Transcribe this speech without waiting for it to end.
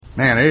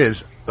Man, it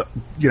is,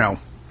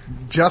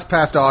 just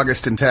past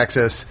August in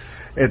Texas.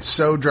 It's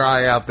so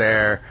dry out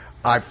there.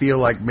 I feel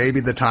like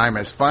maybe the time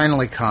has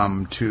finally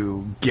come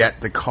to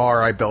get the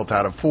car I built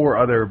out of 4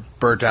 other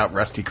burnt-out,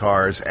 rusty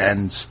cars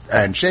and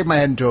shave my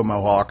head into a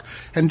mohawk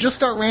and just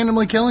start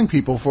randomly killing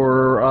people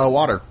for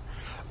water.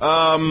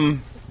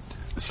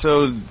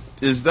 So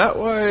is that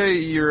why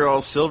you're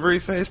all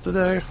silvery-faced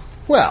today?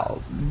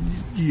 Well,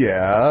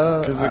 yeah.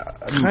 Because it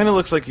kind of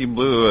looks like you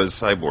blew a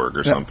cyborg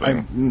or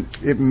something.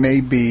 It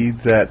may be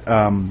that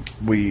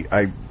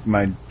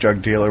my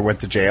drug dealer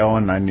went to jail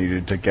and I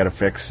needed to get a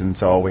fix, and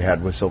so all we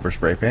had was silver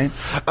spray paint.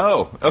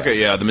 Oh, okay,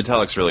 yeah. The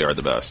metallics really are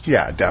the best.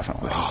 Yeah,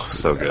 definitely. Oh,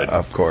 so good.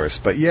 Of course.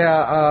 But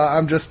yeah,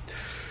 I'm just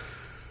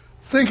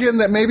thinking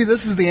that maybe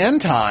this is the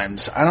end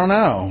times. I don't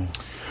know.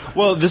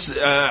 Well, this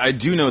I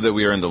do know that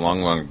we are in the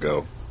long, long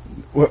ago.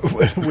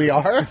 We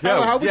are?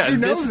 Yeah, How would you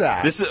know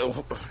that? This is...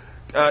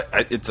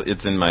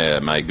 it's in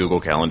my Google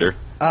Calendar.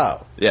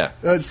 Oh. Yeah.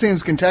 It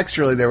seems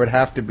contextually there would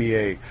have to be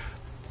a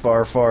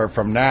far, far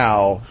from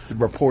now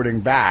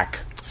reporting back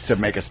to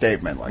make a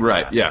statement like that.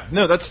 Right, yeah.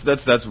 No, that's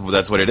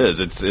what it is.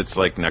 It's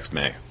like next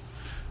May.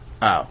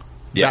 Oh.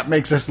 Yeah. That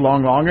makes us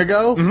long, long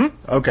ago?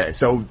 Mm-hmm. Okay,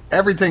 so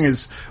everything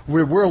is...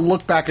 We'll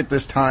look back at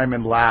this time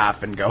and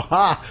laugh and go,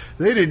 ha,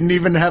 they didn't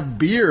even have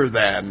beer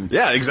then.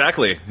 Yeah,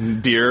 exactly.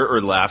 Beer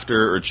or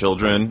laughter or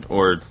children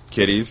or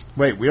kitties.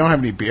 Wait, we don't have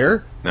any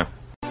beer? No.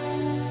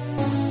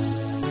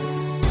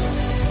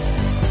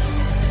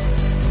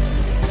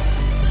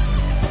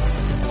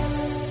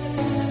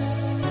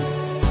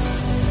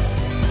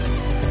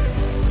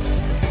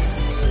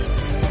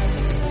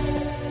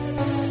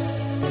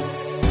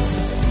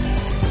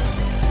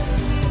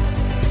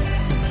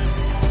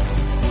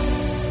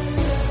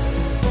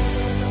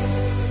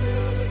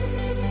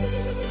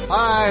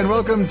 Hi, and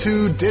welcome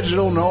to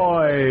Digital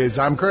Noise.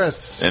 I'm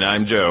Chris. And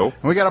I'm Joe.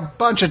 And we got a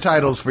bunch of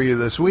titles for you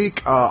this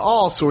week.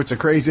 All sorts of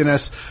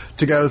craziness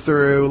to go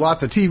through.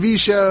 Lots of TV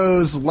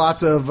shows,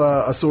 lots of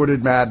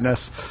assorted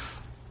madness.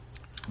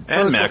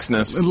 And First,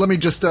 Maxness. Let me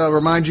just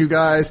remind you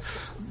guys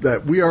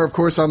that we are, of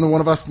course, on the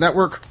One of Us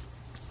Network.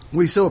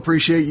 We so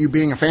appreciate you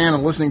being a fan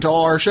and listening to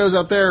all our shows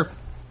out there.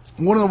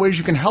 One of the ways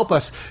you can help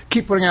us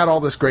keep putting out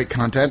all this great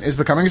content is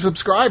becoming a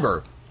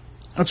subscriber.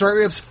 That's right,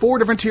 we have 4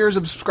 different tiers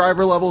of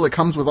subscriber level that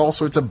comes with all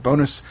sorts of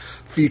bonus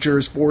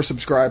features for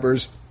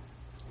subscribers,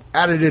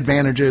 added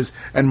advantages,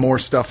 and more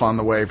stuff on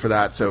the way for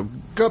that. So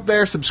go up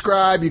there,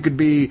 subscribe. You could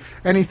be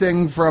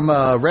anything from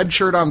a red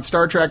shirt on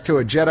Star Trek to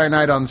a Jedi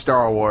Knight on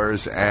Star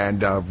Wars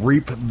and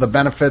reap the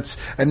benefits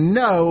and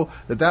know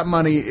that that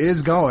money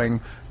is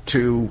going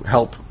to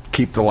help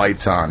keep the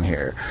lights on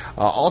here.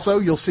 Also,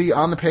 you'll see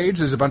on the page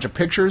there's a bunch of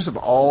pictures of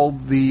all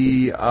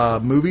the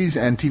movies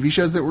and TV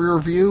shows that we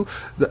review,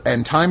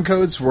 and time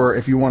codes for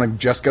if you want to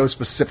just go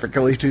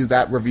specifically to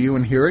that review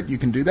and hear it, you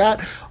can do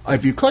that.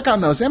 If you click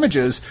on those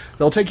images,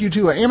 they'll take you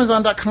to an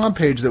Amazon.com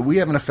page that we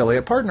have an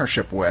affiliate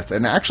partnership with,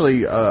 and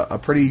actually a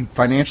pretty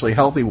financially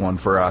healthy one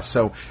for us.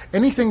 So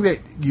anything that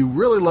you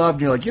really loved,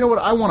 and you're like, you know what,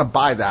 I want to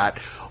buy that.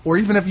 Or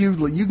even if you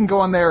can go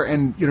on there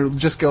and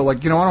just go like,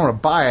 I don't want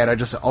to buy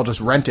it. I'll just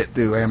rent it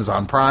through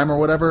Amazon Prime or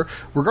whatever.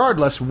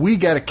 Regardless, we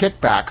get a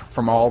kickback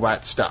from all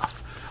that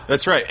stuff.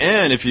 That's right.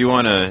 And if you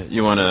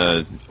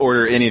wanna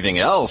order anything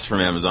else from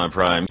Amazon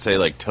Prime, say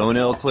like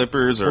toenail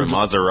clippers or a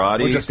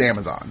Maserati, or just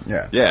Amazon.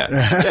 Yeah.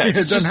 It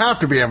doesn't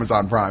have to be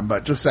Amazon Prime,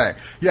 but just saying.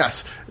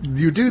 Yes,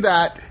 you do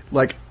that.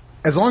 Like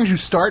as long as you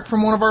start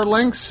from one of our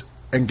links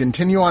and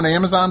continue on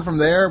Amazon from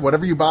there,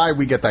 whatever you buy,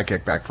 we get that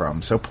kickback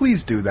from. So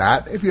please do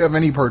that. If you have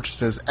any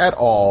purchases at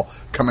all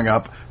coming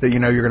up that you're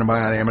going to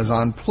buy on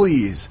Amazon,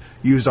 please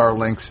use our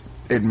links.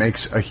 It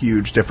makes a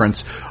huge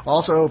difference.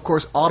 Also, of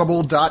course,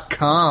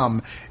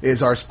 Audible.com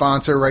is our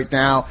sponsor right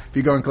now. If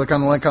you go and click on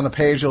the link on the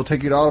page, it'll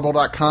take you to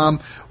Audible.com,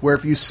 where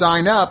if you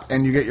sign up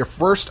and you get your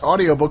first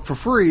audiobook for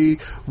free,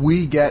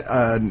 we get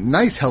a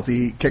nice,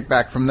 healthy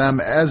kickback from them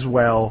as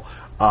well.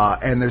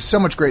 And there's so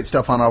much great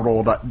stuff on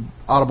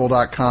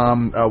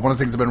Audible.com. One of the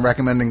things I've been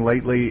recommending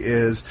lately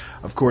is,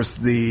 of course,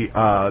 the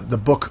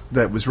book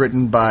that was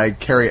written by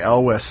Cary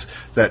Elwes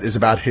that is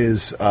about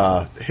his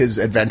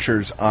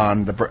adventures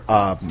on the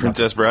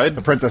Princess Bride?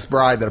 The Princess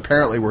Bride, that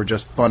apparently were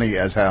just funny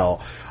as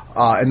hell.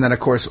 And then, of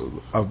course,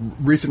 a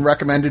recent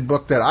recommended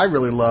book that I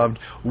really loved,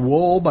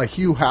 Wool by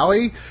Hugh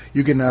Howey.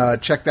 You can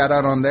check that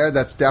out on there.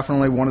 That's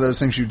definitely one of those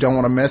things you don't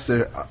want to miss.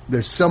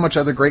 There's so much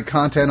other great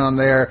content on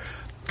there.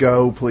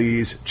 Go,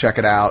 please, check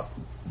it out,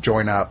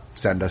 join up,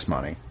 send us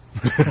money.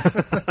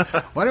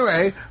 Well,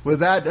 anyway, with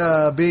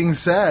that being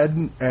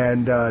said,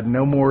 and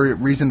no more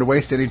reason to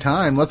waste any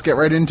time, let's get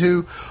right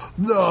into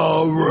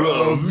the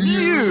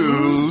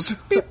reviews.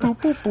 Beep, boop,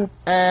 boop, boop.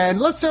 And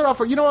let's start off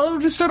with, we'll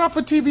just start off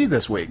with TV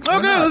this week.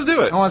 Okay, let's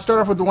do it. I want to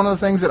start off with one of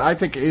the things that I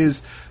think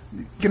is,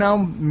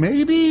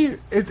 maybe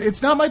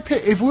it's not my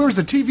pick. If we was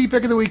a TV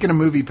pick of the week and a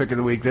movie pick of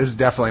the week, this is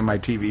definitely my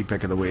TV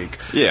pick of the week.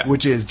 Yeah.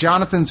 Which is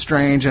Jonathan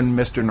Strange and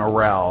Mr.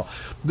 Norrell.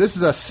 This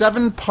is a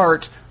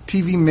 7-part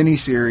TV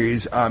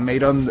miniseries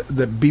made on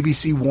the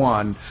BBC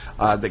One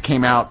that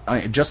came out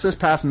just this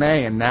past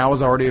May and now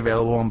is already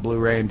available on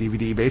Blu-ray and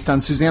DVD, based on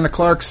Susanna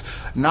Clarke's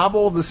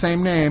novel of the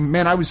same name.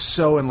 Man, I was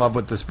so in love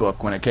with this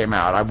book when it came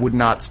out. I would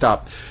not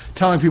stop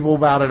telling people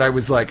about it. I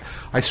was like,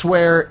 I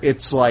swear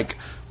it's like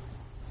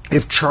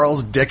if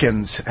Charles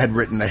Dickens had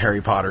written the Harry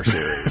Potter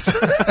series.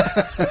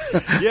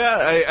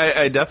 Yeah,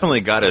 I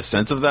definitely got a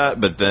sense of that,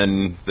 but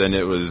then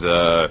it was,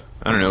 I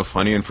don't know,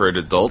 funny and for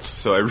adults,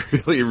 so I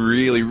really,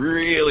 really,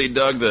 really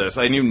dug this.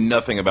 I knew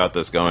nothing about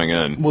this going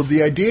in. Well,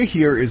 the idea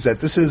here is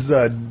that this is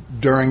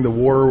during the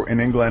war in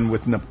England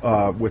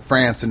with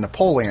France and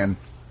Napoleon,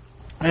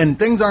 and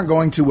things aren't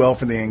going too well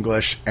for the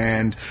English,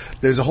 and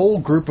there's a whole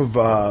group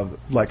of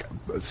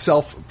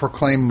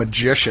self-proclaimed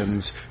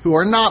magicians who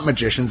are not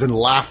magicians and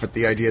laugh at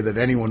the idea that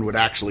anyone would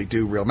actually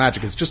do real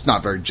magic. It's just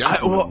not very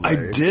gentlemanly.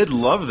 I did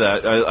love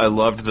that. I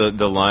loved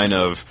the line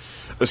of,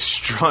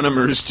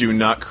 astronomers do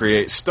not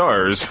create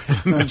stars,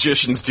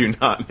 magicians do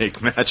not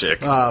make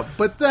magic.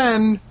 But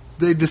then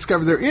they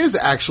discover there is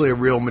actually a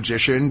real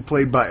magician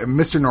played by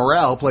Mr.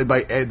 Norrell, played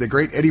by the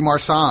great Eddie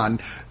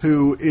Marsan,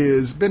 who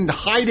is been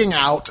hiding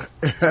out,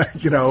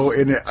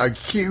 in a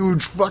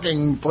huge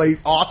fucking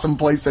awesome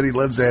place that he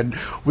lives in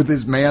with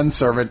his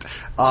manservant,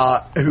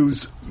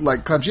 who's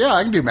like, yeah,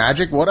 I can do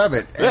magic, what of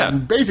it? Yeah.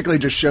 And basically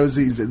just shows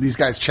these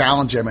guys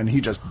challenge him, and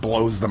he just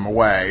blows them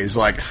away. He's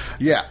like,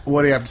 yeah,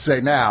 what do you have to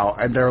say now?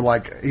 And they're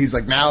like, he's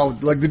like, now,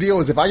 like, the deal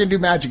is if I can do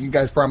magic, you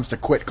guys promise to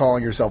quit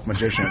calling yourself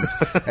magicians.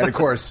 And of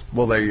course,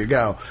 well, there you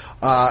go.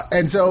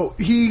 And so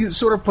he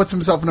sort of puts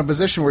himself in a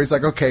position where he's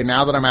like, okay,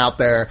 now that I'm out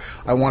there,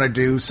 I want to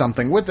do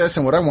something with this,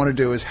 and what I want to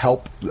do is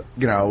help,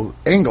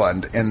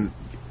 England in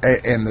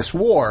this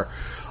war.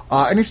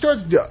 And he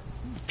starts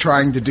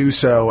trying to do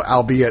so,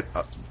 albeit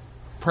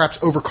perhaps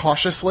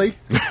overcautiously.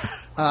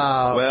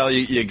 Well,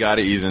 you got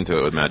to ease into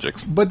it with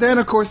magics. But then,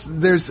 of course,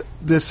 there's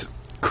this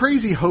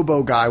crazy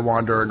hobo guy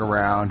wandering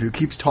around who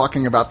keeps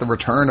talking about the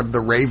return of the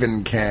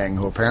Raven King,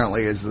 who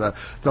apparently is the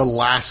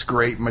last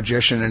great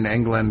magician in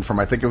England from,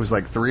 I think it was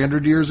like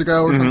 300 years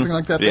ago or something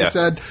like that, Yeah. they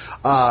said.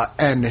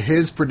 And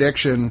his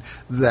prediction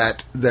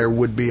that there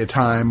would be a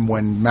time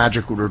when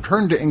magic would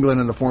return to England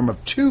in the form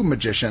of two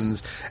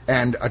magicians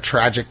and a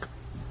tragic,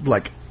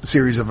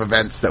 series of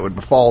events that would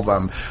befall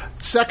them.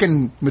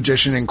 Second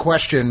magician in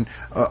question,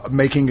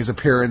 making his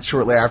appearance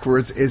shortly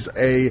afterwards, is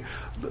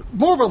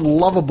more of a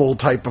lovable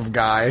type of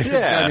guy, Yeah. a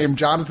guy named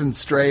Jonathan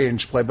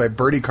Strange, played by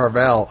Bertie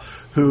Carvel,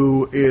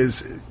 who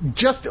is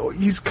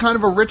he's kind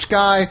of a rich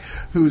guy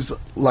who's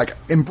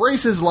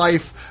embraces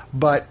life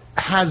but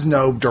has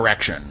no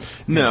direction.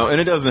 No,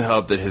 and it doesn't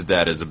help that his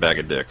dad is a bag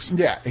of dicks.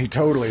 Yeah, he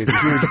totally is a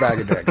huge bag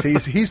of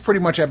dicks. He's pretty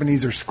much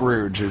Ebenezer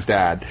Scrooge, his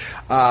dad.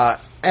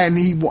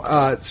 And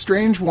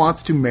Strange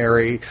wants to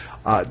marry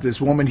this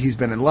woman he's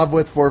been in love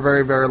with for a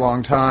very, very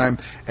long time.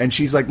 And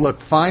she's like,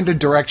 look, find a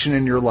direction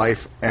in your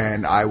life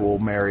and I will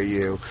marry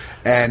you.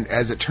 And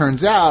as it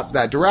turns out,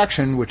 that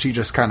direction, which he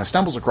just kind of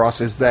stumbles across,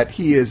 is that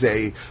he is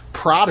a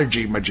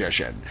prodigy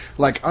magician.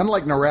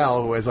 Unlike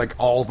Norrell, who has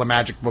all the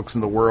magic books in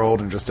the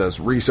world and just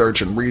does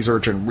research and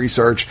research and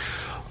research,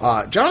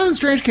 Jonathan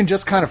Strange can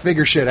just kind of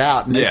figure shit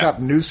out and make up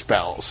new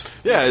spells.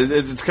 Yeah,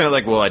 it's kind of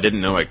like, well, I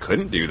didn't know I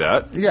couldn't do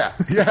that. Yeah,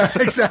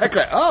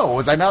 exactly. Oh,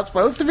 was I not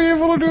supposed to be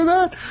able to do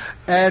that?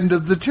 And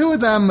the two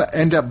of them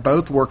end up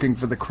both working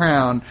for the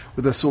Crown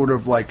with a sort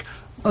of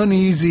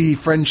uneasy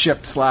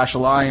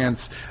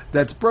friendship/alliance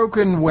that's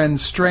broken when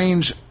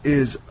Strange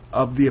is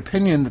of the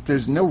opinion that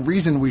there's no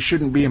reason we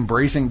shouldn't be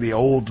embracing the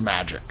old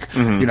magic,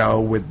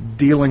 with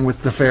dealing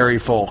with the fairy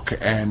folk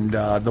and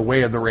the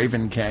way of the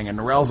Raven King. And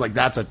Norrell's like,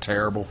 that's a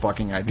terrible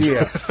fucking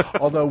idea.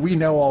 Although we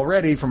know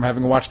already from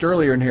having watched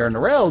earlier in here,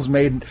 Norrell's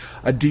made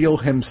a deal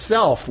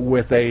himself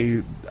with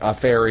a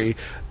fairy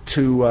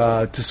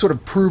to sort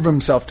of prove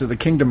himself to the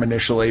kingdom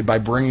initially by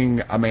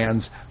bringing a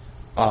man's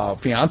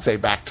fiance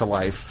back to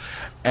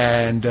life.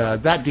 And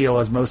that deal,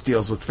 as most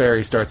deals with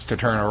fairies, starts to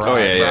turn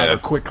around rather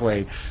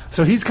quickly.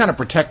 So he's kind of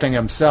protecting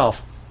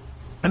himself.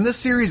 And this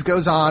series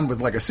goes on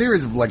with a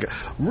series of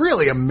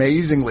really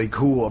amazingly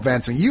cool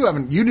events. I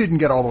mean, you didn't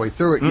get all the way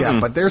through it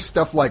yet, but there's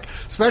stuff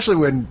especially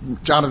when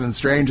Jonathan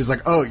Strange is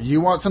like, oh, you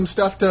want some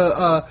stuff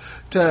to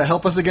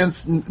help us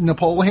against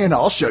Napoleon?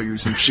 I'll show you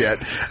some shit.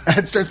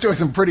 And starts doing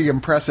some pretty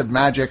impressive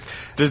magic.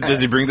 Does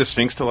he bring the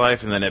Sphinx to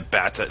life and then it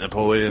bats at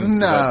Napoleon?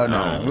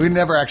 No. We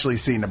never actually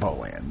see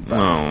Napoleon.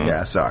 But,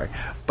 yeah, sorry.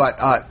 But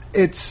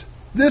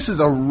this is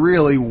a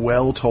really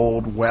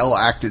well-told,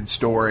 well-acted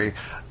story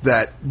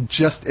that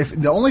if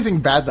the only thing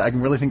bad that I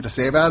can really think to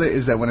say about it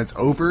is that when it's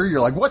over, you're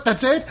like, what,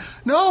 that's it?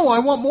 No, I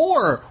want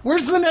more.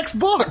 Where's the next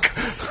book?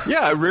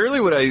 Yeah,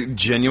 rarely would I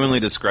genuinely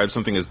describe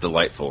something as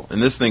delightful,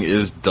 and this thing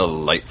is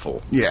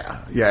delightful. Yeah,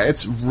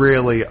 it's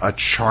really a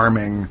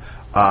charming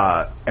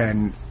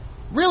and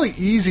really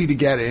easy to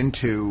get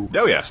into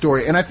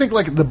story. And I think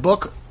the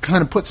book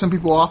kind of puts some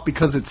people off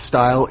because its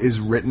style is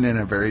written in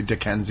a very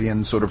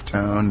Dickensian sort of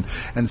tone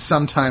and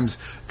sometimes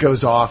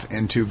goes off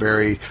into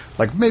very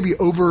maybe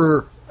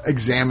over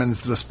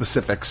examines the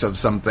specifics of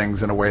some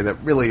things in a way that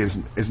really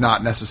is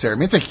not necessary. I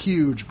mean, it's a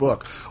huge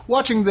book.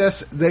 Watching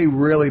this, they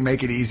really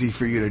make it easy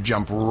for you to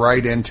jump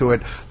right into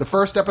it. The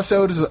first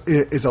episode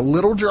is a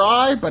little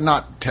dry, but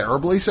not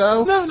terribly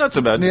so. No, not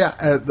so bad.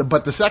 Yeah,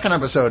 but the second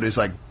episode is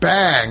like,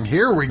 bang,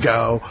 here we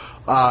go.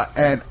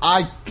 And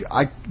I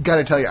got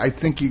to tell you, I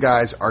think you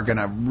guys are going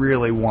to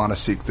really want to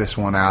seek this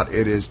one out.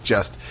 It is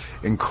just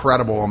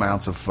incredible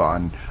amounts of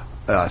fun.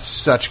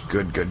 Such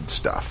good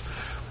stuff.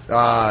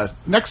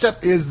 Next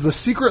up is The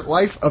Secret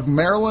Life of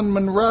Marilyn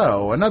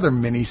Monroe, another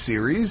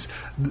miniseries.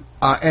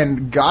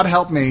 And God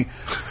help me,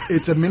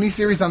 it's a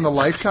miniseries on the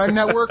Lifetime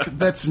Network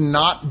that's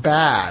not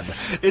bad.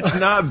 It's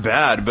not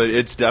bad, but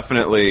it's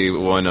definitely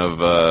one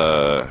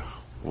of,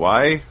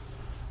 why?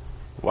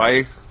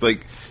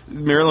 Like,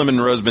 Marilyn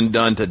Monroe's been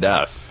done to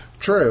death.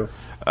 True.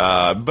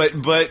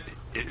 But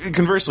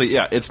conversely,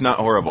 yeah, it's not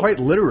horrible. Quite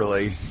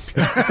literally.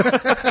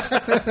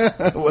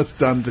 Was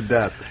done to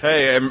death.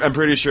 Hey, I'm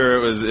pretty sure it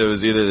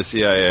was either the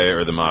CIA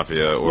or the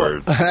Mafia or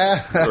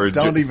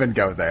Don't even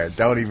go there.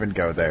 Don't even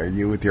go there.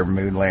 You with your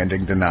moon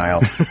landing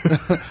denial.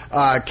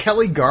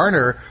 Kelly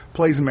Garner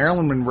plays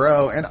Marilyn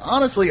Monroe, and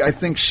honestly, I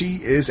think she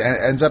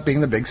ends up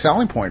being the big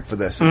selling point for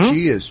this. Mm-hmm.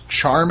 She is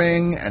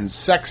charming and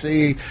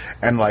sexy,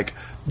 and like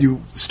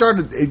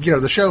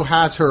the show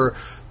has her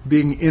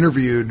being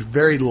interviewed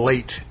very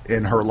late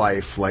in her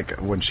life, like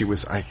when she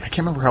was, I can't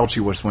remember how old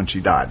she was when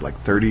she died, like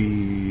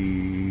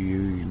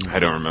 30... I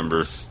don't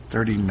remember.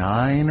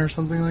 39 or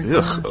something like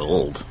that?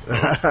 Old.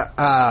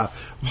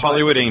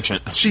 Hollywood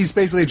ancient. She's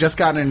basically just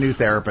gotten a new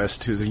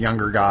therapist who's a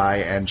younger guy,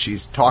 and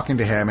she's talking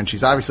to him, and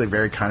she's obviously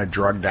very kind of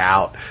drugged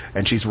out,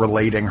 and she's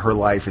relating her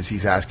life as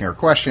he's asking her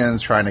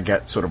questions, trying to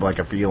get sort of like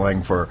a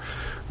feeling for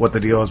what the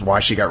deal is,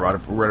 why she got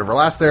rid of her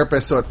last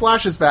therapist. So it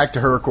flashes back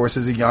to her, of course,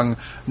 as a young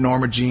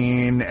Norma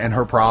Jean and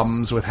her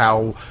problems with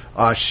how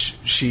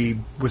she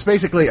was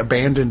basically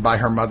abandoned by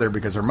her mother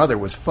because her mother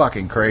was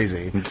fucking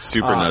crazy. It's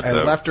super nuts.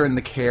 And left her in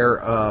the care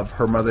of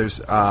her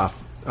mother's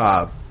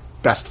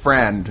best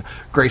friend,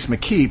 Grace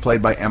McKee,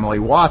 played by Emily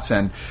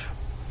Watson.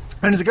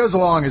 And as it goes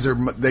along,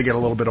 they get a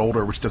little bit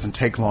older, which doesn't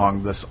take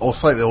long, this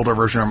slightly older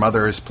version of her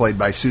mother is played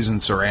by Susan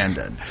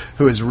Sarandon,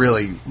 who is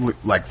really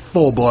like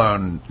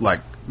full-blown, like,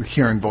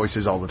 hearing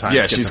voices all the time.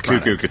 Yeah, she's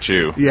cuckoo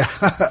cuckoo. Yeah.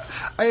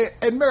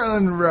 And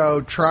Marilyn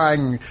Monroe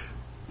trying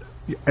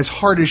as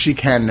hard as she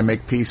can to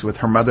make peace with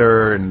her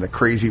mother and the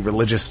crazy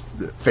religious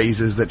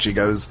phases that she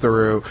goes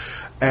through,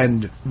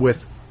 and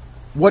with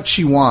what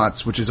she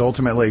wants, which is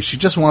ultimately, she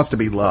just wants to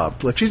be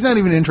loved. Like, she's not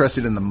even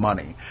interested in the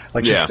money.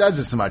 Like, she says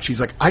this much.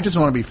 She's like, I just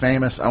want to be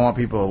famous. I want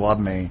people to love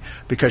me,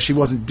 because she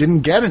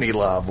didn't get any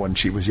love when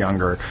she was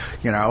younger,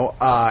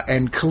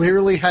 and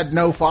clearly had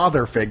no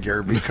father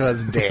figure,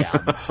 because damn,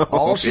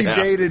 all she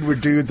dated were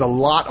dudes a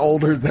lot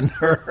older than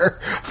her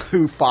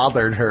who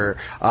fathered her.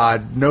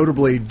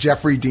 Notably,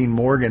 Jeffrey Dean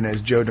Morgan as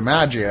Joe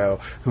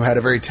DiMaggio, who had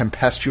a very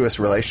tempestuous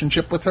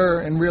relationship with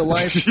her in real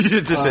life.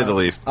 To say the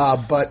least.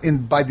 But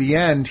by the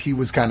end,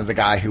 he was kind of the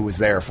guy who was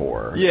there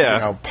for her.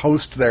 Yeah.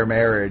 Post their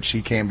marriage,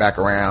 he came back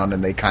around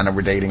and they kind of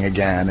were dating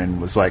again,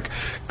 and was like,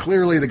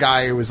 clearly the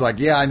guy who was like,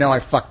 yeah, I know I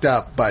fucked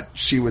up, but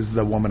she was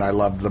the woman I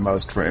loved the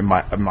most in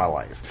my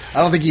life. I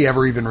don't think he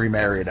ever even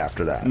remarried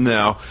after that.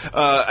 No.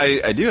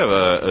 I do have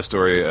a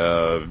story.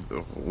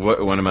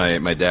 One of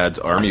my dad's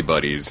army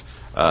buddies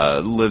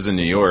lives in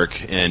New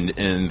York, and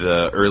in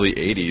the early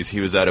 80s,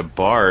 he was at a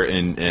bar,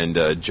 and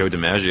Joe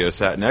DiMaggio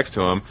sat next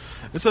to him,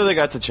 and so they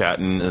got to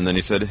chatting, and then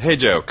he said, hey,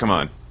 Joe, come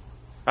on.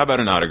 How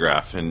about an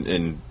autograph?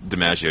 And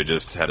DiMaggio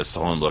just had a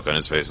sullen look on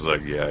his face. He was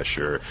like, yeah,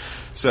 sure.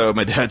 So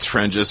my dad's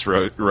friend just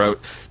wrote,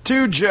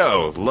 to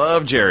Joe,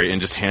 love Jerry,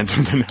 and just hands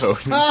him the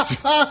note. And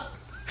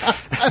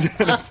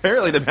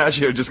apparently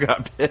DiMaggio just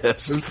got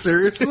pissed.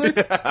 Seriously?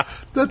 Yeah.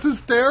 That's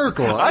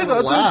hysterical. I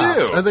thought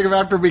so, too. I think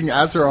after being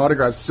asked for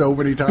autographs so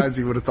many times,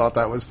 he would have thought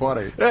that was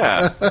funny.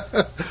 Yeah.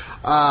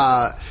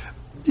 I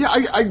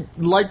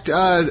liked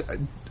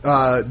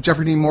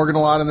Jeffrey Dean Morgan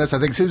a lot in this. I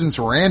think Susan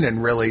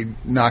Sarandon really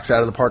knocks out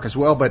of the park as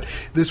well, but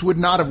this would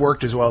not have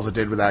worked as well as it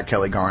did without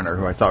Kelly Garner,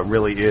 who I thought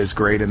really is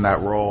great in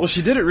that role. Well,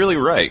 she did it really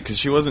right, because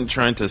she wasn't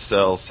trying to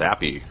sell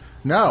sappy.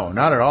 No,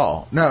 not at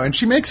all. No, and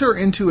she makes her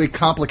into a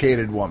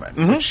complicated woman.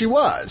 Mm-hmm. Which she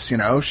was.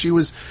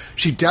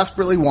 She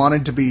desperately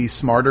wanted to be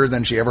smarter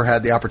than she ever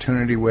had the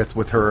opportunity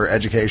with her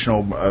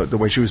educational, the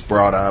way she was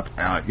brought up.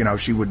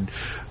 She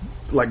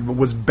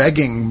was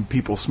begging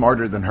people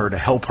smarter than her to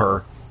help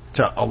her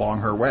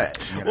along her way.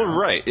 Well,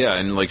 right, yeah,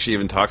 and she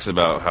even talks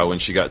about how when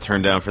she got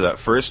turned down for that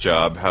first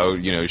job, how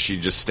she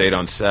just stayed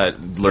on set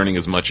learning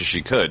as much as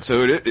she could.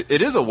 So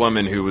it is a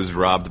woman who was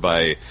robbed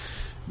by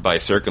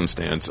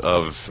circumstance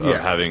of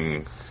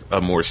having a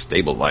more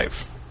stable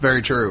life.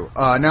 Very true.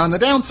 Now, on the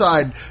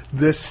downside,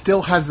 this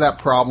still has that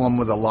problem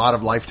with a lot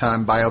of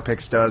Lifetime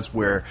biopics does,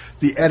 where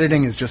the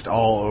editing is just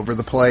all over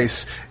the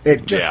place.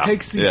 It just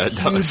takes these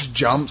huge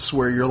jumps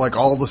where you're like,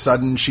 all of a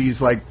sudden she's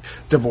like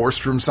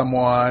divorced from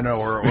someone,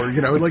 or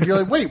you're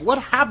like, wait,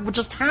 what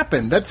just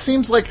happened? That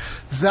seems like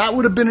that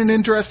would have been an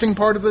interesting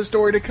part of the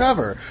story to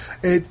cover.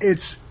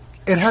 It's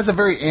it has a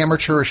very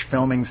amateurish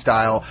filming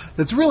style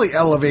that's really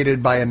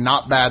elevated by a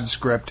not bad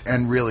script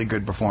and really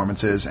good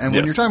performances. And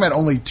when you're talking about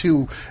only a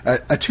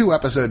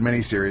 2-episode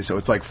miniseries, so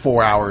it's like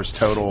 4 hours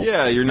total.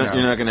 Yeah, you're not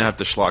going to have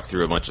to schlock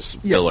through a bunch of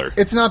filler.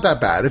 It's not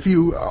that bad. If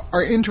you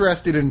are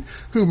interested in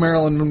who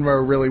Marilyn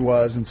Monroe really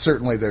was, and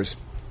certainly there's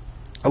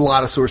a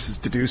lot of sources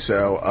to do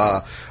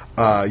so.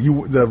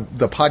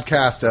 The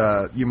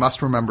podcast You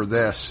Must Remember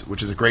This,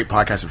 which is a great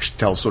podcast which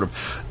tells sort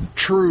of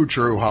true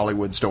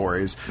Hollywood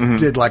stories,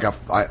 did like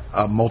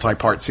a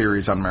multi-part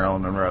series on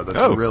Marilyn Monroe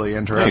that's really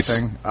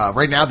interesting. Nice.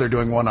 Right now they're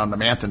doing one on the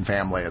Manson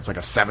family. It's like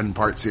a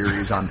 7-part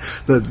series on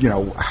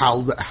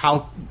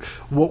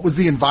what was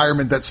the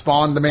environment that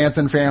spawned the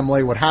Manson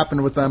family, what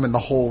happened with them, and the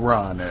whole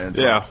run. And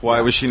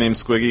why was she named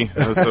Squiggy?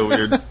 That was so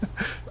weird.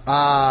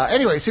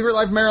 Anyway, Secret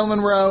Life of Marilyn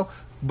Monroe.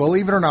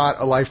 Believe it or not,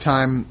 a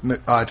Lifetime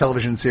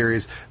television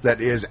series that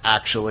is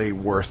actually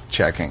worth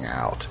checking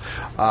out.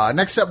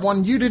 Next up,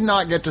 one you did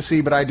not get to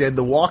see, but I did,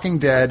 The Walking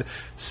Dead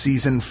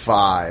Season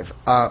 5.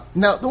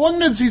 Now, The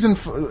Walking Dead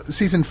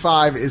Season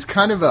 5 is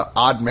kind of an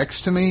odd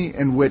mix to me,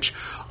 in which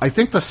I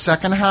think the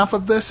second half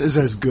of this is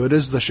as good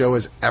as the show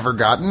has ever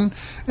gotten,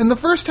 and the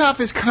first half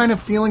is kind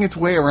of feeling its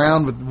way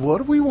around with what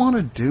do we want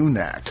to do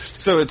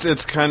next. So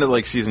it's kind of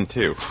like Season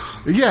 2.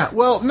 Yeah,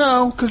 well,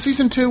 no, because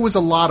Season 2 was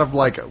a lot of,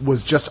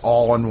 was just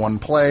all in one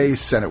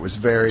place, and it was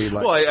very,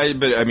 Well,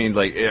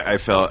 I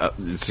felt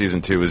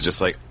Season 2 was just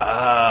like,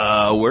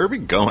 where are we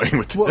going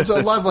with this? Well, so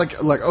a lot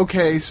of,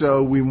 okay,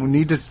 so we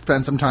need to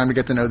spend some time to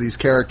get to know these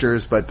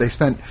characters, but they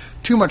spent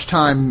too much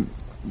time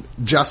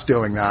just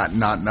doing that,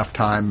 not enough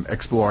time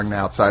exploring the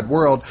outside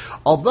world.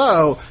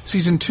 Although,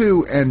 Season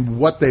 2 and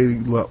what they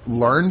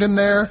learned in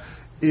there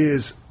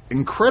is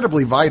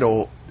incredibly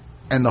vital,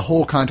 and the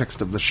whole context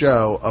of the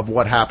show of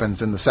what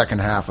happens in the second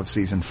half of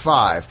Season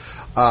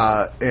 5,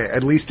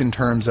 at least in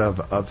terms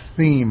of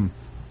theme.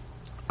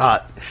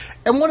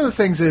 And one of the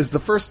things is the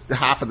first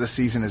half of the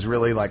season is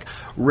really like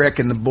Rick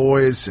and the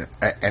boys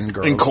and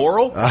girls. And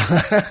Coral?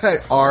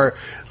 Are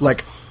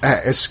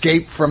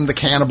escape from the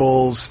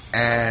cannibals,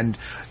 and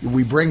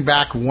we bring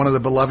back one of the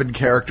beloved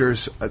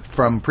characters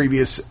from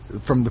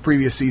the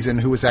previous season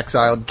who was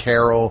exiled,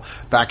 Carol,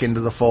 back into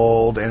the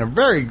fold in a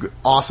very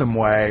awesome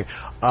way.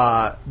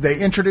 They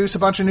introduce a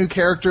bunch of new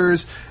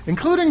characters,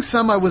 including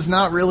some I was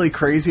not really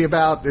crazy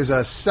about.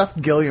 There's Seth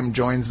Gilliam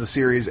joins the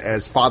series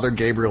as Father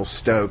Gabriel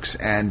Stokes,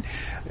 and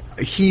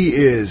he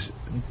is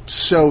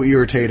so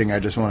irritating, I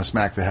just want to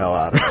smack the hell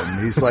out of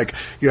him. He's like,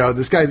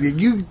 this guy,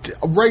 you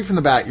right from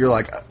the bat, you're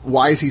like,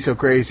 why is he so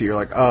crazy? You're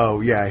like,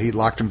 oh, yeah, he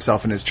locked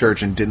himself in his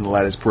church and didn't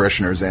let his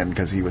parishioners in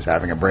because he was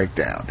having a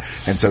breakdown,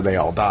 and so they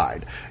all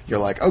died. You're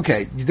like,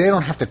 okay, they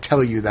don't have to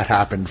tell you that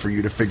happened for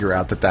you to figure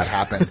out that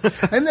happened.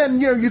 And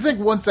then, you think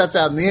once that's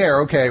out in the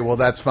air, okay, well,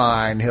 that's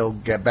fine, he'll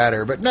get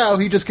better. But no,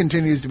 he just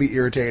continues to be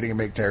irritating and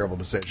make terrible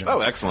decisions. Oh,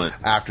 excellent.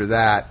 After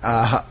that.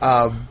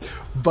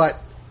 But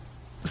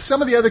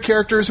some of the other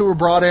characters who were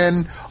brought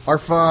in are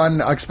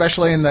fun,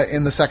 especially in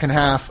the second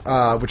half,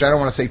 which I don't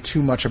want to say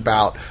too much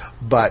about.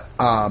 But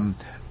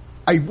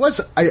I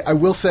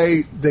will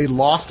say they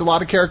lost a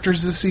lot of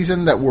characters this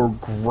season that were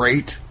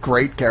great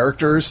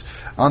characters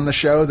on the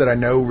show that I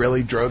know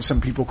really drove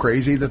some people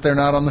crazy that they're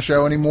not on the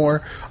show anymore.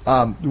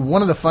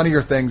 One of the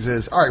funnier things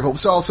is, all right, well,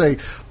 so I'll say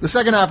the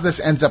second half of this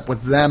ends up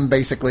with them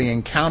basically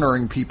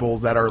encountering people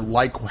that are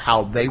like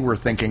how they were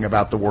thinking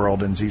about the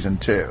world in Season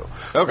 2.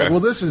 Okay. Well,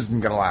 this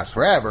isn't going to last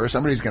forever.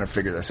 Somebody's going to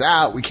figure this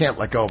out. We can't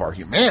let go of our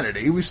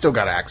humanity. We've still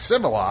got to act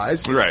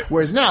civilized. Right.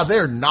 Whereas now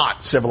they're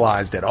not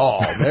civilized at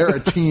all. They're a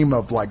team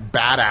of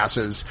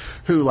badasses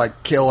who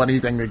kill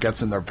anything that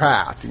gets in their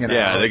path.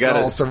 Yeah, it's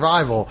all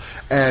survival.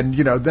 And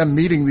them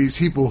meeting these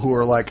people who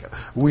are like,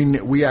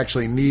 we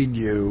actually need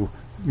you.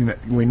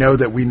 We know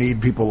that we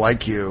need people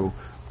like you.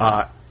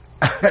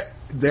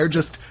 They're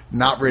just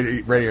not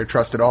ready to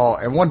trust at all.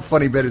 And one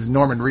funny bit is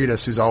Norman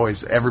Reedus, who's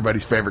always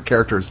everybody's favorite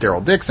character, is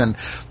Daryl Dixon.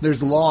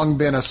 There's long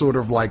been a sort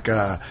of what's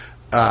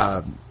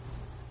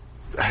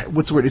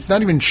the word? It's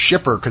not even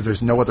shipper because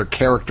there's no other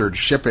character to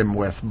ship him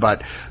with,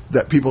 but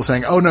that people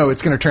saying, oh no,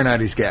 it's going to turn out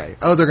he's gay.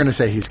 Oh, they're going to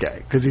say he's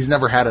gay because he's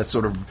never had a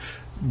sort of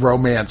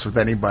romance with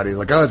anybody.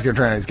 Like, oh, it's going to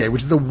turn out he's gay,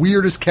 which is the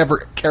weirdest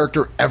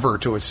character ever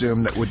to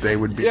assume that they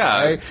would be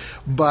gay.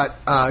 But,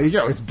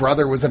 his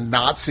brother was a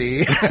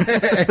Nazi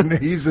and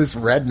he's this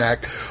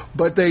redneck.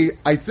 But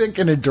I think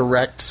in a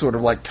direct sort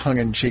of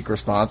tongue-in-cheek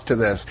response to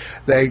this,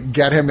 they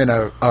get him in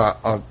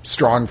a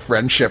strong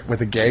friendship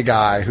with a gay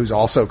guy who's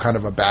also kind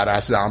of a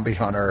badass zombie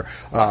hunter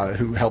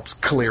who helps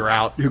clear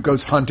out, who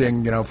goes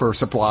hunting, for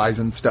supplies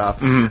and stuff.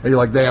 Mm-hmm. And you're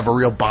like, they have a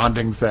real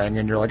bonding thing.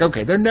 And you're like,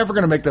 okay, they're never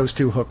going to make those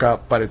two hook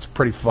up, but it's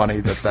pretty pretty funny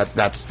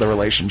that's the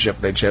relationship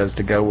they chose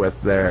to go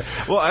with there.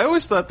 Well, I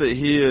always thought that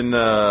he and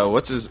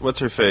what's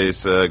her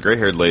face,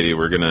 gray-haired lady,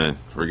 were gonna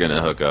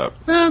hook up.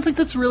 I think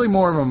that's really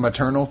more of a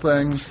maternal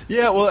thing.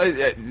 Yeah, well,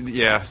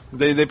 yeah,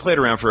 they played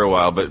around for a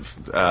while, but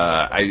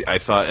I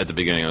thought at the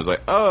beginning I was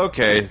like, oh,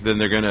 okay, then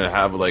they're gonna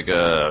have like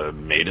a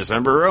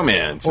May-December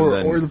romance,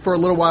 or for a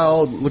little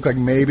while, it looked like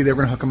maybe they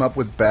were gonna hook him up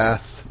with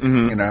Beth,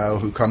 you know,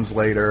 who comes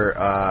later,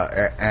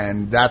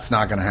 and that's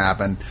not gonna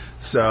happen.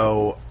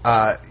 So,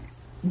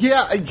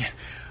 yeah.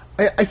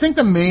 I think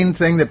the main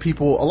thing that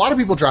a lot of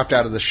people dropped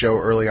out of the show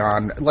early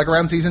on, like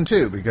around season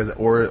 2,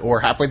 or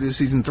halfway through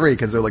season 3,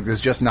 because they're like,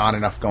 there's just not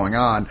enough going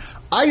on.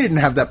 I didn't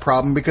have that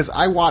problem because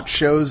I watch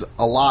shows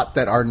a lot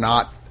that are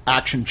not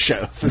action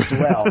shows as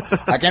well.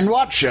 I can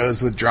watch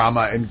shows with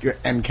drama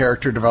and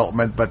character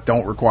development, but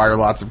don't require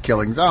lots of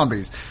killing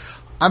zombies.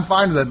 I'm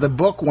fine that the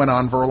book went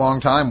on for a long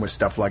time with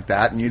stuff like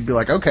that, and you'd be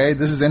like, okay,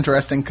 this is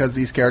interesting because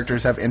these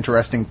characters have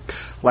interesting,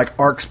 like,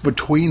 arcs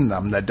between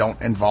them that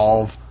don't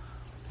involve,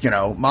 you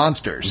know,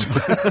 monsters.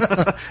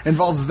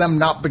 Involves them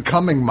not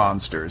becoming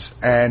monsters.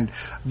 And,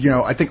 you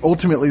know, I think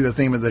ultimately the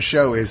theme of the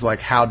show is, like,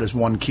 how does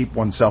one keep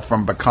oneself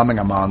from becoming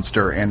a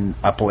monster in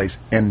a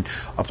place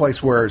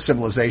where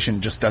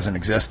civilization just doesn't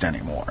exist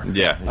anymore.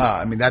 Yeah.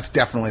 I mean, that's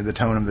definitely the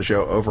tone of the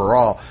show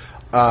overall.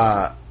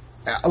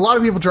 A lot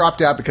of people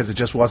dropped out because it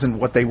just wasn't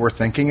what they were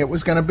thinking it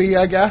was going to be,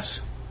 I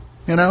guess.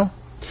 You know?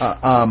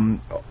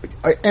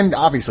 And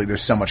obviously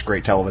there's so much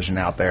great television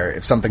out there.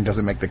 If something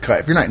doesn't make the cut,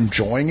 if you're not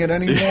enjoying it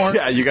anymore...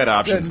 yeah, you got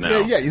options now.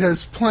 Yeah,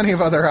 there's plenty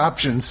of other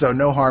options, so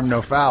no harm,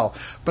 no foul.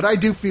 But I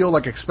do feel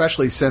like,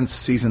 especially since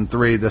season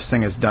 3, this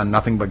thing has done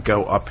nothing but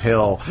go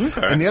uphill.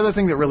 Okay. And the other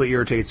thing that really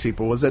irritates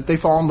people is that they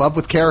fall in love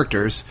with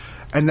characters...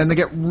 and then they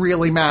get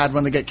really mad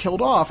when they get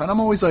killed off. And I'm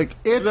always like,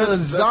 it's a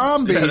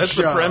zombie show. That's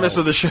the premise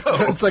of the show.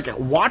 It's like,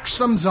 watch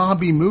some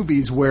zombie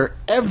movies where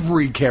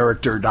every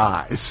character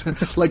dies.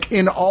 Like,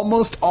 in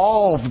almost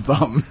all of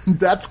them.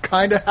 That's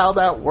kind of how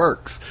that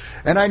works.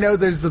 And I know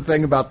there's the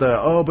thing about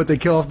but they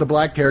kill off the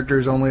black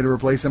characters only to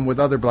replace them with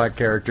other black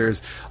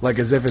characters, like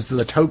as if it's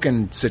the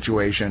token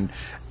situation.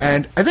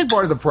 And I think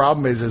part of the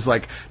problem is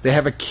like, they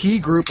have a key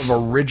group of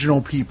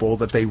original people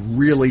that they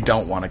really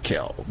don't want to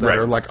kill. That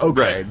are like,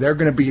 okay, they're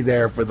going to be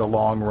there for the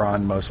long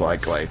run, most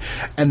likely.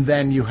 And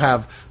then you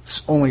have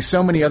only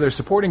so many other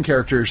supporting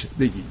characters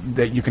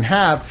that you can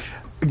have,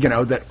 you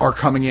know, that are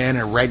coming in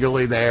and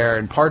regularly there,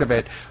 and part of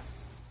it,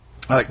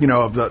 you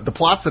know, of the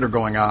plots that are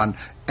going on.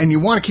 And you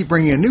want to keep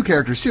bringing in new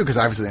characters, too, because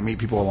obviously they meet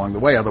people along the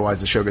way.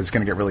 Otherwise, the show is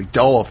going to get really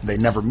dull if they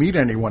never meet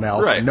anyone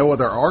else. Right. And no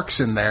other arcs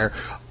in there.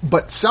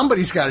 But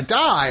somebody's got to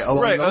die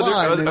along the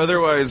line.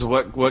 Otherwise,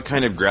 what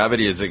kind of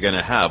gravity is it going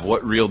to have?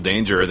 What real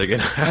danger are they going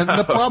to have? And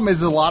the problem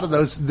is a lot of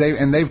those,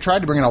 they've tried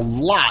to bring in a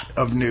lot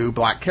of new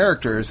black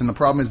characters, and the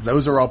problem is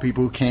those are all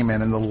people who came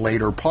in the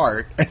later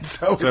part. And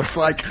so it's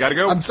like, gotta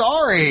go. I'm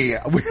sorry.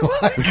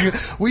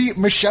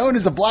 Michonne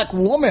is a black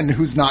woman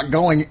who's not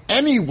going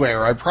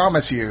anywhere, I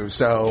promise you.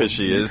 So because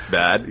she is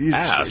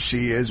badass.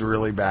 She is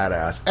really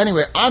badass.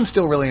 Anyway, I'm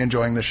still really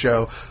enjoying the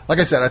show. Like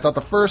I said, I thought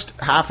the first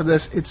half of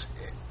this,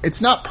 it's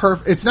not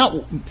perfect.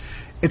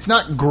 It's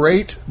not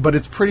great, but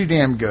it's pretty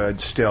damn good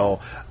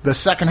still. The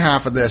second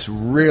half of this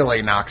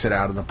really knocks it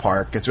out of the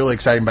park. It's really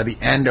exciting. By the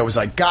end, I was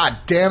like, God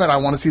damn it, I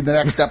want to see the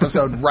next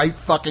episode right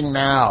fucking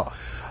now.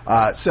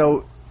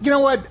 So, you know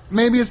what?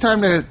 Maybe it's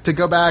time to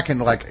go back and,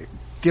 like,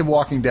 give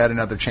Walking Dead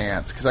another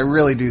chance, because I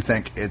really do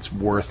think it's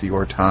worth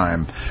your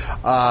time.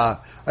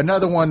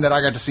 Another one that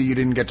I got to see you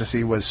didn't get to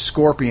see was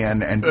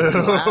Scorpion, and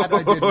glad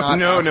I did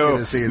not ask you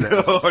to see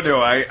this.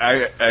 No,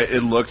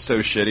 it looked so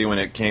shitty when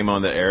it came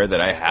on the air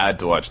that I had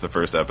to watch the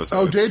first episode.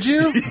 Oh, did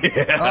you?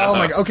 Yeah. Oh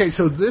my God. Okay,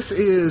 so this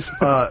is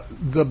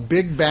the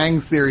Big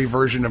Bang Theory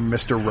version of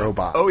Mr.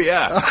 Robot. Oh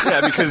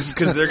yeah, because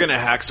they're going to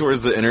hack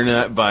towards the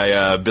internet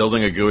by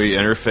building a GUI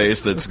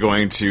interface that's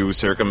going to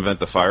circumvent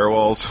the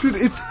firewalls. Dude,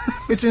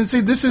 it's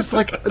insane. This is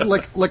like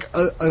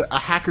a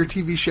hacker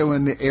TV show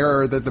in the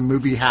era that the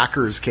movie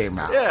Hackers came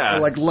out. Yeah.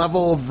 Like,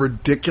 level of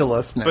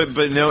ridiculousness.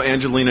 But no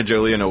Angelina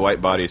Jolie in a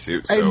white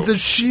bodysuit. So. And the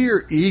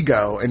sheer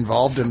ego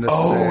involved in this thing.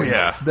 Oh,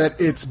 yeah. That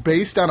it's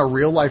based on a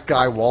real-life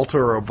guy,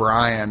 Walter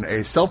O'Brien,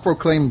 a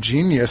self-proclaimed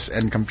genius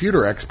and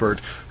computer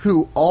expert,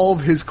 who all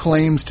of his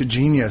claims to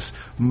genius,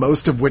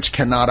 most of which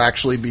cannot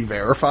actually be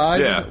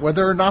verified,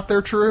 whether or not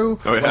they're true.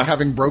 Oh, yeah. Like,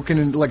 having broken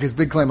into, like, his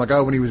big claim, like,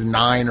 when he was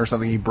 9 or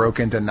something, he broke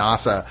into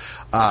NASA,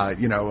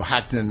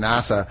 hacked into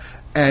NASA.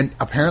 And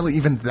apparently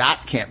even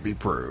that can't be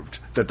proved,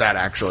 that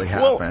actually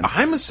happened. Well,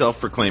 I'm a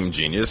self-proclaimed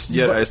genius,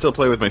 yet I still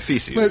play with my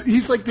feces. But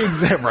he's like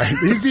right.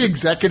 He's the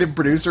executive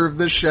producer of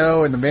this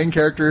show, and the main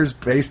character is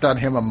based on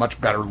him, a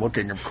much better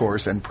looking, of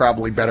course, and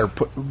probably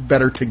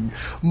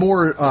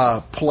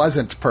more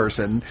pleasant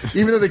person.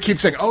 Even though they keep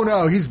saying, "Oh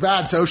no, he's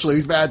bad socially.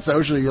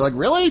 You're like,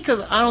 really? Because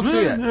I don't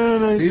see it.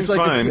 No, he's like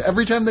fine.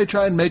 Every time they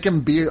try and make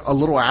him be a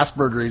little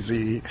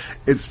Asperger's-y,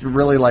 it's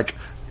really like.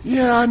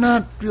 yeah,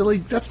 not really.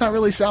 That's not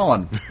really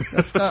selling.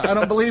 That's not. I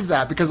don't believe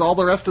that, because all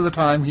the rest of the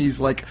time he's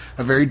like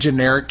a very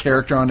generic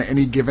character on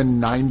any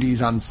given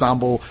 '90s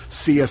ensemble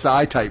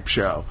CSI type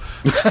show,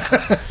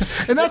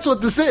 and that's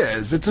what this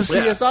is. It's a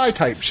CSI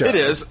type show. It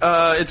is.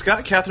 It's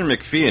got Catherine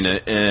McPhee in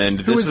it, and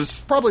this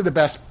is probably the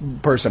best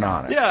person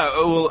on it. Yeah.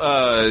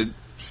 Well,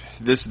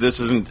 this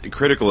isn't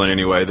critical in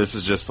any way. This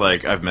is just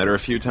like, I've met her a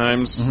few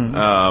times,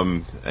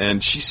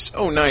 and she's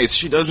so nice.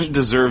 She doesn't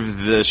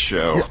deserve this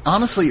show. Yeah,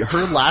 honestly,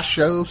 her last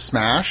show,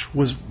 Smash,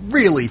 was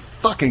really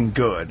fucking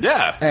good.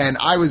 Yeah. And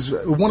I was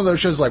one of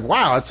those shows like,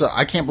 wow,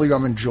 I can't believe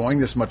I'm enjoying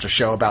this much a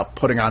show about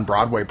putting on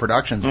Broadway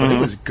productions, but it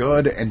was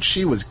good, and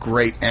she was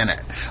great in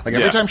it. Like,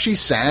 every time she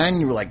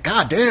sang, you were like,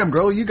 God damn,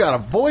 girl, you got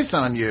a voice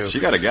on you. She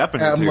got a gap in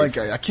her tooth. I'm like,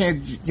 I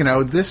can't,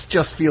 this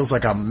just feels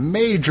like a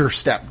major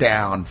step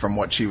down from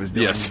what she was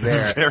doing there.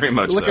 Very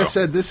much like so. I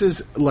said, this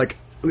is like,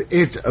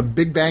 it's a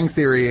Big Bang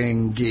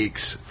Theory-ing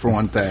geeks, for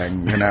one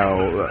thing.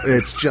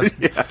 It's just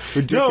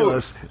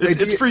ridiculous. No,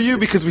 it's for you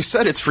because we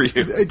said it's for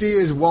you. The idea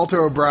is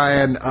Walter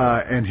O'Brien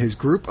and his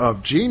group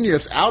of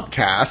genius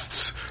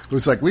outcasts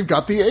was like, we've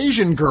got the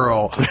Asian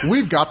girl,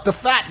 we've got the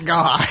fat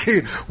guy,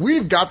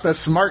 we've got the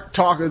smart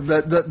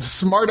the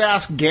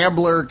smart-ass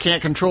gambler,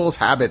 can't control his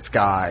habits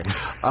guy.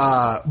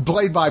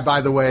 Played by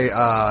the way,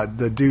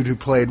 the dude who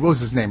played, what was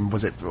his name?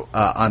 Was it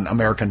on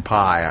American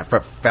Pie?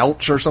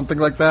 Felch or something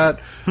like that?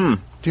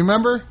 Do you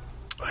remember?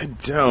 I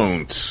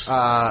don't.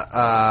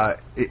 God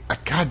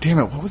damn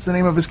it! What was the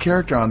name of his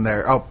character on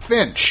there? Oh,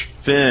 Finch.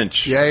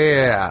 Finch.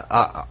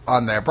 Yeah.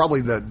 On there, probably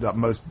the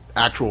most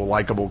actual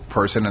likable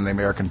person in the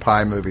American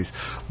Pie movies.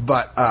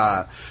 But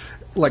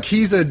like,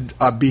 he's a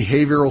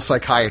behavioral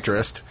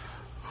psychiatrist.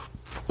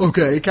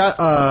 Okay.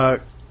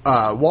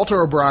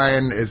 Walter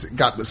O'Brien is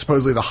got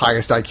supposedly the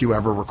highest IQ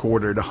ever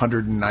recorded,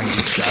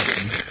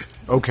 197.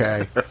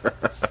 Okay.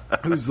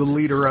 Who's the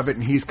leader of it,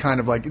 and he's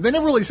kind of like, they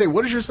never really say,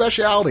 what is your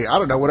specialty? I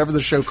don't know, whatever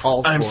the show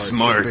calls for. I'm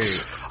smart.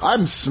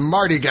 I'm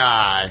smarty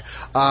guy.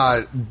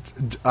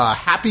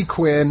 Happy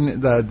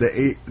Quinn,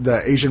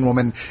 the Asian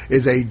woman,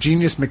 is a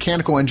genius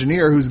mechanical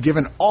engineer who's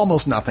given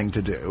almost nothing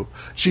to do.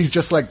 She's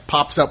just like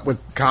pops up with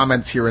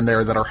comments here and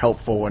there that are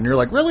helpful, and you're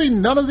like, really?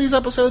 None of these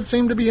episodes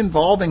seem to be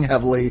involving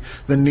heavily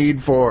the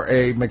need for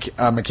a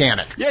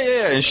mechanic.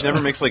 Yeah, and she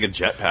never makes like a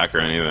jetpack or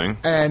anything.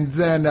 And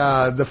then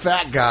the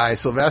fat guy,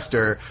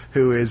 Sylvester,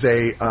 who is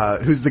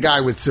who's the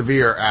guy with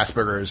severe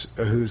Asperger's,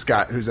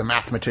 who's a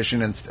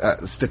mathematician and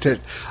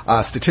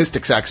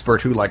statistics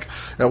expert, who, like,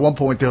 at one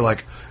point they're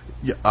like,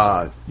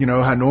 how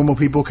normal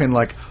people can,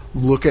 like,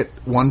 look at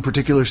one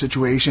particular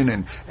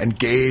situation and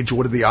gauge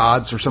what are the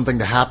odds for something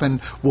to happen.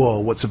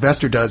 Well, what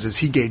Sylvester does is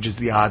he gauges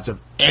the odds of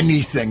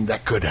anything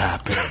that could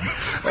happen.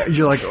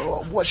 You're like,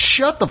 oh, what?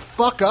 Shut the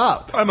fuck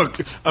up.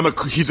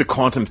 He's a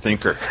quantum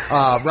thinker.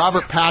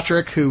 Robert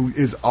Patrick, who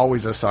is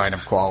always a sign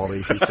of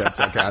quality, he said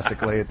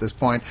sarcastically at this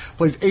point,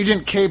 plays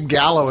Agent Cabe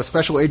Gallo, a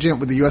special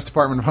agent with the U.S.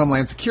 Department of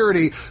Homeland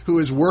Security, who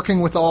is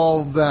working with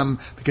all of them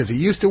because he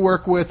used to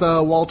work with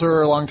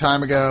Walter a long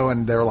time ago,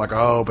 and they were like,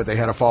 oh, but they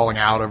had a falling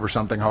out over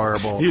something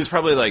horrible. He was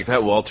probably like,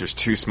 that Walter's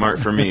too smart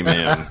for me,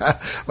 man.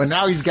 But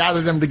now he's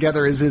gathered them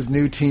together as his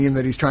new team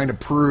that he's trying to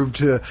prove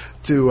to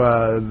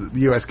the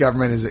U.S.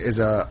 government is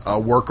a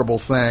workable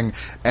thing.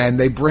 And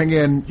they bring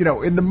in,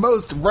 in the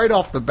most, right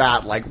off the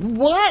bat, like,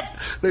 what?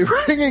 They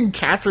bring in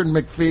Catherine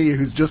McPhee,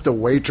 who's just a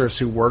waitress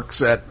who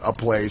works at a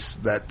place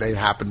that they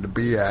happen to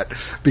be at,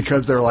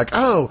 because they're like,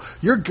 oh,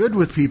 you're good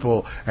with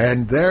people,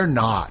 and they're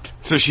not.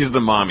 So she's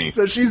the mommy.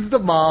 So she's the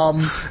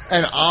mom,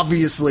 and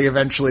obviously,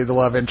 eventually, the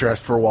love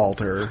interest for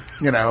Walter.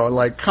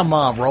 Like, come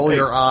on, roll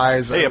your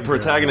eyes. Hey, a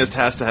protagonist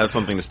has to have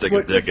something to stick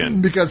his dick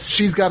in. Because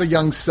she's got a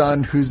young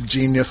son who's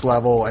genius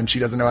level, and she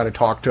doesn't know how to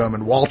talk to him,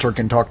 and Walter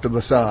can talk to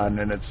the son,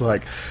 and it's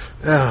like,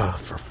 oh,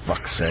 for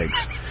fuck's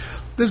sakes.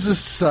 This is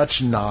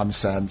such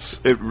nonsense.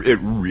 It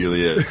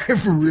really is.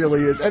 It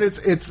really is. And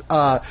it's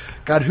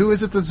God, who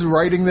is it that's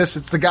writing this?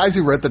 It's the guys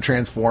who wrote the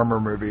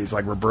Transformer movies,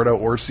 like Roberto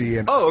Orci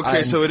and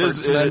so it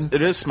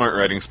is smart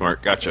writing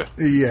smart. Gotcha.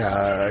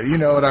 Yeah, you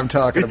know what I'm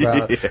talking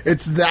about. Yeah.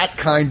 It's that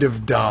kind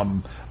of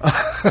dumb.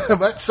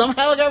 But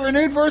somehow it got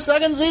renewed for a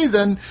second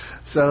season.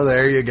 So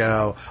there you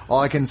go.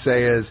 All I can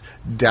say is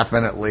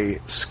definitely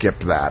skip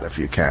that if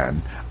you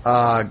can.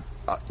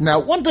 Now,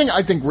 one thing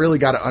I think really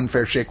got an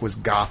unfair shake was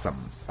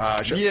Gotham.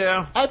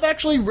 Yeah. I've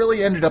actually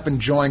really ended up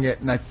enjoying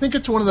it, and I think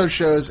it's one of those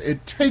shows,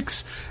 it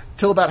takes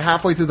till about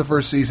halfway through the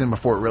first season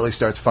before it really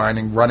starts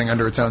running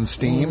under its own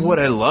steam. What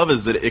I love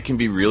is that it can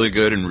be really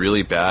good and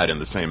really bad in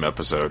the same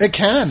episode. It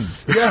can,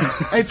 yeah.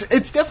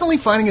 It's definitely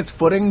finding its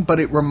footing, but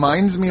it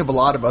reminds me of a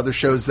lot of other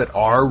shows that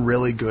are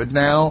really good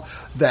now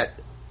that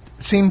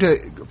seem to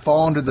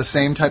fall under the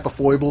same type of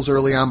foibles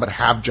early on, but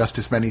have just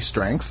as many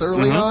strengths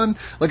early on.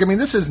 Like, I mean,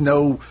 this is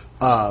no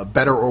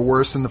better or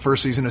worse than the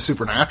first season of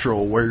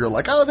Supernatural, where you're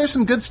like, oh, there's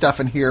some good stuff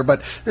in here,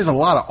 but there's a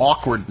lot of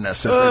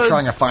awkwardness as they're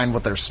trying to find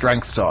what their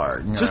strengths are.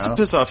 Just to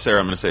piss off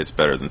Sarah, I'm going to say it's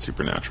better than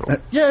Supernatural.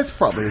 Yeah, it's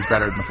probably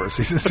better than the first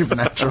season of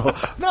Supernatural.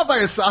 Not by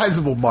a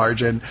sizable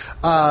margin.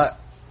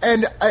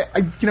 And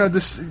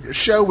this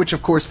show, which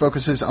of course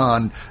focuses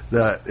on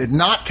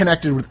not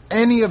connected with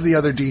any of the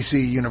other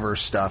DC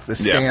Universe stuff.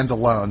 This stands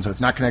alone, so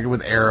it's not connected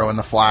with Arrow and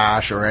the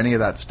Flash or any of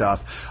that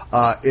stuff.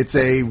 It's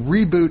a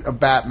reboot of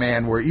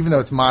Batman, where even though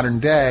it's modern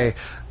day,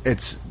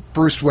 it's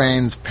Bruce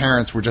Wayne's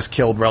parents were just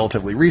killed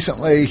relatively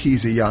recently.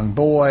 He's a young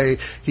boy.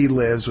 He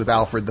lives with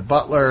Alfred the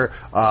Butler,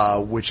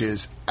 which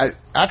is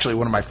actually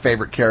one of my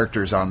favorite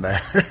characters on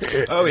there.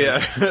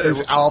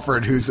 Is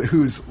Alfred,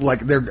 who's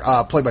like they're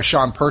played by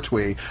Sean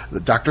Pertwee, the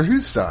Doctor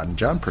Who's son,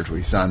 John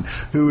Pertwee's son,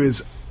 who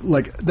is.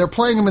 Like, they're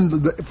playing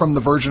him from the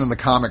version of the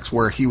comics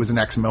where he was an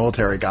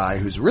ex-military guy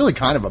who's really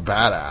kind of a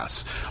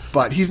badass.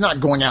 But he's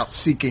not going out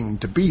seeking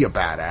to be a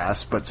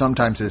badass, but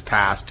sometimes his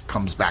past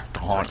comes back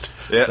to haunt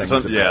things.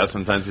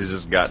 Sometimes he's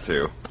just got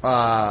to.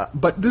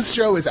 But this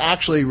show is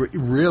actually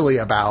really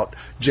about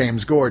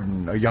James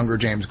Gordon, a younger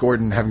James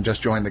Gordon, having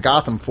just joined the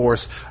Gotham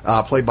Force,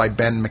 played by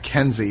Ben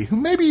McKenzie, who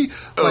maybe...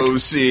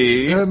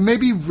 OC.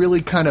 Maybe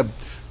really kind of...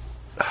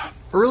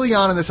 Early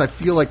on in this, I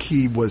feel like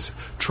he was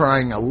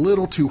trying a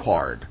little too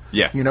hard.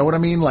 Yeah. You know what I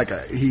mean? Like,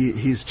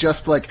 he's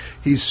just like,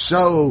 he's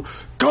so,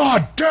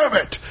 God damn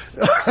it!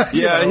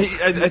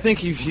 I think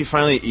he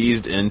finally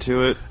eased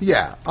into it.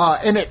 Yeah.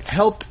 And it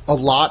helped a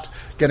lot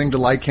getting to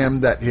like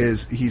him that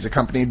he's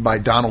accompanied by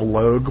Donald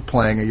Logue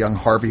playing a young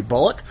Harvey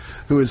Bullock,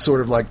 who is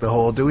sort of like the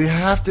whole, do we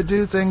have to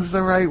do things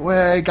the right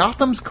way?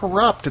 Gotham's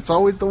corrupt. It's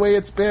always the way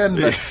it's been.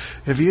 But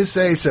if you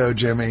say so,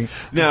 Jimmy.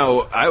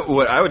 Now,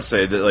 what I would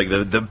say that like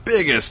the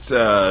biggest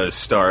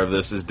star of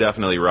this is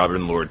definitely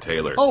Robin Lord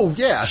Taylor. Oh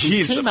yeah,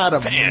 he's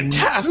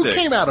fantastic. Who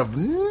came out of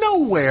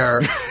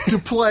nowhere to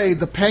play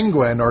the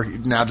Penguin, or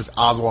now just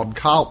Oswald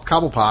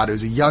Cobblepot,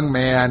 who's a young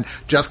man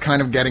just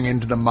kind of getting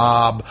into the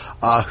mob,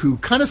 who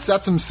kind of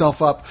sets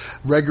himself up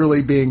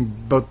regularly being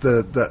both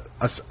the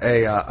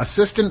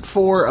assistant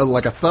for,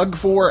 like a thug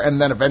for,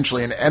 and then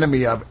eventually an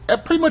enemy of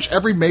pretty much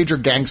every major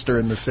gangster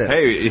in the city.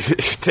 Hey,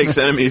 it takes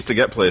enemies to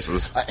get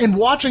places. And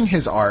watching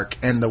his arc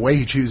and the way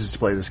he chooses to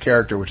play this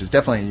character, which is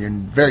definitely a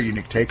very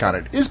unique take on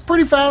it, is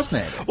pretty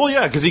fascinating. Well,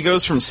 yeah, because he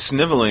goes from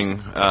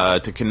sniveling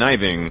to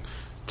conniving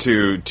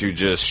to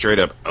just straight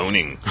up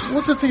owning.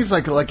 What's the thing is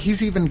like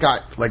he's even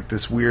got like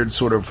this weird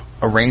sort of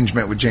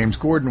arrangement with James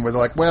Gordon where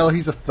they're like, well,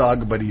 he's a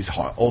thug, but he's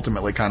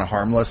ultimately kind of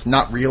harmless,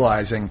 not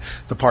realizing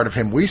the part of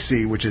him we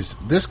see, which is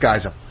this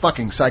guy's a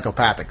fucking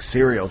psychopathic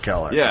serial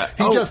killer. Yeah,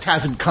 he just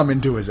hasn't come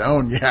into his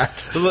own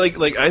yet.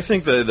 Like I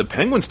think the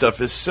Penguin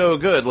stuff is so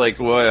good. Like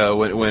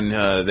when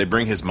they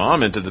bring his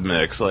mom into the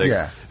mix,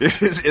 like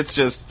it's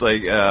just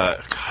like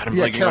God, I'm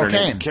blanking on her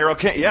name. Carol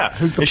Kane, yeah,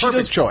 who's the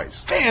perfect choice,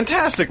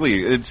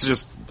 fantastically. It's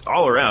just.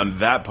 All around,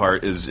 that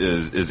part is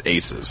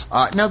aces.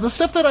 Now, the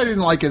stuff that I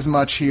didn't like as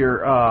much here,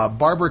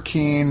 Barbara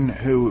Keene,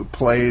 who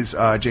plays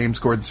James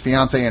Gordon's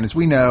fiancée, and as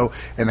we know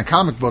in the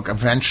comic book,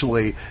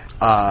 eventually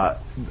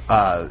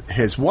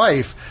his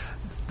wife.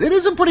 It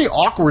is some pretty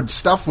awkward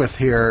stuff with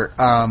here.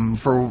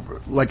 For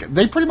like,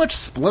 they pretty much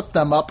split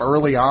them up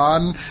early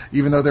on,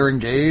 even though they're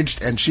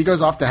engaged. And she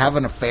goes off to have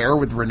an affair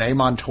with Renee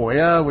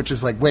Montoya, which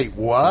is like, wait,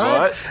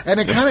 what? And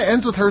it kind of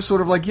ends with her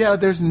sort of like, yeah,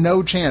 there's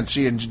no chance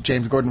she and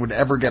James Gordon would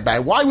ever get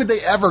back. Why would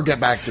they ever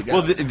get back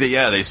together?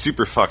 Well, they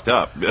super fucked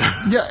up.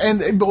 Yeah,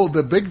 and well,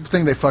 the big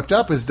thing they fucked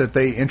up is that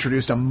they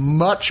introduced a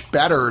much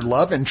better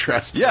love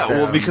interest. Yeah,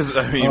 well, because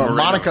I mean,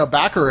 Monica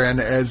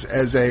Baccarin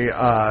as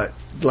a.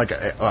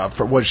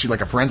 Was she like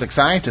a forensic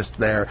scientist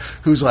there?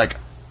 Who's like,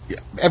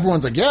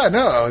 everyone's like, yeah,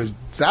 no,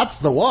 that's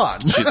the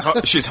one.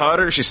 She's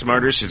hotter, she's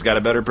smarter, she's got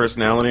a better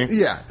personality.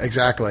 Yeah,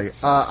 exactly.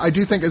 I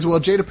do think as well,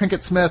 Jada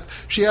Pinkett Smith,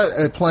 she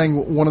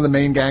playing one of the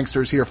main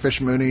gangsters here,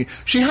 Fish Mooney.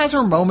 She has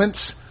her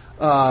moments.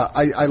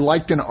 I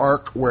liked an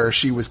arc where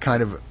she was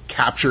kind of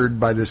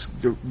captured by this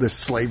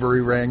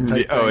slavery ring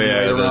type thing. Oh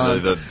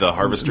yeah, the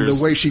harvesters.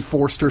 The way she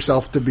forced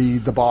herself to be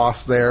the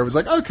boss there was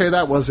like, okay,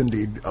 that was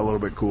indeed a little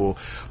bit cool,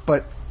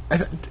 but.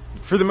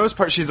 For the most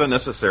part, she's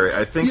unnecessary.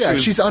 I think. Yeah,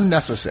 she's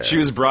unnecessary. She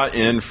was brought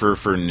in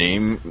for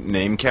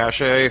name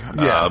cachet.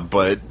 Yeah.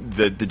 But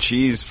the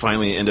cheese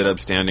finally ended up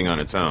standing on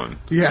its own.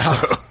 Yeah.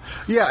 So.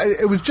 Yeah,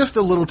 it was just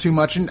a little too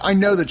much, and I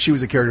know that she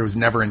was a character who was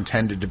never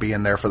intended to be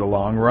in there for the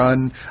long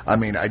run. I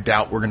mean, I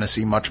doubt we're going to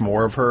see much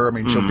more of her. I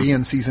mean, she'll be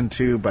in season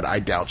 2, but I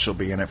doubt she'll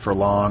be in it for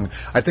long.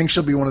 I think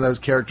she'll be one of those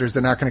characters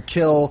they're not going to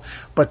kill,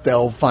 but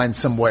they'll find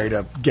some way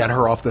to get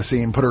her off the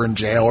scene, put her in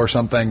jail or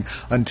something,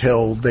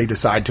 until they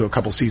decide to, a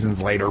couple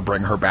seasons later,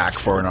 bring her back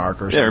for an arc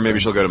or something. Yeah, or maybe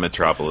she'll go to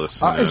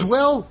Metropolis. As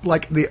well,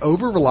 like, the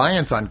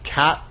over-reliance on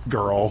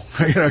Catgirl,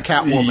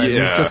 Catwoman,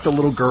 who's just a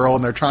little girl,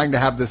 and they're trying to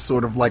have this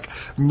sort of, like,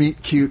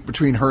 meet-cute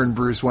between her and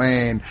Bruce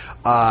Wayne,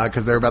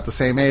 because they're about the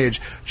same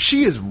age.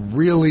 She is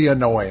really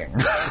annoying.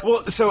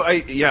 Well, so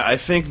I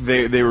think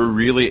they were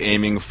really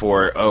aiming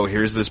for,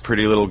 here's this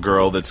pretty little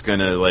girl that's going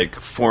to like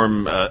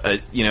form a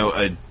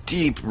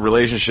deep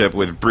relationship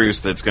with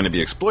Bruce that's going to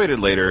be exploited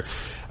later.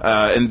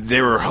 And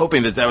they were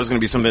hoping that was going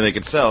to be something they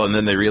could sell, and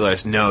then they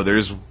realized, no,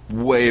 there's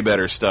way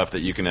better stuff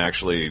that you can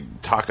actually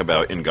talk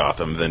about in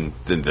Gotham than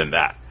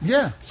that.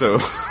 Yeah. So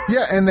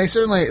yeah, and they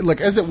certainly,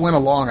 like, as it went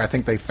along, I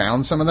think they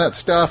found some of that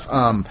stuff.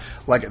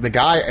 Like the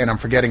guy, and I'm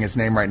forgetting his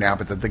name right now,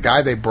 but the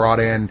guy they brought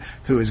in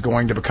who is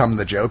going to become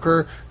the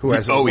Joker, who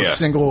has a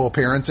single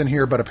appearance in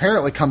here, but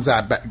apparently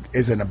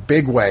is in a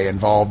big way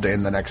involved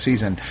in the next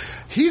season.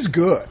 He's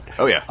good.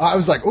 Oh, yeah. I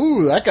was like,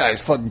 ooh, that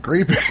guy's fucking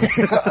creepy.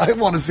 I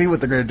want to see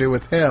what they're going to do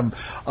with him.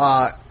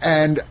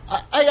 And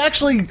I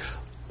actually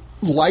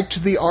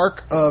liked the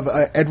arc of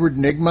Edward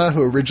Nygma,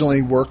 who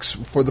originally works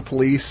for the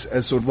police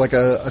as sort of like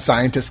a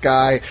scientist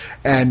guy,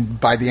 and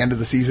by the end of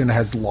the season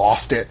has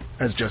lost it,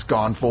 has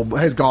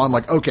gone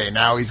like, okay,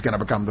 now he's going to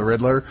become the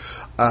Riddler.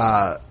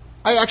 I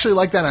actually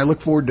like that, and I look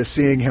forward to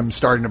seeing him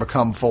starting to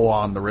become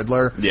full-on the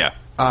Riddler. Yeah.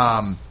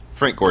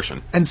 Frank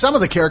Gorshin. And some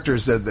of the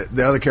characters,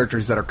 the other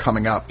characters that are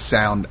coming up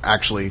sound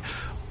actually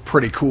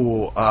pretty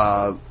cool.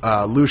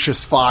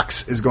 Lucius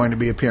Fox is going to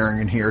be appearing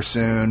in here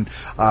soon.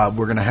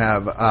 We're going to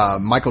have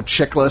Michael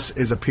Chiklis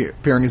is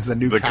appearing as the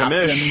new captain.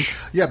 Commish.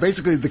 Yeah,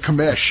 basically the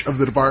commish of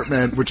the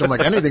department. Which I'm like,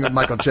 anything with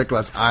Michael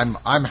Chiklis,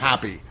 I'm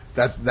happy.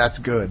 That's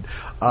good.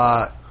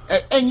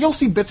 And you'll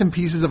see bits and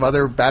pieces of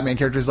other Batman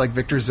characters like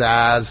Victor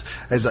Zsasz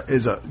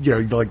is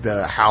a like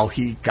the how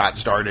he got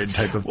started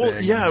type of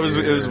thing. Yeah, it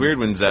was weird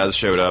when Zsasz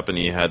showed up and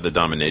he had the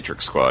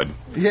Dominatrix squad.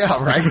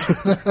 Yeah, right.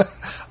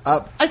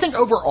 I think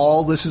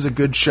overall this is a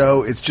good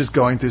show. It's just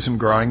going through some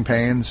growing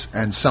pains,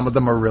 and some of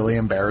them are really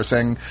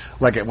embarrassing.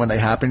 Like when they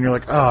happen, you're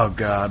like, oh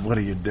god, what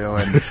are you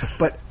doing?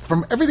 But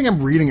from everything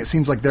I'm reading, it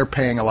seems like they're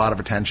paying a lot of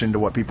attention to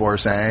what people are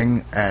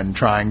saying and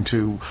trying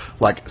to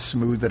like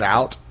smooth it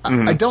out.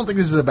 Mm-hmm. I don't think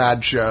this is a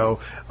bad show.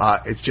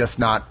 It's just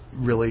not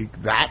really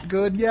that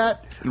good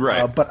yet.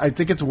 Right. But I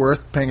think it's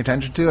worth paying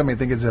attention to. I mean, I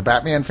think as a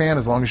Batman fan,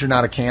 as long as you're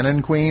not a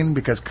canon queen,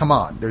 because come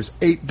on, there's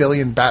 8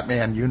 billion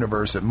Batman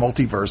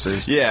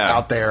multiverses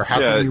out there. How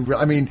can you?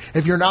 I mean,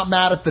 if you're not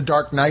mad at the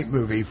Dark Knight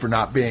movie for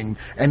not being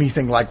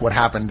anything like what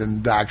happened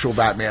in the actual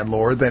Batman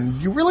lore, then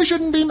you really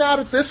shouldn't be mad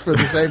at this for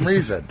the same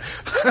reason.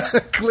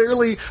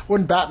 Clearly,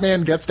 when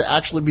Batman gets to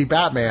actually be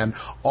Batman,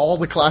 all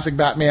the classic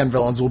Batman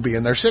villains will be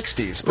in their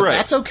 60s, but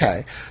that's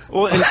okay.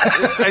 Well, and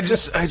I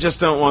just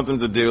don't want them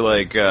to do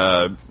like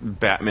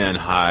Batman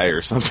High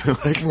or something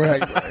like that.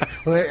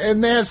 Right. Well,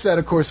 and they have said,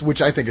 of course,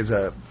 which I think is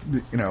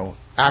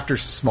after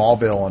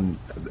Smallville, and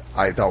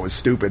I thought was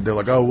stupid. They're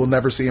like, oh, we'll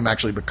never see him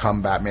actually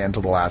become Batman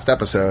until the last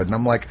episode, and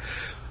I'm like,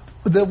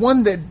 the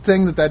one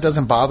thing that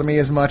doesn't bother me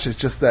as much is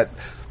just that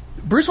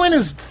Bruce Wayne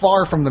is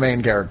far from the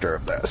main character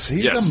of this.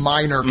 He's a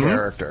minor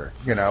character.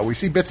 We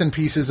see bits and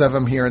pieces of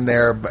him here and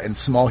there, but in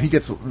small, he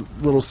gets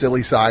little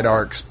silly side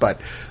arcs, but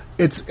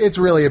it's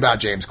really about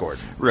James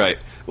Gordon. Right.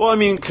 Well, I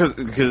mean,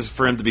 because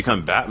for him to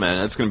become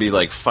Batman, it's going to be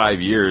like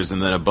 5 years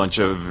and then a bunch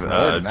of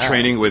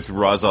training with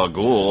Ra's al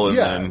Ghul. And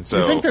then,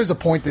 so I think there's a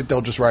point that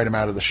they'll just write him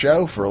out of the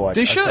show for like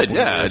they should,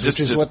 years, which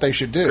is what they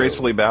should do.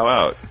 Gracefully bow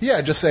out.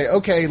 Yeah, just say,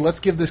 okay, let's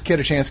give this kid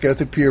a chance to go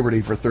through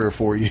puberty for 3 or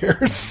 4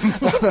 years,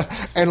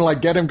 and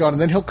like get him gone,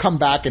 and then he'll come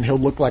back and he'll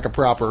look like a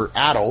proper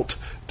adult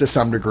to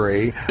some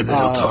degree. And then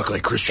he'll talk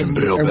like Christian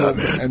Bale,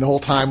 Batman. And the whole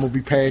time we'll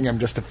be paying him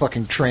just to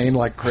fucking train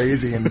like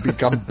crazy and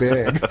become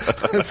big.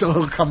 So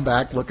he'll come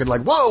back looking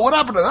like, whoa, what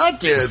happened to that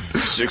kid?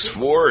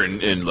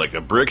 6'4" in like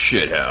a brick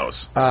shit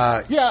house.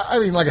 Yeah, I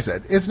mean, like I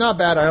said, it's not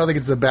bad. I don't think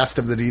it's the best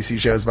of the DC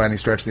shows by any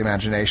stretch of the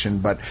imagination,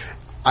 but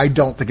I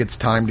don't think it's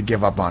time to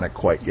give up on it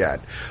quite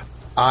yet.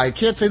 I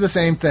can't say the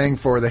same thing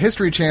for the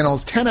History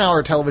Channel's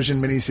 10-hour television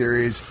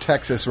miniseries,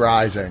 Texas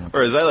Rising.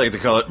 Or as I like to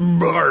call it,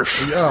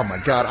 BARF. Oh, my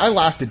God. I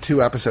lasted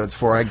 2 episodes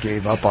before I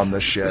gave up on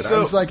this shit. I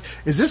was like,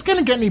 is this going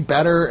to get any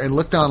better? And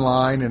looked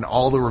online, and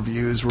all the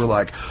reviews were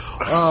like,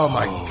 oh,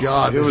 my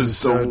God, this is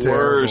so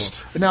terrible.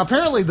 Worst. Now,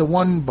 apparently, the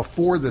one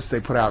before this they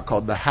put out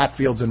called The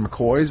Hatfields and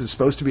McCoys is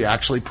supposed to be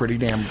actually pretty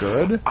damn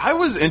good. I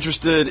was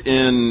interested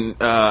in,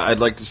 I'd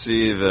like to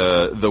see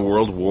the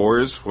World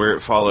Wars, where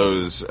it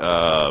follows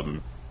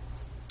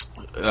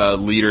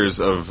leaders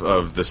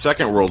of the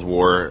Second World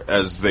War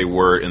as they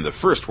were in the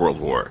First World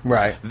War.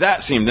 Right.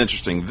 That seemed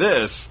interesting.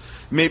 This,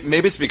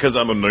 maybe it's because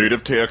I'm a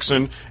native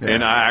Texan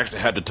and I actually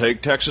had to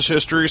take Texas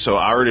history, so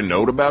I already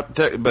know about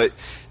but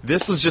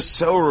this was just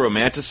so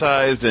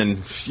romanticized,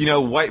 and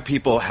white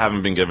people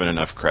haven't been given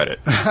enough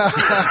credit.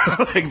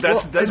 Like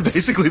that's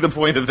basically the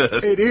point of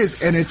this. It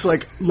is, and it's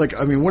like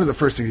I mean, one of the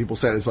first things people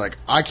said is like,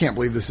 I can't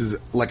believe this is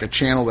like a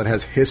channel that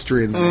has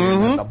history in the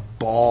name and the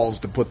balls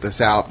to put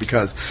this out,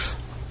 because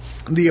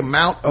the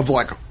amount of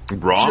like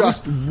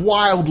just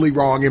wildly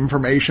wrong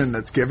information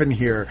that's given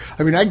here.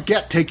 I mean, I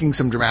get taking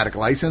some dramatic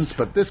license,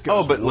 but this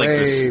goes but like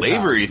the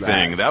slavery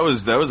thing, that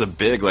was a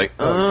big like,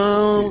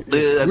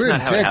 that's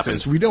not how it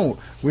happened. We don't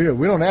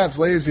have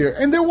slaves here.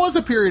 And there was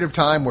a period of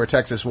time where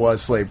Texas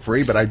was slave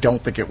free, but I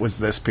don't think it was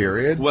this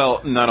period.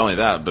 Well, not only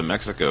that, but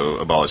Mexico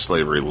abolished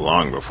slavery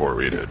long before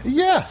we did.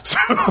 Yeah,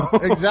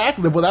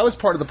 exactly. Well, that was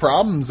part of the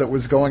problems that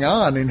was going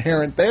on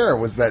inherent there,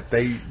 was that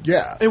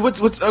And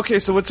what's okay?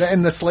 So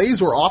and the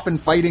slaves were often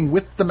fighting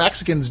with the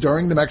Mexicans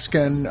during the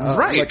Mexican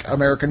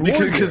American War,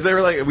 because they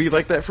were like, we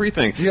like that free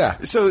thing. Yeah.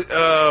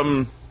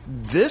 So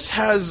this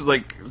has,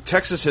 like,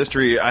 Texas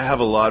history. I have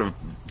a lot of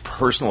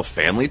personal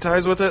family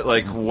ties with it.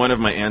 Like, one of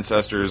my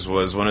ancestors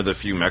was one of the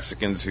few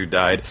Mexicans who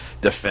died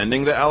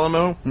defending the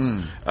Alamo.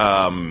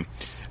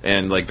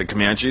 And, like, the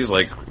Comanches,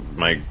 like,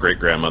 my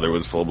great-grandmother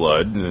was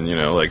full-blood, and, you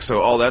know, like, so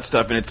all that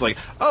stuff, and it's like,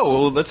 oh,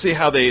 well, let's see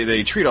how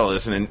they treat all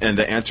this, and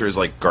the answer is,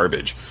 like,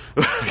 garbage.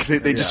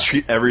 they just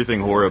treat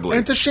everything horribly.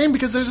 And it's a shame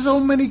because there's so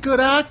many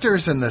good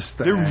actors in this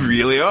thing. There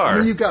really are. I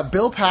mean, you've got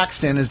Bill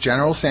Paxton as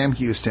General Sam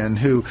Houston,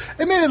 who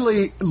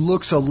admittedly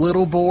looks a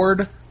little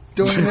bored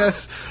doing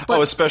this.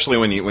 But, especially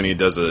when he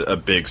does a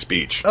big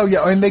speech. Oh,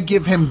 yeah, and they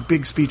give him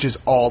big speeches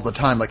all the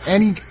time. Like,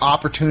 any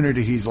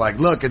opportunity, he's like,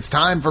 look, it's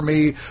time for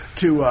me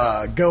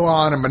to go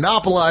on and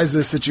monopolize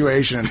this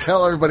situation and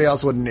tell everybody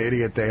else what an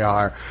idiot they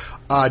are.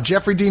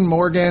 Jeffrey Dean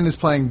Morgan is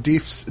playing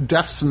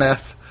Deaf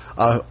Smith,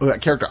 a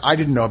character I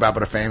didn't know about,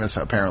 but a famous,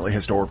 apparently,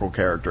 historical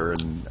character,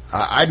 and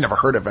I'd never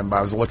heard of him, but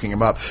I was looking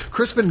him up.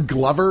 Crispin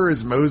Glover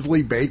is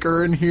Mosley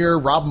Baker in here.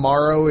 Rob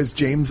Morrow is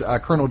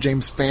Colonel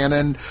James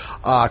Fannin.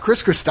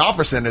 Chris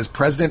Christopherson is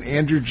President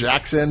Andrew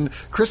Jackson.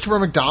 Christopher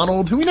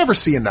McDonald, who we never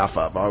see enough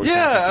of. I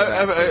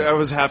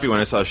was happy when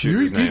I saw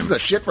Shooter's name. Pieces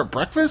of shit for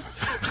breakfast?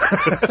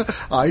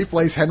 He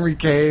plays Henry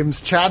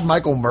Kames. Chad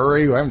Michael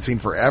Murray, who I haven't seen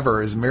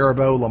forever, is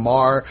Mirabeau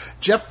Lamar.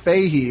 Jeff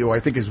Fahey, who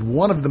I think is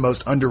one of the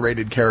most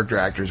underrated character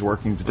actors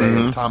working today,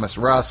 is Thomas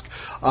Rusk,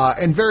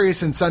 and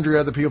various and sundry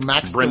other people.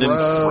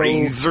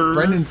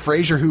 Brendan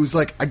Fraser, who's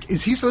like,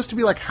 is he supposed to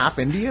be like half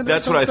Indian?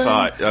 That's what I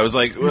thought. I was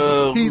like,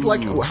 well, he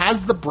like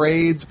has the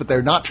braids, but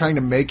they're not trying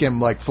to make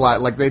him like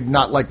flat. Like they're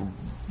not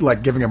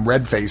like giving him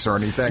red face or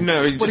anything.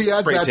 No, but he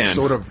has that tan.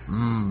 sort of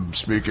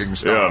speaking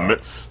style. Yeah,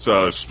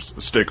 so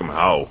steak him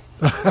how.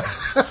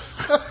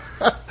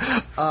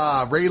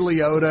 Ray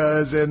Liotta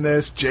is in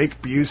this,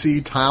 Jake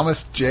Busey,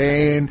 Thomas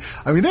Jane.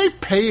 I mean, they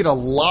paid a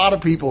lot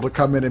of people to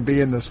come in and be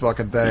in this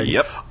fucking thing.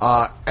 Yep.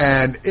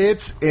 And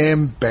it's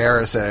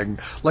embarrassing.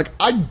 Like,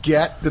 I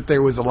get that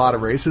there was a lot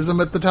of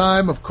racism at the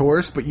time, of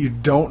course, but you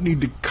don't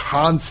need to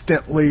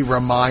constantly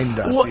remind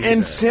us. Well,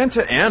 and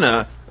Santa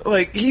Anna,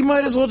 like, he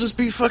might as well just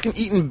be fucking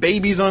eating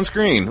babies on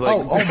screen. Like,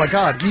 oh my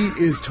God, he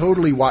is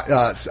totally.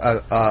 What's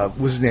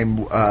his name?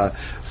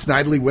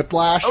 Snidely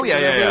Whiplash. Oh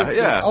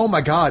yeah. Oh my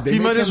God, he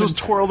might as well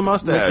twirl the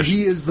mustache. Like,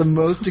 he is the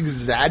most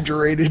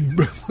exaggerated,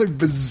 like,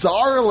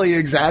 bizarrely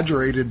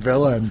exaggerated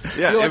villain.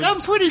 Yeah,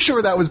 I'm pretty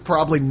sure that was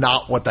probably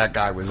not what that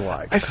guy was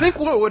like. I think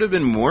what would have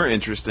been more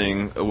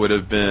interesting would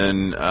have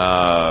been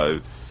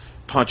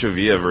Pancho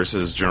Villa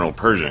versus General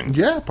Pershing.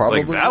 Yeah,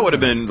 probably. Like, that would have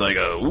been like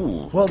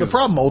ooh. Well, the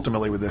problem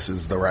ultimately with this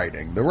is the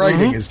writing. The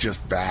writing is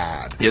just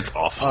bad. It's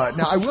awful.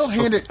 Now, I will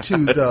hand it to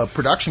the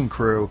production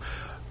crew.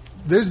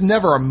 There's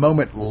never a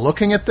moment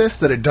looking at this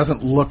that it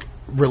doesn't look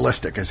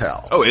realistic as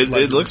hell. Oh, it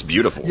looks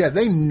beautiful. Yeah,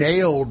 they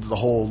nailed the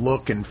whole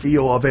look and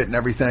feel of it and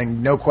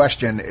everything. No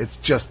question. It's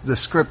just the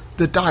script,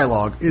 the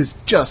dialogue is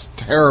just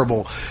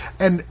terrible.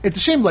 And it's a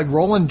shame, like,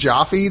 Roland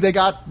Joffe,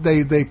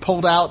 they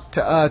pulled out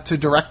to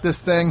direct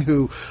this thing,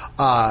 who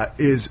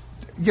is,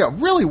 you know,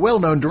 really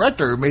well-known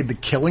director who made The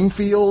Killing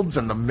Fields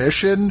and The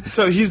Mission.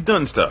 So he's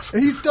done stuff.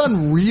 He's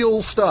done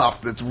real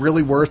stuff that's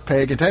really worth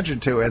paying attention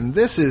to. And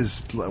this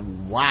is,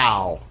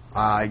 wow.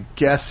 I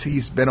guess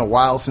he's been a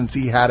while since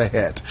he had a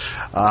hit.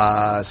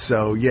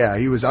 So, yeah,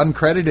 he was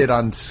uncredited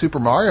on Super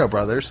Mario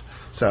Brothers.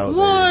 So, what?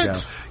 There you go.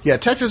 Yeah,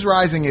 Texas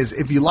Rising is,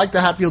 if you like the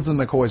Hatfields and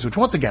McCoys, which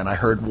once again I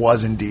heard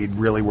was indeed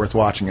really worth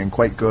watching and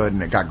quite good,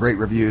 and it got great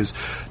reviews,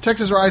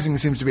 Texas Rising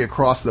seems to be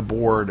across the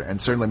board,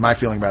 and certainly my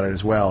feeling about it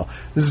as well.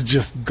 This is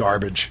just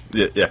garbage.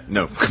 Yeah,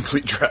 no,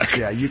 complete trash.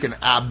 Yeah, you can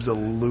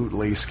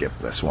absolutely skip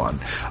this one.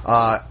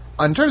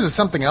 In terms of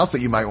something else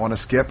that you might want to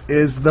skip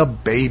is The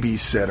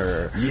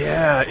Babysitter.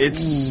 Yeah, it's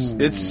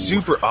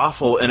super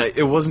awful, and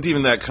it wasn't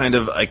even that kind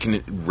of, I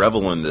can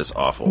revel in this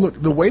awful.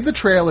 Look, the way the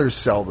trailers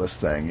sell this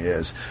thing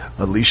is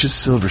Alicia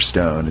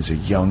Silverstone is a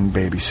young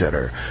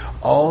babysitter.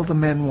 All the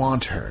men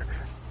want her,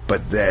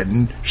 but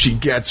then she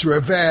gets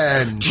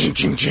revenge. Ching,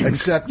 ching, ching.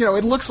 Except, you know,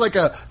 it looks like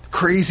a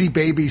crazy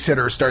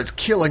babysitter starts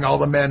killing all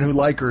the men who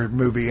like her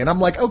movie, and I'm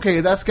like, okay,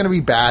 that's going to be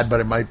bad,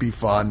 but it might be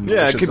fun.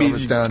 Yeah, it could be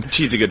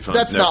cheesy good fun.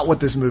 That's not what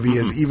this movie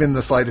is, even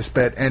the slightest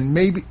bit. And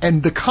maybe,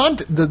 and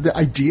the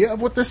idea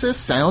of what this is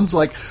sounds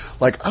like,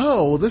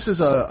 oh, well, this is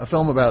a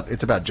film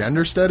it's about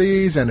gender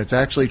studies, and it's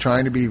actually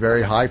trying to be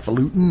very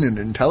highfalutin and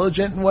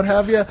intelligent and what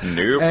have you.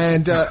 Nope.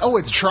 And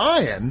it's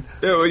trying.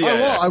 Oh yeah.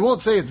 Well, I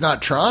won't say it's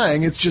not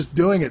trying. It's just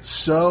doing it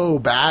so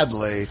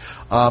badly.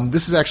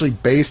 This is actually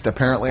based,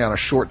 apparently, on a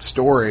short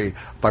story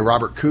by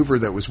Robert Coover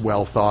that was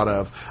well thought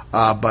of.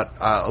 But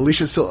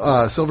Alicia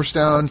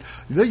Silverstone,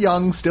 the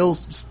young, still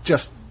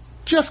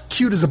just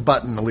cute as a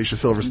button, Alicia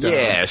Silverstone.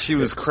 Yeah, she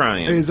was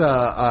crying. Is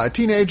a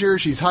teenager.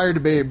 She's hired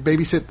to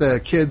babysit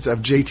the kids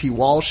of J.T.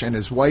 Walsh and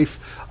his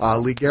wife,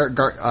 Lee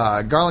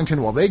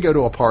Garlington, while they go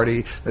to a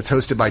party that's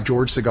hosted by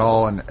George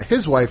Segal and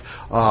his wife,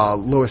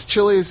 Lois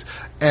Chiles.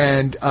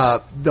 And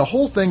the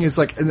whole thing is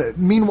like,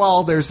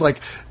 meanwhile, there's like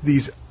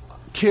these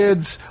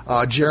kids.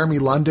 Jeremy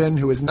London,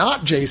 who is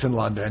not Jason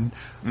London.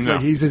 No.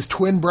 He's his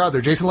twin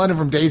brother. Jason London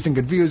from Dazed and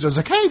Confused. I was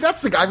like, hey,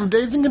 that's the guy from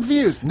Dazed and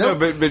Confused. No,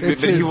 but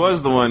he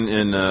was the one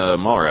in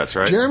Mallrats,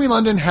 right? Jeremy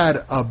London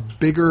had a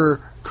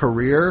bigger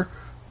career,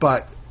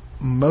 but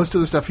most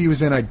of the stuff he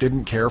was in I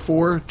didn't care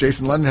for.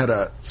 Jason London had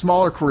a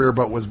smaller career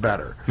but was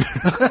better.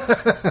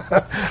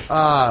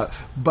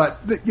 But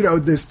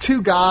there's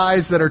two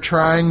guys that are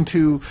trying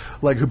to,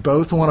 like, who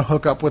both want to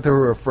hook up with her,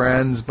 who are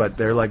friends, but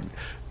they're like,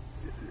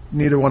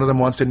 neither one of them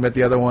wants to admit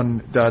the other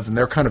one does, and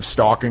they're kind of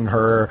stalking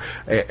her.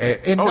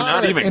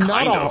 Not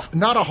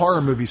a horror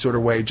movie sort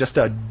of way, just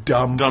a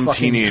dumb fucking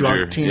teenager.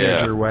 drunk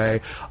teenager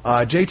way.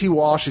 JT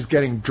Walsh is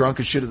getting drunk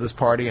as shit at this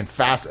party and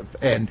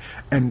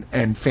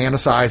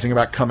fantasizing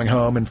about coming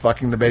home and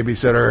fucking the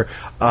babysitter.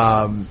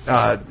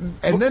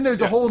 And then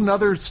there's a whole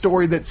other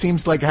story that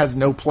seems like has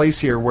no place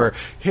here, where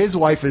his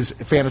wife is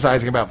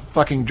fantasizing about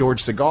fucking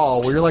George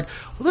Segal, where you're like,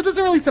 well, that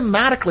doesn't really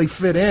thematically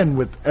fit in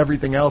with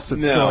everything else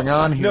that's going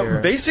on here.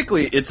 No, basically,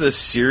 it's a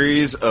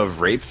series of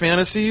rape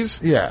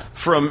fantasies. Yeah.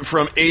 From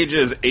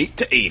ages 8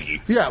 to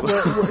 80. Yeah,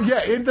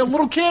 and the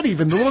little kid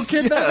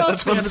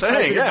that's what I'm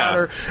saying. About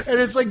her. And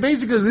it's like,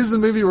 basically, this is a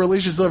movie where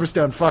Alicia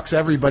Silverstone fucks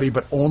everybody,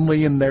 but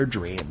only in their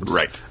dreams.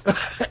 Right.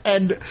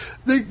 And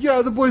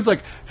the boy's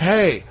like,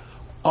 hey,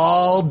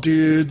 all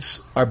dudes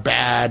are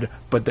bad,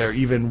 but they're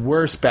even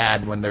worse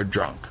bad when they're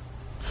drunk.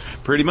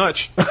 Pretty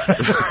much.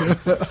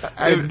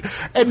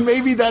 and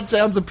maybe that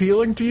sounds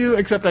appealing to you,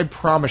 except I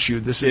promise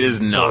you this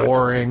is not.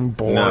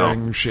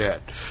 boring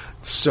shit.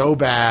 So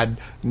bad,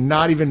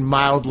 not even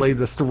mildly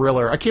the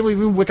thriller. I can't believe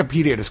even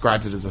Wikipedia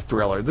describes it as a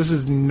thriller. This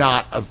is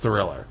not a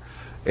thriller.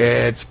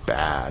 It's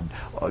bad.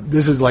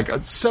 This is like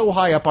so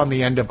high up on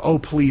the end of, oh,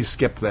 please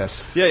skip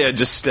this. Yeah,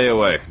 just stay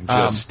away.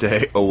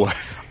 Stay away.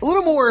 A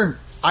little more,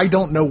 I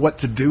don't know what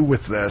to do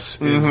with this,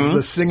 is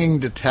The Singing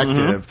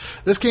Detective.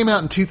 This came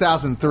out in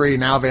 2003,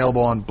 now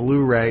available on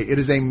Blu-ray. It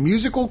is a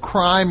musical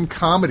crime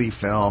comedy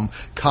film.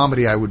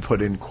 Comedy, I would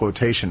put in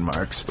quotation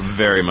marks.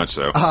 Very much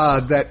so.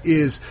 That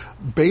is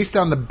based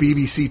on the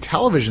BBC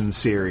television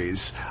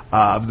series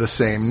of the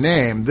same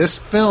name. This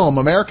film,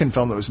 American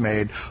film that was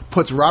made,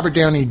 puts Robert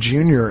Downey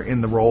Jr.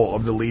 in the role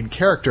of the lead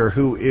character,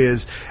 who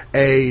is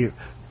a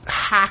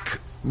hack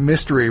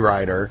mystery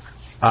writer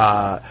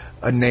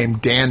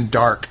named Dan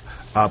Dark.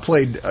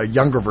 Played a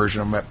younger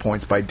version of him at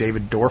points by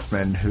David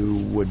Dorfman, who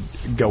would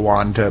go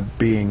on to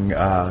being in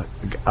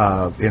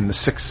the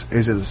sixth.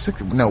 Is it the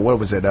sixth? No, what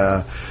was it?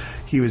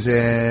 He was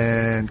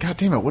in. God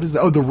damn it! What is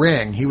the? Oh, The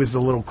Ring. He was the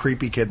little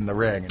creepy kid in The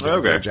Ring. And did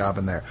a great job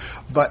in there.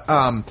 But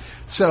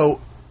so,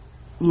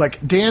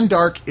 like, Dan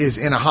Dark is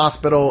in a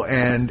hospital,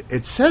 and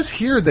it says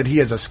here that he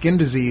has a skin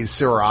disease,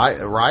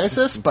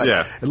 psoriasis, but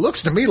it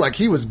looks to me like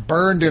he was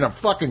burned in a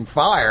fucking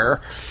fire.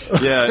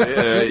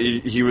 Yeah,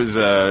 he was.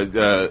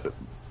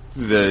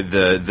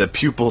 The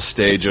pupil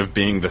stage of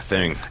being the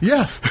Thing.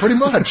 Yeah, pretty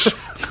much.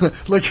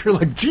 Like, you're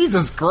like,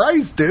 Jesus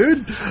Christ, dude.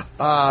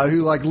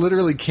 Who, like,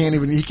 literally can't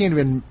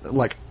even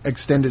like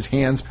extend his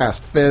hands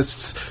past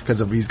fists because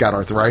he's got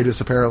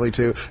arthritis apparently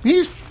too.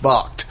 He's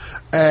fucked.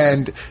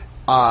 And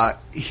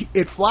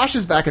it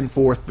flashes back and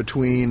forth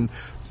between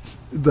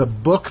the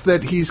book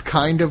that he's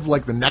kind of,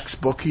 like, the next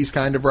book he's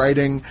kind of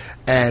writing,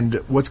 and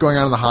what's going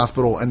on in the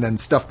hospital, and then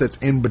stuff that's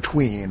in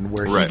between,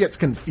 where he gets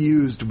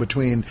confused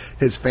between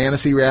his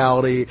fantasy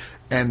reality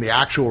and the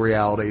actual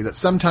reality, that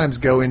sometimes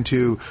go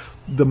into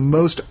the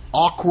most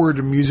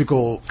awkward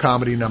musical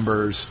comedy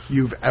numbers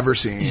you've ever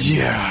seen.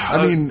 Yeah.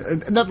 I mean,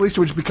 not least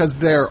of which because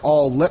they're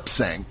all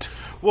lip-synced.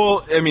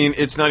 Well, I mean,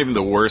 it's not even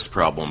the worst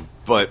problem,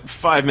 but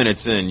 5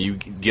 minutes in, you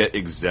get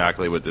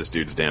exactly what this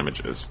dude's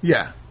damage is.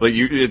 Yeah. Like,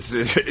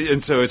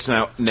 and so it's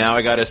now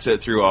I got to sit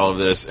through all of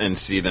this and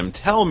see them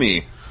tell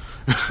me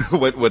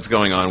what's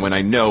going on when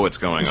I know what's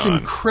going on.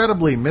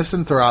 Incredibly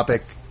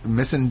misanthropic,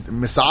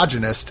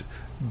 misogynist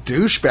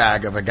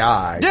douchebag of a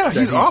guy. Yeah,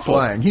 he's awful.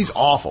 Playing. He's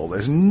awful.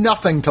 There's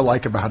nothing to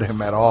like about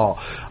him at all.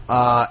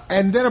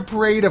 And then a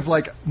parade of,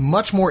 like,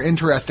 much more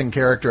interesting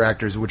character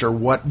actors,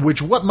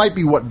 which might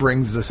be what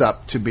brings this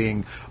up to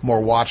being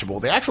more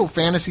watchable. The actual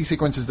fantasy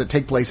sequences that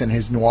take place in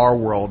his noir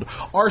world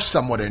are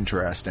somewhat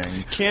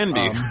interesting. Can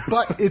be.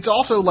 But it's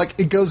also, like,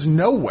 it goes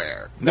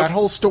nowhere. Nope. That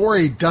whole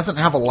story doesn't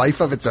have a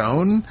life of its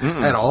own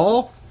at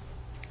all.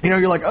 You know,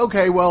 you're like,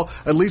 okay, well,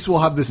 at least we'll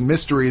have this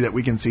mystery that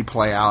we can see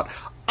play out.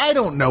 I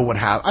don't know what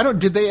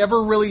happened. Did they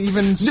ever really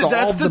even solve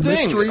That's the thing.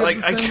 mystery?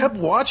 Like, I kept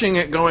watching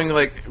it, going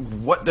like,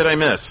 "What did I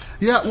miss?"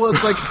 Yeah, well,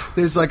 it's like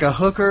there's like a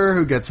hooker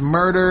who gets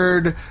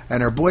murdered,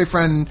 and her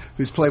boyfriend,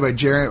 who's played by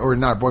Jerry, or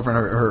not boyfriend,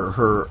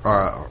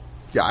 her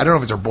yeah, I don't know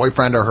if it's her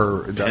boyfriend or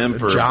her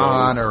pimp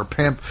John or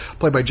pimp,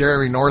 played by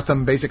Jeremy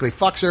Northam, basically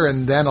fucks her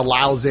and then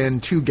allows in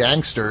two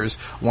gangsters,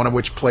 one of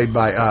which played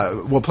by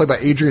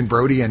Adrian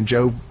Brody and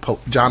John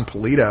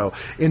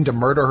Polito, in to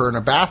murder her in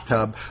a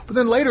bathtub. But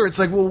then later it's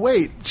like, well,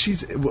 wait,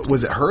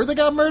 was it her that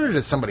got murdered?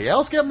 Did somebody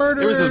else get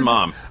murdered? It was his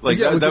mom. Like,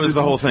 yeah, that was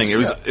the whole thing. It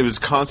was yeah. It was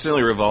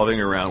constantly revolving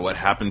around what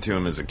happened to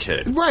him as a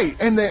kid. Right,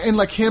 and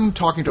like him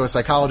talking to a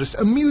psychologist,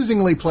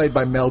 amusingly played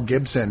by Mel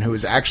Gibson, who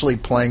is actually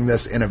playing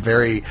this in a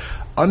very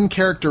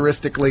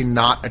uncharacteristically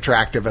not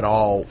attractive at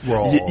all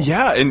role.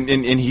 Yeah, and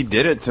he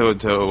did it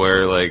to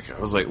where, like, I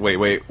was like,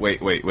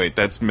 wait,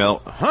 that's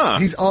Mel, huh?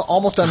 He's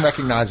almost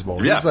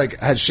unrecognizable. Yeah. He's like,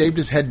 has shaved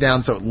his head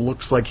down so it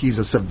looks like he's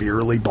a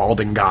severely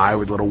balding guy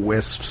with little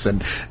wisps,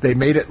 and they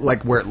made it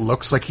like where it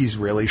looks like he's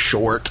really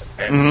short,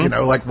 and you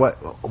know, like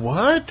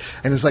what?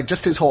 And it's like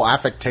just his whole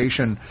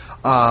affectation,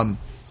 and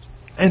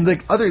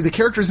the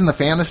characters in the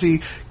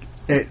fantasy.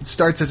 It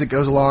starts as it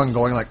goes along,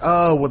 going like,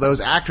 oh, well, those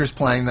actors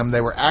playing them,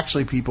 they were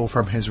actually people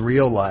from his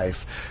real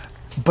life.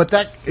 But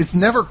that it's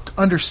never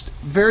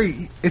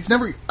I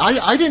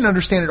didn't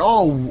understand at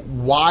all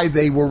why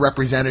they were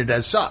represented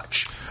as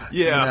such.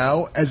 Yeah. You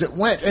know, as it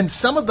went. And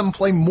some of them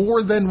play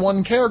more than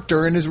one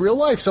character in his real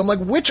life. So I'm like,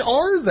 which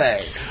are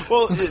they?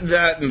 Well,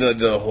 that and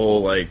the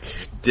whole, like,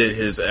 did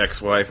his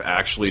ex-wife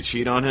actually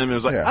cheat on him? It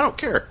was like, I don't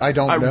care. I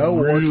don't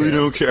know. I really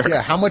don't care.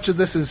 Yeah, how much of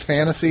this is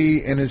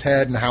fantasy in his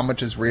head and how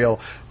much is real?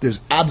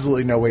 There's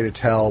absolutely no way to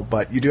tell.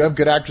 But you do have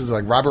good actors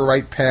like Robin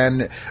Wright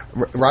Penn.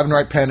 Robin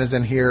Wright Penn is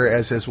in here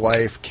as his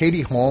wife.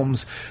 Katie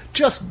Holmes,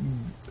 just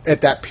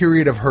at that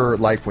period of her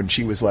life when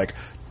she was like,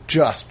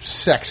 just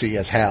sexy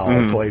as hell.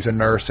 Plays a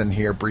nurse in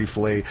here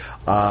briefly.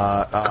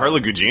 Carla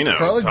Gugino,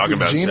 talking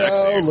about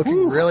sexy.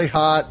 Looking really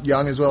hot,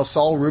 young as well.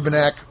 Saul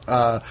Rubinek,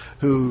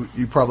 who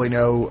you probably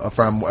know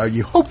from,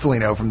 you hopefully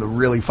know from the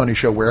really funny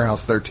show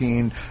Warehouse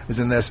 13, is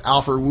in this.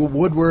 Alfred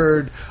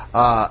Woodward.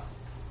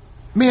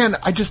 Man,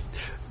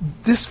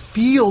 this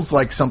feels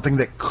like something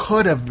that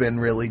could have been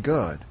really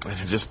good. And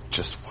it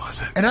just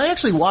wasn't. And I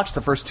actually watched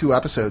the first 2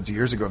 episodes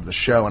years ago of the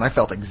show, and I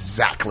felt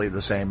exactly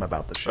the same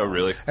about the show. Oh,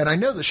 really? And I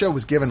know the show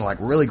was given, like,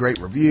 really great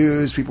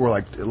reviews. People were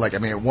like, I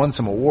mean, it won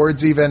some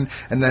awards even.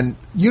 And then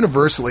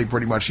universally,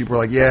 pretty much, people were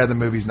like, yeah, the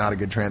movie's not a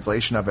good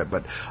translation of it.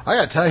 But I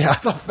gotta tell you, I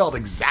felt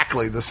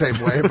exactly the same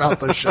way about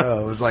the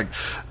show. It was like,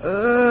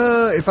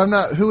 if I'm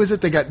not, who is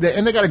it they got?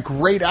 And they got a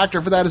great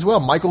actor for that as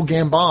well. Michael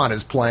Gambon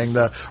is playing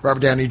the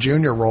Robert Downey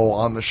Jr. role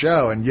on the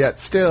show, and yet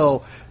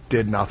still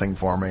did nothing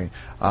for me.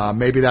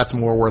 Maybe that's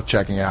more worth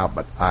checking out,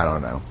 but I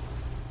don't know.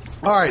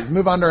 All right,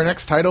 move on to our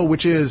next title,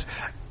 which is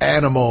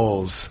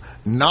Animals,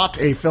 not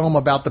a film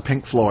about the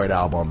Pink Floyd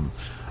album.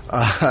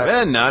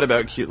 And not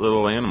about cute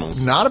little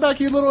animals. Not about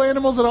cute little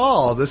animals at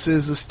all. This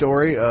is the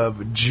story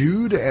of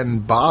Jude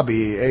and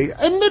Bobby, a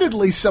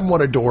admittedly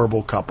somewhat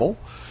adorable couple,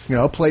 you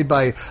know, played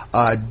by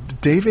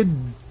David,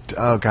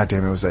 oh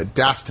goddamn, it was a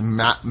Dast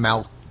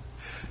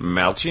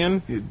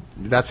Malchian?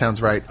 That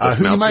sounds right.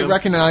 Who you might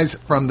recognize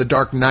from The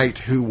Dark Knight,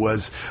 who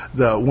was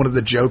one of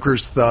the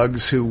Joker's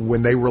thugs who,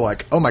 when they were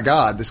like, oh my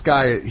god, this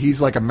guy,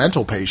 he's like a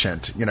mental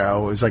patient, you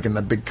know, is like in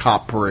the big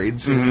cop parade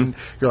scene.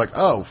 You're like,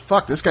 oh,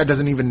 fuck, this guy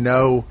doesn't even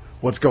know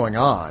what's going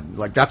on.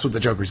 Like, that's what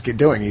the Joker's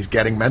doing. He's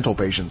getting mental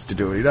patients to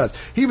do what he does.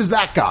 He was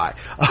that guy.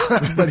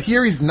 But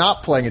here he's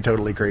not playing a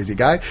totally crazy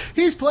guy.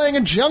 He's playing a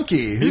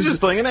junkie. He's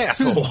just playing an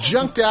asshole. Who's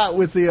junked out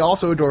with the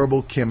also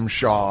adorable Kim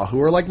Shaw, who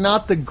are like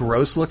not the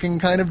gross-looking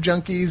kind of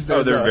junkies.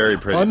 They're very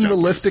pretty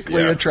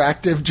unrealistically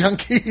attractive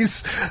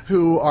junkies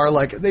who are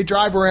like, they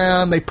drive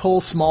around, they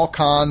pull small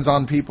cons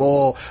on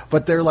people,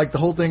 but they're like, the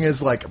whole thing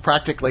is like,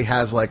 practically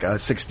has like a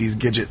 60s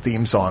Gidget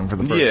theme song for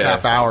the first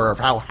half hour of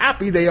how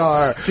happy they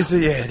are. Because,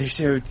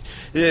 so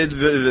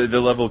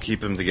the level keep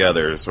them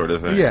together, sort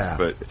of thing. Yeah,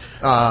 but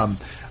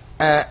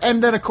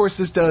and then of course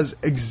this does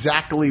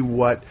exactly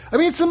what I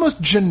mean. It's the most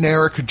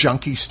generic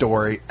junkie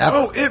story ever.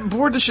 Oh, it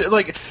bored the shit.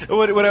 Like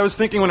what I was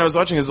thinking when I was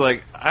watching is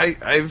like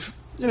I've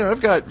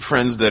got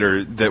friends that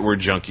were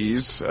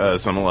junkies,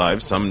 some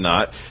alive, some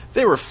not.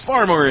 They were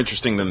far more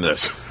interesting than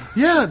this.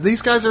 Yeah,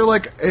 these guys are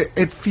like.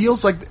 It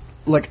feels like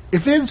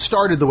if it had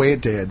started the way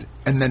it did,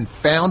 and then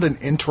found an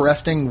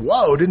interesting,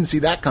 whoa, didn't see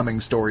that coming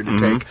story to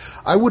take,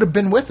 I would have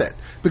been with it.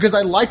 Because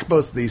I like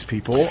both of these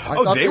people. I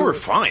thought they were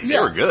fine. Yeah,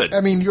 they were good. I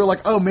mean, you're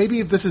like, oh,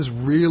 maybe if this is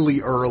really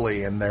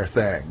early in their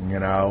thing, you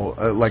know,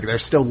 like they're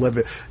still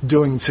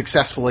doing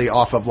successfully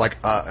off of like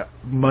a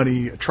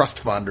money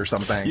trust fund or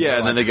something. Yeah,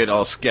 and then they get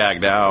all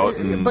skagged out.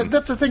 But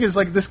that's the thing is,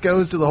 like, this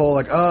goes to the whole,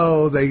 like,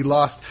 oh, they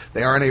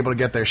aren't able to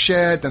get their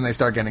shit, then they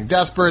start getting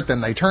desperate,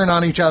 then they turn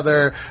on each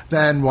other,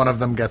 then one of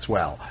them gets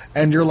well.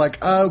 And you're like,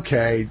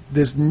 okay,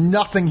 there's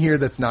nothing here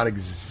that's not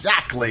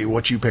exactly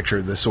what you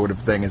picture this sort of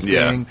thing as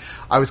being.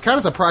 I was kind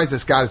of surprised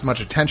this got as much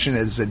attention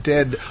as it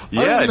did.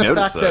 Yeah, I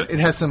noticed that it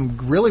has some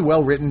really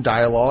well written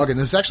dialogue, and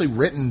it's actually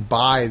written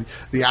by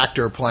the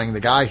actor playing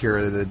the guy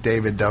here, the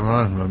David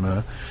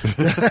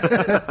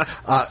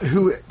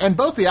who, and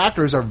both the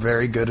actors are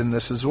very good in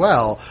this as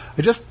well.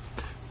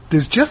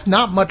 There's just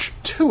not much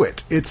to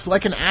it. It's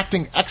like an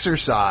acting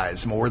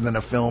exercise more than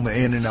a film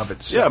in and of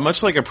itself. Yeah,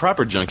 much like a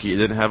proper junkie, it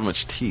didn't have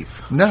much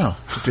teeth. No,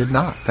 it did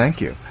not.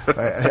 Thank you.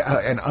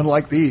 And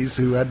unlike these,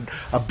 who had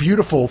a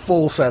beautiful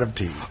full set of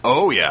teeth.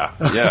 Oh, yeah.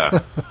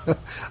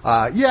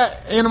 Yeah.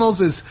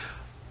 Animals is...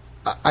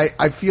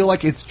 I feel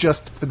like it's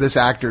just for this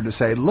actor to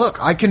say, look,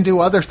 I can do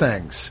other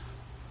things.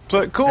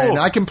 So, cool. And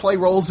I can play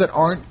roles that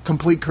aren't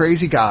complete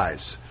crazy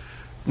guys.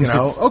 You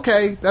know,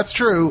 okay, that's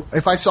true.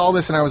 If I saw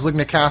this and I was looking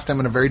to cast him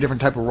in a very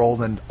different type of role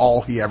than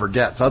all he ever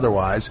gets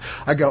otherwise,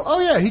 I'd go, oh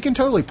yeah, he can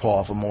totally pull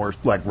off a more,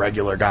 like,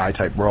 regular guy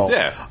type role.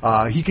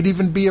 Yeah. He could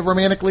even be a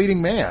romantic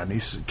leading man.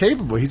 He's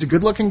capable. He's a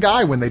good-looking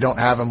guy when they don't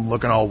have him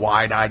looking all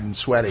wide-eyed and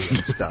sweaty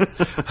and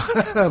stuff.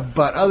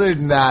 But other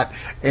than that,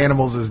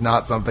 Animals is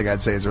not something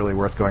I'd say is really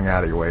worth going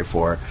out of your way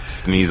for.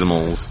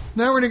 Sneezimals.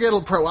 Now we're going to get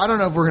a pro. I don't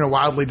know if we're going to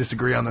wildly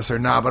disagree on this or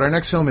not, but our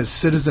next film is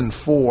Citizen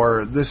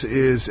 4. This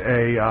is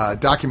a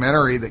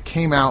documentary that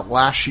came out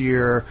last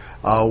year,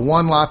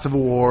 won lots of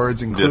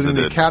awards, including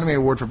the Academy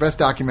Award for Best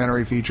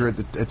Documentary Feature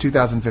at the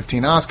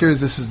 2015 Oscars.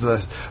 This is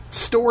the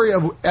story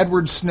of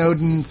Edward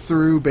Snowden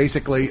through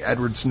basically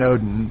Edward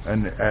Snowden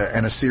and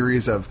a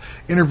series of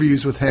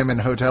interviews with him in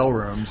hotel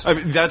rooms. I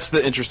mean, that's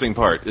the interesting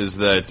part, is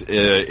that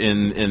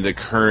in the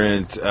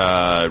current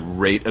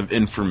rate of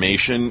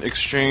information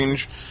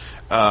exchange,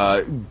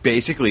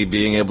 basically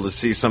being able to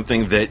see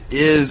something that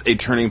is a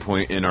turning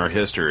point in our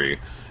history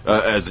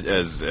as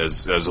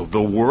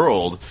the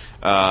world,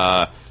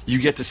 you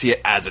get to see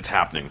it as it's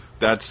happening.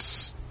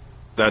 That's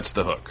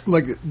the hook.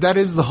 Like, that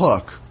is the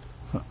hook.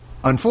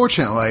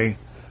 Unfortunately,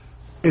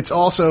 it's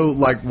also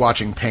like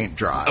watching paint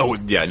dry. Oh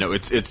yeah, no,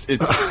 it's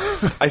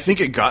I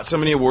think it got so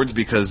many awards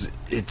because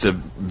it's a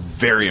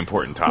very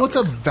important topic. Well, it's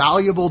a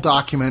valuable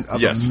document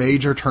of Yes. a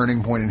major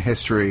turning point in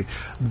history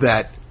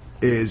that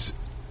is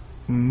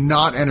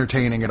not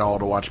entertaining at all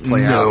to watch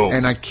play No. out.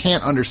 And I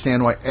can't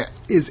understand why.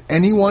 Is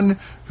anyone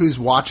who's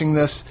watching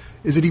this,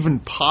 is it even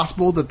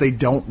possible that they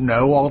don't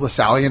know all the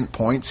salient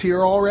points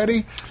here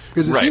already?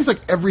 Because it Right. seems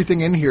like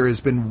everything in here has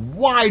been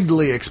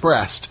widely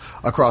expressed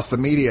across the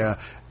media.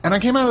 And I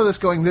came out of this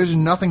going, there's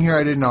nothing here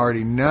I didn't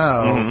already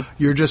know. Mm-hmm.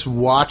 You're just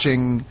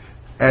watching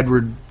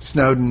Edward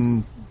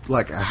Snowden,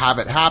 like, have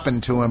it happen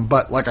to him.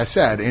 But like I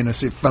said, in a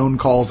phone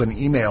calls and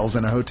emails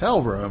in a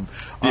hotel room.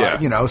 Yeah.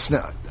 You know,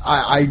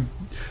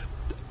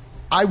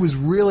 I was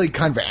really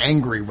kind of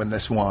angry when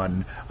this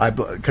won,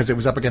 because it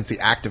was up against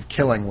The Act of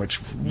Killing, which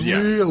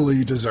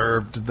really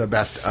deserved the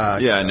best.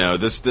 No,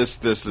 this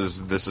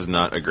is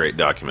not a great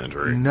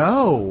documentary.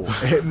 No,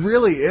 it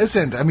really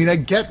isn't. I mean, I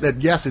get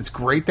that, yes, it's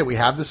great that we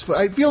have this.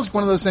 It feels like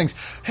one of those things,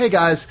 hey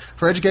guys,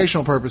 for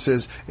educational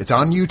purposes, it's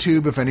on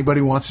YouTube if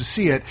anybody wants to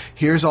see it.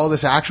 Here's all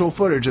this actual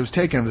footage that was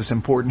taken of this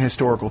important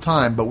historical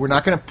time, but we're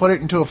not going to put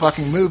it into a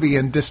fucking movie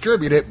and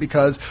distribute it,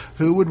 because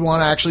who would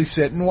want to actually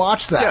sit and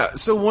watch that? Yeah,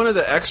 so one of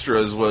the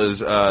extras was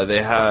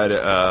they had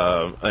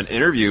an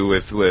interview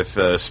with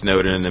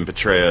Snowden and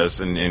Petraeus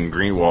and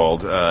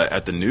Greenwald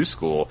at the New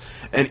School,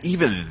 and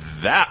even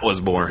that was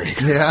boring.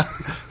 Yeah,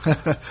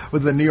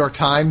 with the New York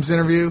Times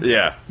interview.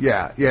 Yeah.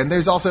 And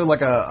there's also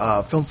like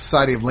a Film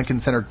Society of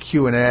Lincoln Center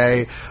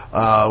Q&A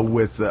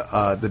with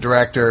the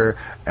director,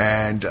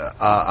 and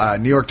a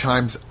New York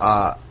Times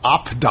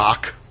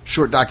op-doc,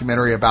 short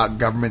documentary about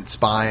government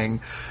spying.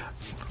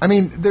 I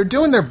mean, they're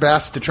doing their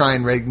best to try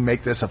and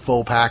make this a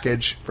full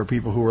package for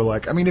people who are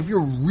like, I mean, if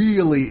you're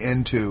really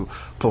into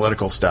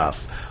political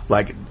stuff,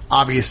 like,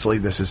 obviously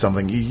this is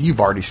something you've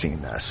already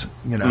seen this,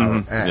 you know,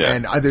 Mm-hmm.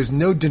 and there's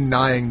no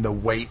denying the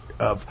weight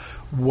of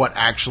what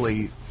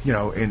actually,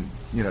 the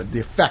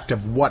effect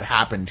of what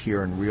happened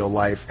here in real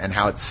life and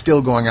how it's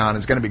still going on,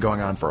 is going to be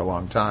going on for a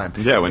long time.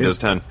 Yeah, Windows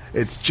 10.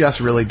 It's just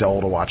really dull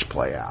to watch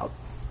play out.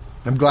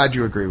 I'm glad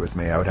you agree with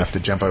me. I would have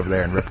to jump over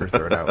there and rip her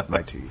throat out with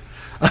my teeth.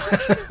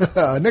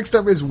 Next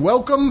up is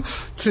Welcome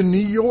to New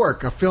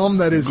York, a film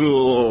that is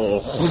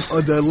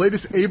the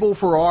latest Abel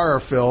Ferrara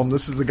film.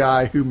 This is the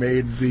guy who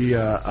made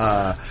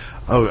the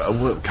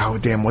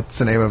God damn, what's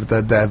the name of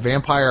it? The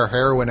vampire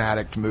heroin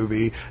addict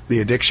movie,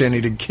 The Addiction. He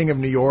did King of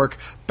New York,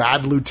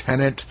 Bad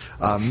Lieutenant,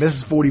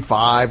 Mrs.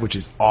 45, which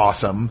is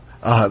awesome.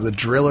 The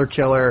Driller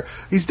Killer.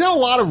 He's done a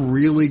lot of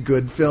really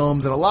good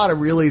films and a lot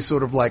of really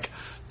sort of like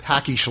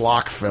hacky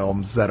schlock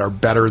films that are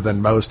better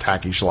than most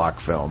hacky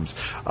schlock films.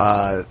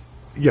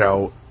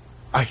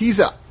 He's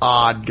an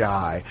odd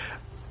guy.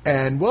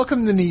 And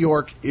Welcome to New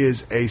York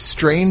is a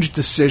strange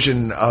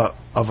decision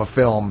of a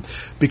film,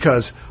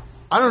 because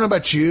I don't know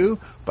about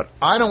you, but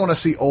I don't want to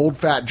see old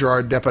fat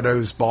Gerard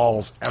Depardieu's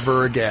balls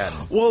ever again.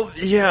 Well,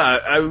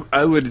 yeah,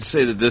 I would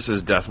say that this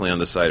is definitely on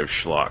the side of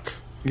schlock.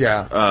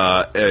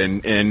 Yeah.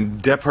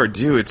 And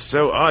Depardieu, it's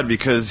so odd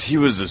because he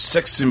was a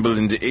sex symbol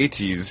in the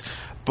 80s,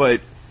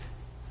 but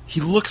he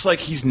looks like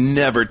he's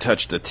never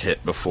touched a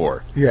tit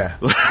before. Yeah.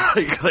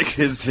 like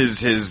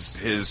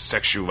his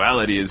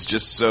sexuality is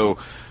just so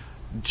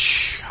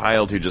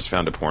child who just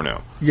found a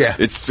porno. Yeah.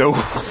 It's so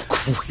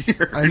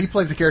weird. He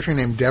plays a character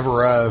named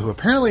Devereux, who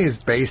apparently is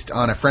based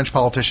on a French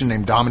politician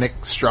named Dominique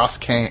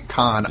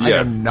Strauss-Kahn. I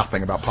know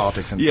nothing about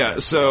politics. Yeah,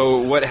 so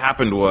what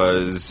happened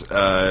was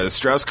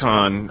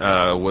Strauss-Kahn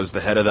was the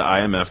head of the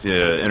IMF,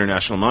 the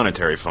International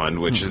Monetary Fund,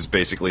 which is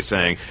basically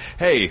saying,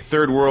 hey,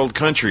 third world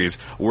countries,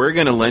 we're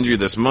going to lend you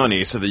this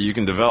money so that you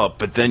can develop,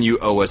 but then you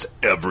owe us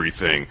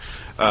everything.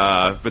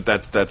 But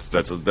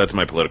that's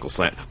my political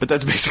slant. But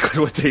that's basically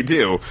what they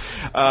do.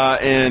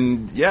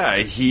 And yeah,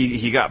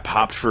 he got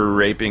popped for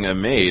raping a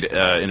maid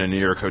in a New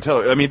York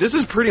hotel. I mean, this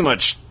is pretty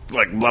much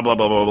like blah blah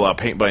blah blah blah,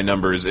 paint by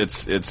numbers.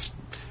 It's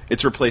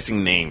It's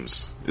replacing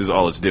names is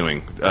all it's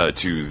doing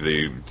to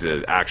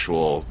the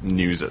actual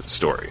news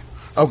story.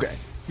 Okay,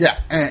 yeah,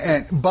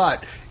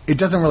 but it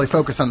doesn't really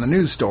focus on the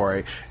news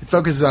story. It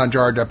focuses on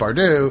Gerard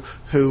Depardieu,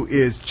 who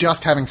is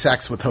just having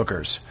sex with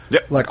hookers.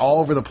 Yep. Like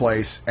all over the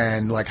place,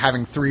 and like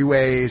having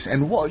three-ways,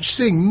 and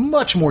seeing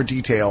much more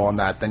detail on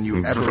that than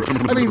you ever.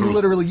 I mean,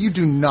 literally, you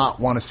do not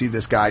want to see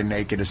this guy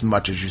naked as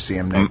much as you see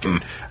him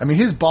naked. I mean,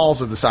 his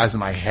balls are the size of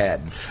my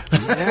head.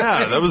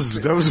 Yeah, that was.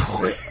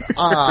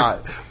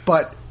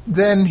 But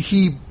then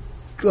he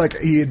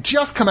had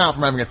just come out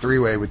from having a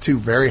three-way with two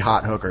very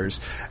hot hookers,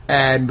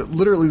 and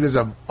literally there's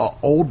a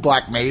old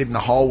black maid in the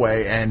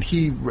hallway, and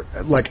he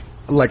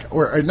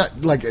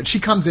she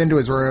comes into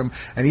his room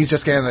and he's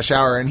just getting in the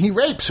shower and he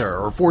rapes her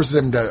or forces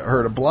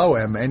her to blow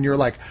him, and you're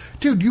like,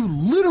 dude, you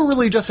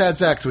literally just had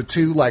sex with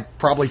two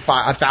probably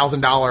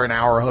 $1,000 an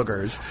hour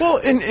hookers.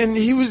 Well, and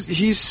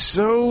he's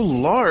so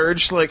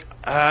large,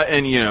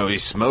 and he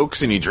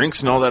smokes and he drinks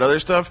and all that other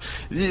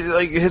stuff.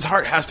 His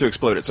heart has to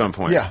explode at some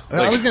point. Yeah,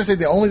 I was going to say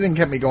the only thing that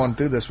kept me going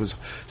through this was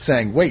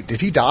saying, wait, did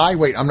he die?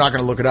 Wait, I'm not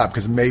going to look it up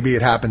because maybe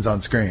it happens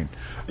on screen.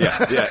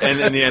 Yeah,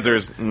 and the answer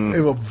is... It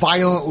will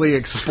violently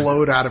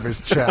explode out of his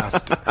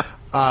chest.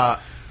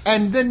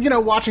 And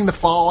then, watching the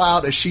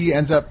fallout as she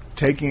ends up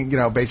taking,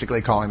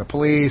 basically calling the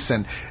police,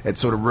 and it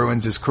sort of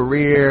ruins his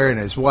career, and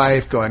his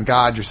wife going,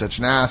 God, you're such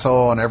an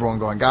asshole, and everyone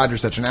going, God, you're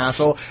such an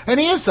asshole. And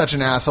he is such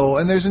an asshole,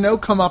 and there's no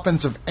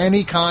comeuppance of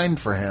any kind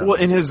for him. Well,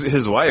 and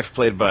his wife,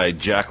 played by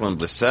Jacqueline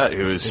Bisset,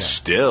 who is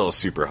still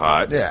super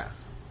hot. Yeah.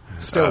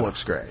 Still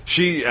looks great.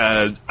 She,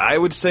 I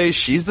would say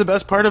she's the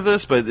best part of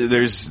this, but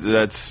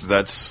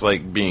that's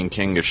like being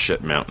king of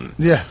shit mountain.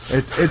 Yeah,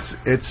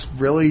 it's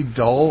really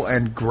dull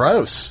and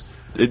gross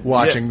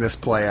watching this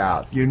play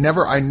out. I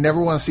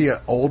never want to see an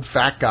old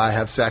fat guy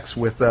have sex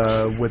with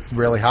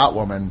really hot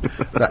woman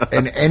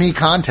in any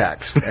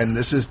context. And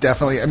this is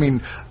definitely, I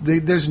mean,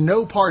 there's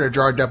no part of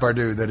Gerard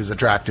Depardieu that is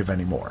attractive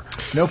anymore.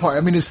 No part.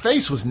 I mean, his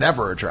face was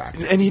never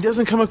attractive, and he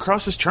doesn't come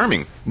across as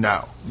charming.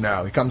 No,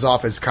 he comes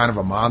off as kind of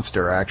a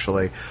monster,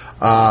 actually.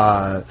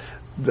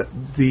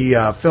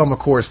 The film, of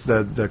course,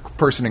 the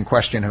person in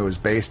question who is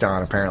based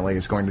on apparently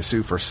is going to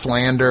sue for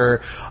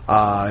slander.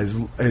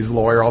 His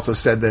lawyer also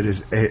said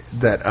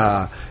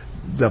that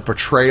the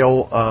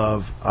portrayal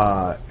of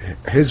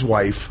his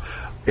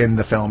wife in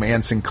the film,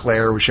 Anne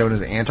Sinclair, was shown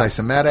as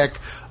anti-Semitic.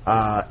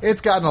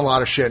 It's gotten a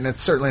lot of shit, and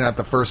it's certainly not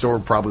the first or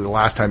probably the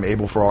last time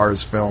Abel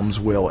Ferrara's films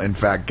will, in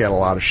fact, get a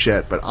lot of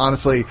shit. But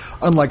honestly,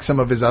 unlike some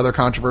of his other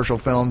controversial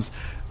films,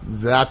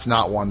 that's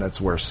not one that's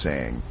worth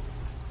seeing.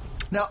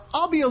 Now,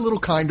 I'll be a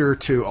lot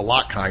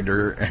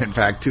kinder, in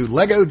fact, to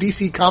Lego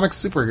DC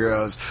Comics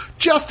superheroes,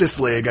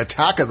 Justice League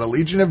Attack of the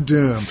Legion of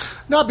Doom.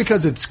 Not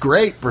because it's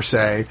great, per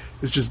se.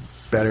 It's just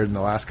better than the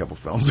last couple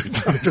films we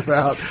talked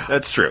about.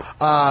 That's true.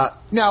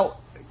 Now,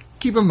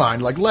 keep in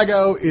mind,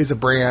 Lego is a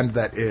brand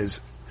that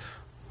is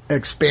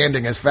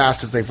expanding as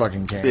fast as they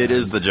fucking can. It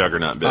is the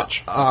juggernaut,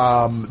 bitch.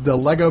 The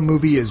Lego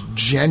movie is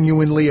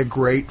genuinely a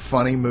great,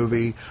 funny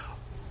movie.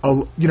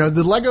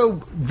 The Lego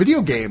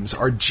video games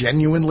are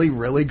genuinely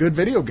really good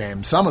video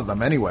games. Some of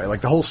them, anyway.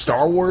 Like the whole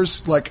Star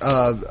Wars,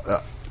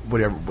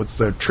 whatever. What's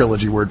the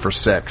trilogy word for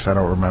 6? I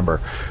don't remember.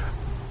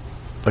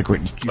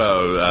 Trilogy.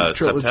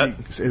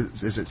 Septet?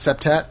 Is it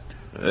septet?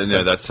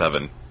 No, that's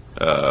 7.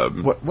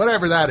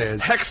 Whatever that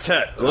is.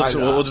 Hextet.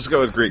 We'll just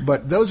go with Greek.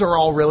 But those are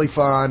all really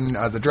fun.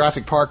 The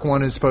Jurassic Park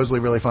one is supposedly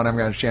really fun. I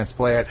haven't got a chance to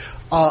play it.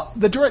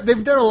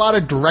 They've done a lot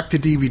of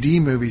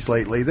direct-to-DVD movies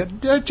lately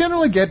that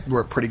generally get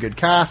pretty good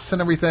casts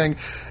and everything,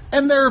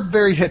 and they're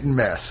very hit and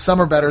miss.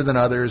 Some are better than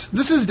others.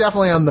 This is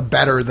definitely on the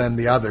better than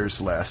the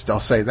others list, I'll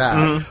say that.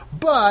 Mm-hmm.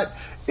 But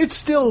it's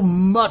still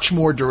much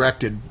more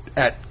directed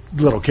at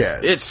little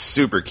kids. It's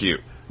super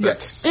cute.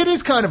 Yes, it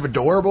is kind of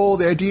adorable.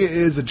 The idea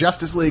is the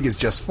Justice League is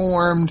just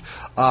formed.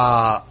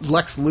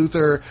 Lex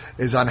Luthor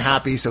is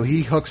unhappy, so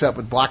he hooks up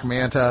with Black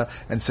Manta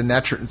and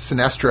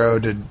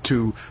Sinestro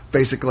to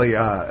basically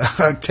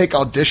take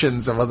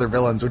auditions of other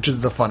villains, which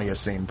is the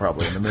funniest scene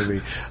probably in the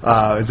movie,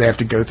 as they have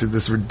to go through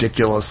this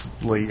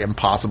ridiculously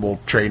impossible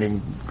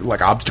training,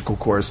 obstacle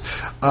course,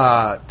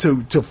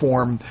 to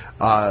form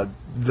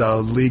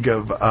the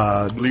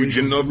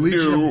Legion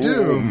of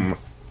Doom.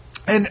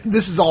 And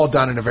this is all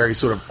done in a very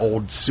sort of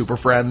old Super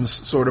Friends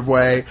sort of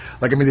way.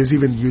 There's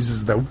even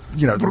uses the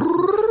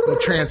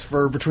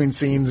transfer between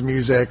scenes,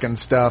 music, and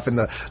stuff. And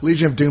the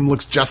Legion of Doom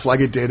looks just like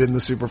it did in the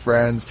Super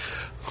Friends.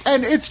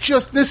 And it's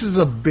just, this is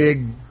a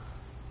big,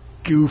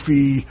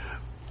 goofy,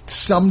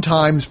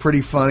 sometimes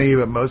pretty funny,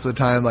 but most of the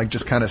time,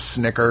 just kind of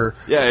snicker.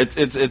 Yeah,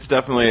 it's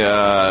definitely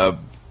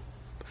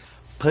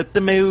put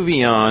the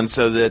movie on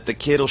so that the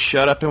kid will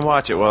shut up and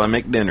watch it while I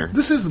make dinner.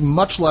 This is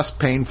much less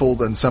painful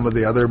than some of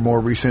the other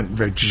more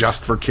recent,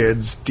 just for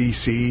kids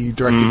DC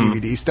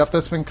direct-to-DVD stuff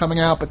that's been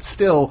coming out, but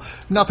still,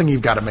 nothing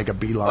you've got to make a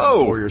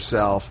beeline for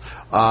yourself.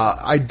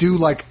 I do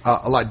like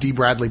a lot D.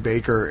 Bradley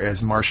Baker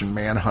as Martian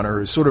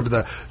Manhunter, who's sort of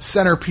the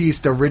centerpiece,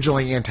 the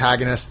originally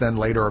antagonist, then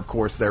later, of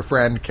course, their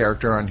friend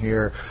character on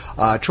here.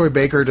 Troy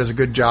Baker does a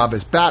good job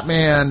as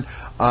Batman.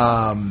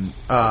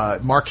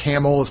 Mark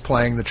Hamill is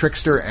playing the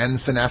Trickster and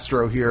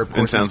Sinestro here. Of course,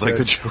 and sounds like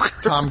the Joker.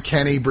 Tom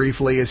Kenny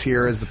briefly is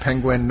here as the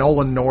Penguin.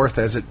 Nolan North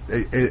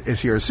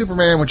is here as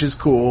Superman, which is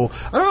cool.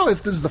 I don't know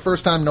if this is the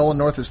first time Nolan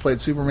North has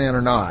played Superman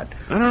or not.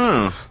 I don't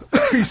know.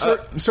 He's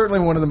certainly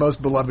one of the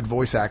most beloved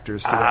voice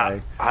actors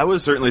today. I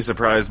was certainly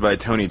surprised by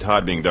Tony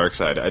Todd being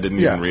Darkseid. I didn't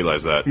even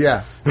realize that.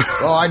 Yeah.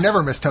 Oh, I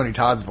never miss Tony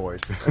Todd's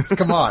voice.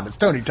 Come on, it's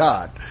Tony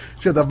Todd.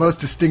 He's got the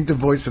most distinctive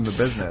voice in the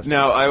business.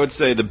 Now, I would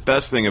say the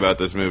best thing about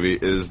this movie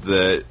is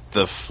that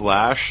the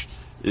Flash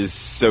is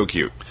so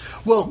cute.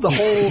 Well, the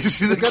whole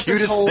they've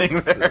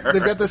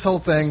got this whole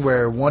thing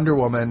where Wonder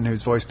Woman,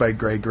 who's voiced by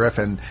Grey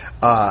Griffin,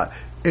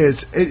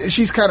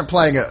 she's kind of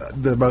playing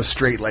the most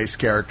straight-laced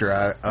character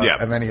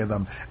of any of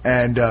them.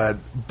 And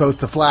both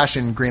the Flash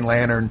and Green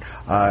Lantern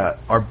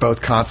are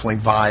both constantly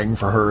vying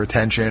for her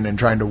attention and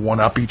trying to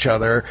one-up each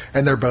other.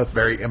 And they're both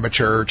very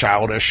immature,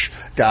 childish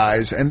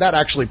guys. And that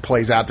actually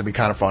plays out to be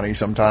kind of funny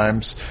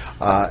sometimes.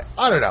 I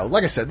don't know.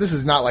 Like I said, this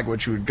is not like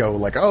what you would go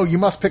like, oh, you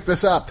must pick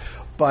this up.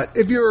 But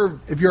if you're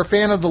a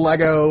fan of the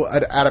Lego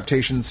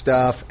adaptation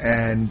stuff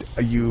and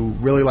you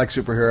really like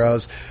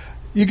superheroes,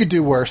 you could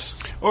do worse.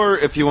 Or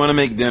if you want to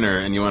make dinner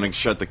and you want to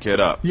shut the kid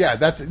up. Yeah,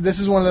 this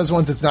is one of those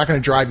ones that's not going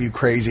to drive you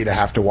crazy to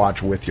have to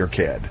watch with your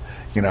kid,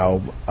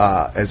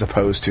 as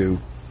opposed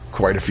to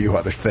quite a few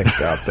other things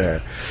out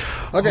there.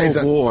 Okay,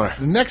 boy.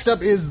 Next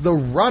up is The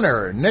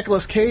Runner.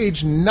 Nicolas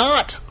Cage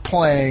not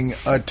playing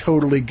a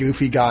totally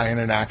goofy guy in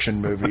an action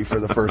movie for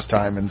the first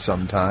time in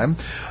some time.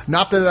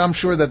 Not that I'm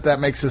sure that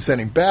makes this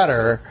any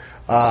better.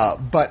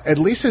 But at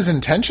least his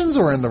intentions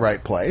were in the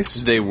right place.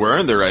 They were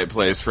in the right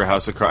place for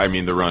House of Cards. I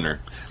mean, The Runner.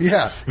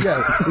 Yeah.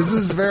 This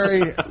is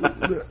very,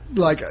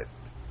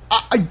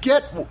 I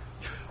get...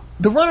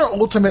 The Runner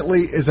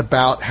ultimately is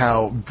about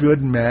how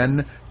good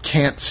men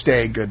can't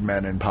stay good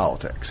men in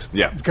politics.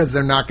 Yeah. Because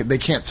they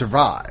can't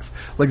survive.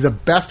 Like, the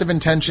best of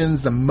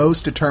intentions, the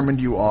most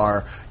determined you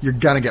are, you're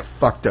gonna get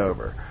fucked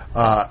over.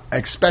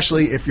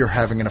 Especially if you're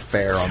having an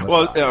affair on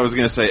the side. I was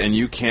going to say, and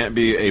you can't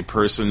be a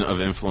person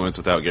of influence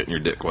without getting your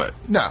dick wet.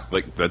 No.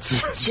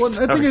 That's well,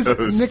 the thing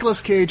is,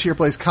 Nicolas Cage here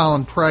plays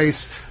Colin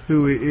Price,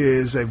 who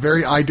is a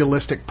very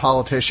idealistic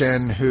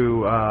politician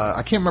who,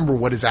 I can't remember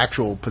what his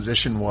actual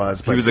position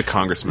was. But he was a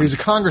congressman. He was a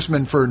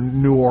congressman for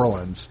New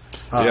Orleans.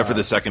 For the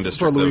 2nd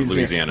District of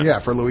Louisiana. Yeah,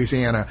 for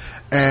Louisiana.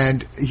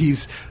 And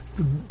he's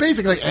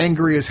basically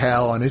angry as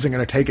hell and isn't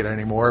going to take it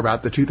anymore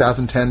about the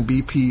 2010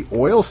 BP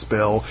oil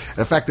spill.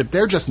 The fact that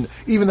they're just,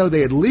 even though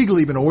they had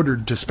legally been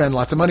ordered to spend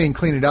lots of money and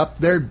clean it up,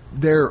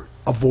 they're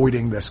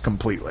avoiding this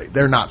completely.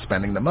 They're not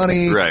spending the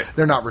money. Right.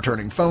 They're not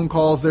returning phone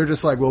calls. They're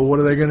just like, well, what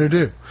are they going to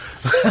do?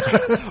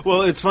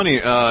 Well, it's funny.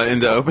 In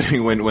the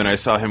opening, when I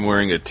saw him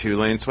wearing a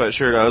Tulane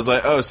sweatshirt, I was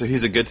like, oh, so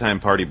he's a good time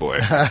party boy.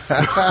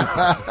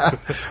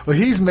 Well,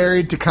 he's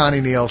married to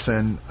Connie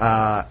Nielsen,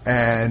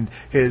 and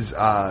his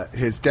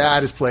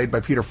dad is played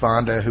by Peter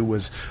Fonda, who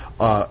was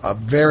a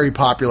very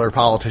popular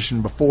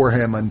politician before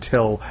him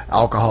until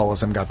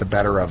alcoholism got the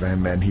better of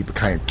him, and he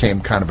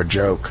became kind of a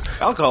joke.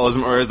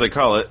 Alcoholism, or as they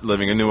call it,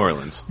 living in New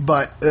Orleans.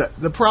 But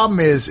the problem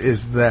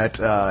is that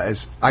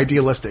as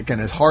idealistic and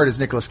as hard as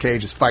Nicolas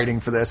Cage is fighting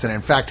for this, and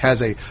in fact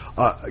has a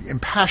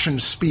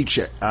impassioned speech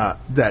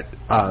that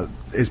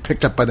is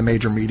picked up by the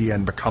major media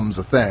and becomes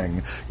a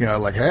thing,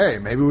 like, hey,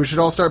 maybe we should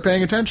all start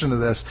paying attention to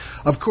this.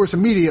 Of course,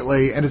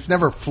 immediately, and it's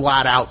never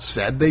flat out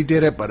said they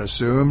did it, but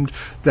assumed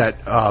that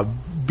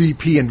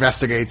BP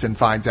investigates and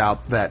finds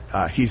out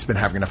that he's been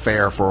having an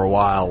affair for a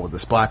while with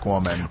this black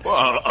woman.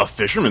 Well, a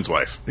fisherman's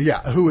wife.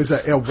 Yeah, who is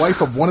a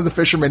wife of one of the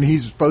fishermen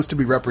he's supposed to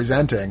be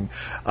representing.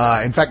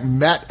 In fact,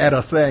 met at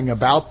a thing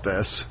about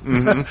this.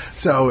 Mm-hmm.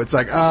 So it's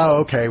like,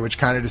 oh, okay, which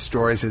kind of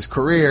destroys his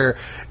career.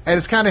 And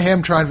it's kind of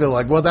him trying to feel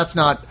like, well, that's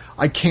not,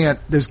 I can't,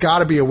 there's got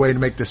to be a way to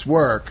make this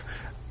work.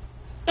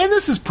 And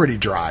this is pretty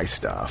dry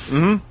stuff.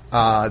 Mm-hmm.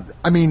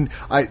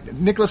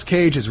 Nicolas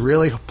Cage is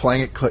really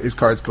playing his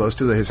cards close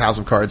to his house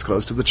of cards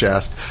close to the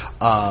chest.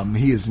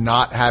 He is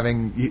not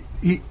having,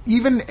 he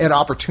even at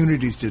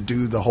opportunities to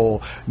do the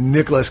whole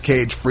Nicolas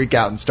Cage freak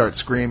out and start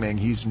screaming,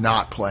 he's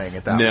not playing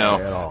it that way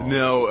at all.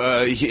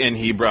 No,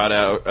 he brought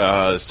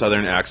out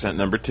Southern accent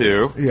number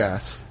 2.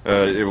 Yes.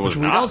 It was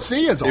we don't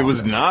see as often. It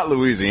was not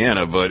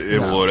Louisiana, but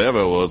whatever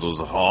it was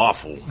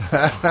awful.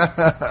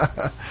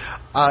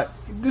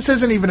 This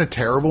isn't even a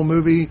terrible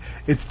movie.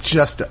 It's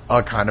just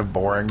a kind of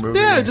boring movie.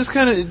 Yeah, just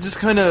kind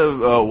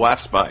of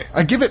wafts by.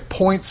 I give it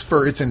points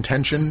for its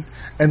intention,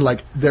 and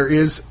there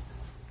is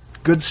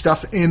good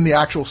stuff in the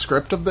actual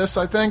script of this.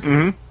 I think.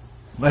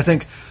 Mm-hmm. I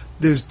think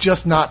there's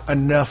just not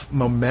enough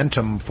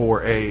momentum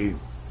for a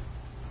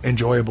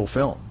enjoyable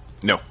film.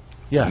 No.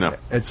 Yeah. No.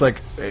 It's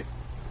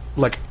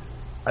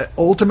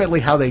ultimately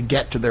how they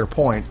get to their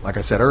point, like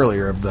I said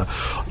earlier, of the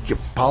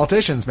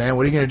politicians, man,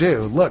 what are you going to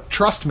do? Look,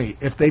 trust me,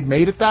 if they've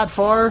made it that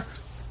far,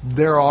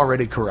 they're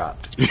already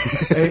corrupt.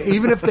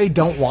 Even if they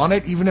don't want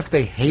it, even if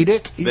they hate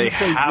it, even if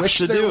they wish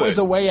there was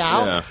a way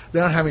out, they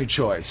don't have any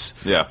choice.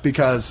 Yeah.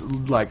 Because,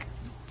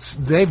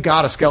 they've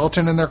got a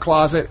skeleton in their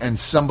closet, and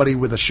somebody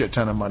with a shit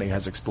ton of money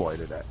has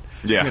exploited it.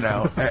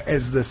 Yeah.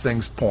 Is this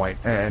thing's point.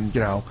 And,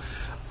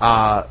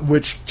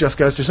 which just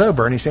goes to show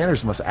Bernie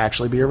Sanders must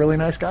actually be a really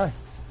nice guy.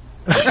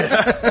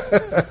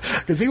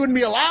 Because he wouldn't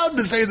be allowed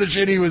to say the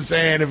shit he was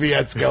saying if he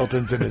had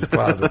skeletons in his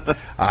closet.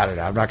 I don't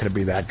know. I'm not going to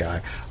be that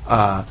guy.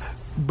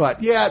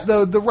 But yeah,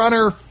 the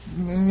runner,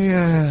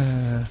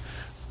 yeah,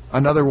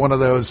 another one of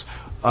those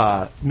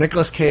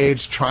Nicolas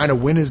Cage trying to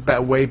win his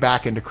way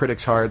back into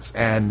critics' hearts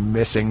and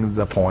missing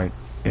the point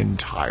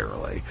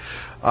entirely.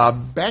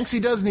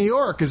 Banksy Does New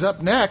York is up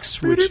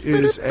next, which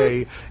is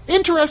a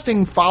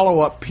interesting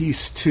follow-up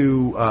piece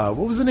to what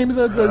was the name of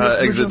the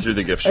Exit Through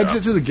the Gift Shop.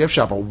 Exit Through the Gift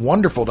Shop, a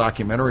wonderful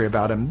documentary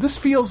about him. This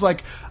feels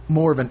like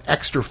more of an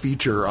extra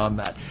feature on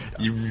that.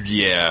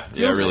 Yeah,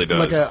 it really does.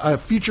 Like a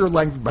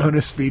feature-length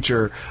bonus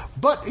feature.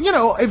 But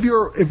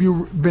if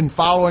you've been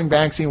following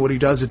Banksy and what he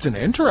does, it's an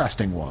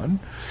interesting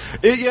one.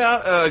 It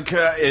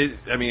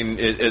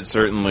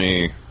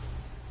certainly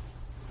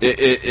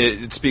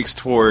it speaks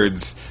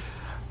towards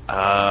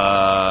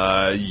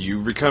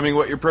you becoming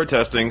what you're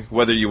protesting,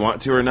 whether you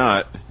want to or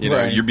not.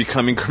 Right. You're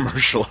becoming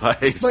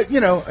commercialized. But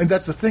and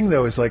that's the thing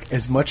though, is like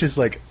as much as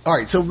like, all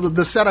right. So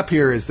the setup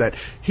here is that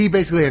he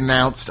basically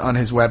announced on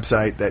his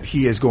website that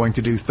he is going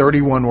to do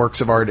 31 works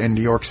of art in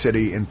New York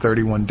City in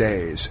 31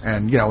 days,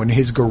 and in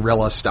his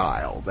guerrilla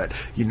style that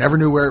you never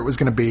knew where it was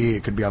going to be.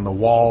 It could be on the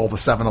wall of a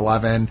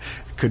 7-Eleven.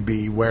 Could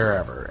be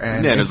wherever.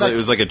 And yeah, it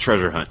was like a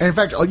treasure hunt. And in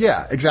fact,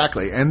 yeah,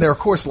 exactly. And there are, of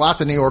course,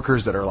 lots of New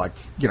Yorkers that are like,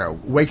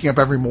 waking up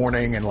every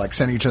morning and like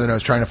sending each other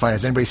notes trying to find,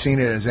 has anybody seen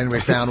it? Has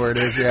anybody found where it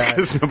is yet?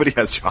 Because nobody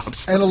has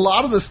jobs. And a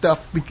lot of the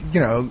stuff,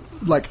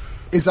 like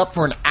is up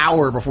for an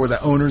hour before the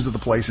owners of the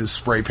places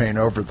spray paint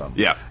over them.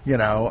 Yeah.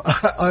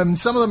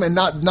 Some of them, and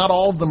not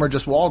all of them are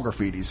just wall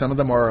graffiti. Some of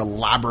them are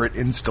elaborate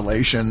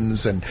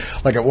installations. And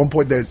like at one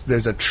point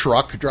there's a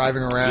truck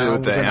driving around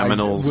with the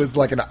aminals. With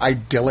like an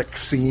idyllic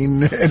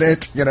scene in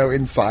it,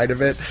 inside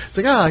of it. It's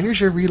like, here's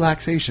your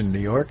relaxation, New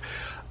York.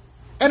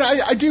 And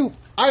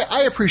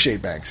I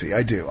appreciate Banksy.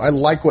 I do. I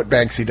like what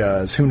Banksy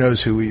does. Who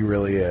knows who he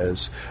really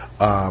is.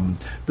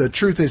 The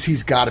truth is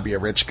he's got to be a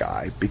rich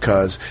guy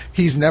because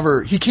he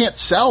can't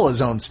sell his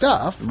own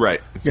stuff.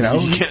 Right. He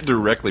can't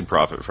directly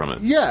profit from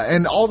it. Yeah.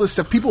 And all this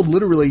stuff, people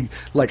literally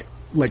like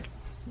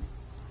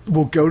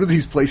will go to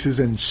these places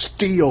and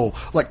steal,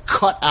 like,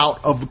 cut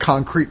out of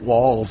concrete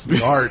walls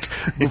the art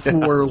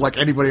before like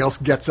anybody else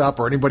gets up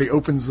or anybody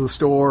opens the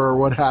store or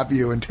what have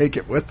you and take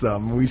it with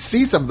them. We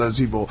see some of those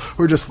people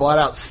who are just flat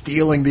out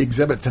stealing the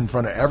exhibits in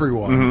front of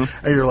everyone,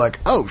 and you're like,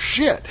 oh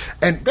shit.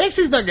 And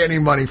Banksy's not getting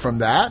any money from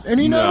that, and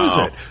he knows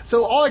it.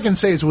 So all I can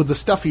say is with the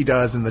stuff he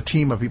does and the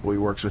team of people he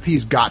works with,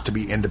 he's got to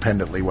be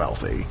independently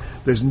wealthy.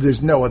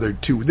 There's no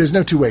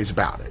two ways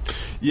about it.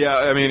 Yeah,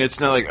 I mean, it's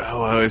not like, I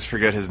always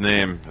forget his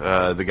name.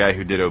 The guy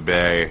who did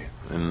Obey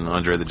and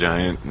Andre the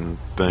Giant and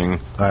thing.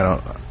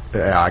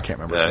 I can't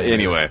remember.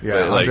 Anyway.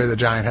 Yeah, Andre the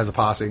Giant Has a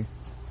Posse.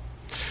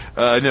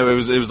 No,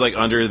 it was like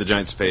Andre the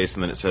Giant's face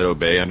and then it said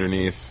Obey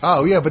underneath.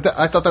 Oh, yeah, but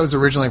I thought that was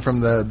originally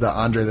from the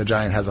Andre the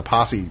Giant Has a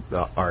Posse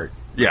art.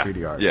 Yeah,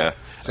 graffiti art. Yeah.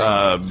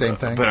 Same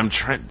thing. But I'm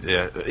trying.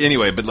 Yeah.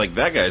 Anyway, but like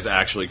that guy's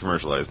actually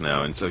commercialized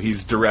now, and so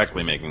he's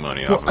directly making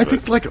money off of it. I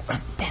think like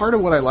part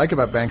of what I like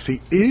about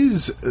Banksy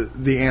is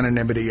the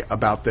anonymity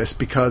about this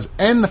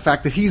and the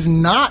fact that he's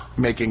not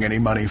making any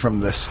money from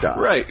this stuff.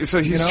 Right.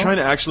 So he's trying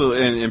to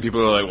actually, and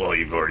people are like, well,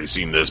 you've already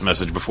seen this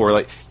message before.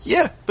 Like,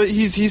 yeah, but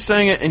he's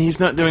saying it, and he's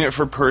not doing it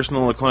for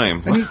personal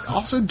acclaim. And he's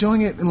also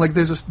doing it, and like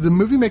the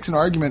movie makes an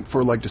argument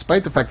for like,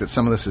 despite the fact that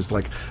some of this is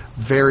like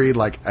very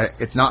like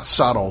it's not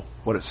subtle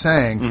what it's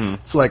saying.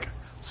 It's like,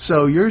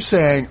 so you're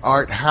saying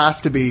art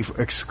has to be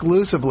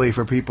exclusively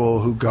for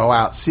people who go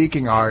out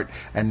seeking art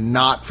and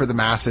not for the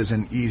masses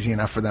and easy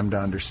enough for them to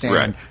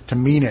understand to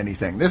mean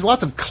anything. There's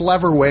lots of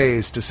clever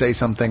ways to say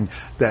something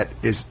that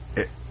is,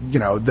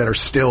 that are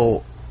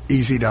still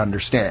easy to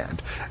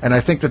understand. And I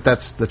think that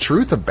that's the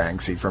truth of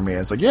Banksy for me.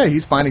 It's like, yeah,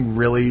 he's finding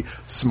really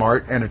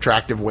smart and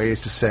attractive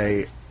ways to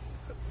say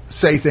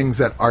things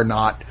that are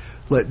not,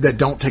 that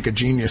don't take a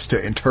genius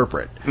to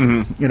interpret.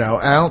 And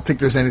I don't think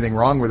there's anything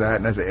wrong with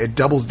that. And it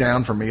doubles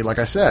down for me, like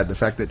I said, the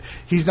fact that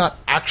he's not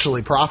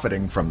actually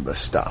profiting from this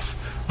stuff.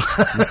 I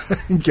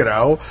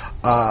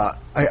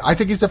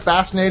think he's a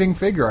fascinating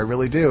figure. I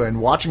really do.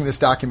 And watching this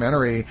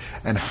documentary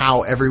and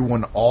how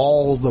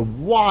all the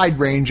wide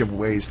range of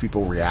ways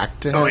people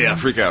react to him. Oh, yeah,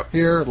 freak out.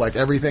 Here, like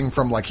everything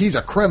from like he's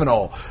a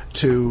criminal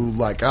to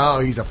like,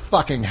 oh, he's a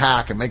fucking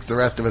hack and makes the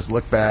rest of us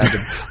look bad.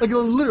 And, like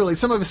literally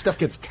some of his stuff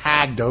gets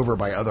tagged over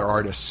by other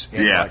artists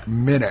in like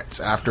minutes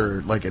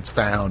after like it's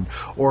found.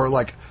 Or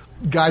like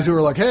guys who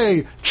are like,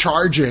 hey,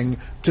 charging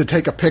to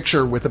take a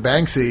picture with a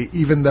Banksy,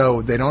 even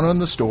though they don't own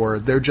the store,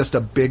 they're just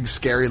a big,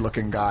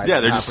 scary-looking guy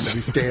that happen to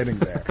be standing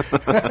there.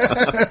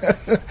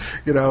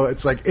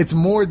 It's like, it's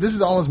more, this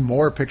is almost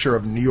more a picture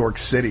of New York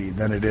City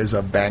than it is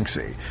of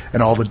Banksy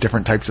and all the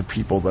different types of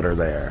people that are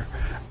there.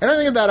 And I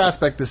think in that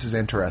aspect, this is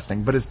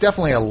interesting, but it's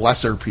definitely a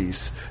lesser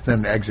piece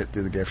than Exit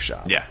Through the Gift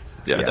Shop. Yeah,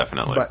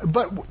 definitely.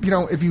 But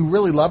if you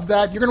really love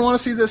that, you're going to want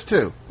to see this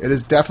too. It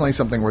is definitely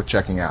something worth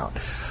checking out.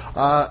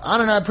 I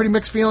don't know, I have pretty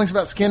mixed feelings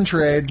about Skin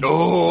Trade.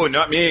 Oh,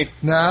 not me.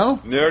 No?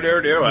 No.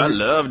 I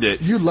loved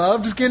it. You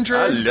loved Skin I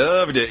Trade?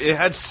 loved it. It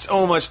had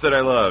so much that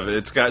I love.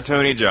 It's got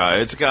Tony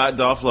Jaa. It's got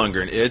Dolph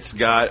Lundgren. It's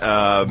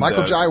got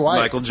Michael Jai White.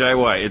 Michael Jai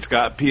White. It's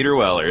got Peter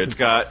Weller. It's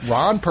got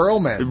Ron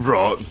Perlman.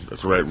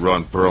 That's right,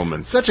 Ron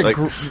Perlman.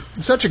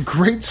 Such a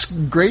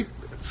great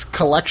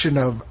collection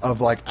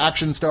of like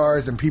action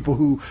stars and people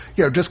who,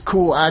 just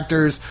cool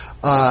actors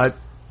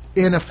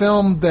in a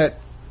film that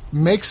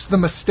makes the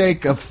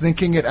mistake of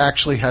thinking it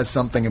actually has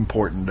something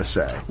important to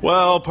say.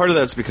 Well, part of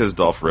that's because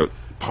Dolph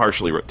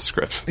partially wrote the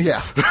script.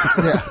 Yeah,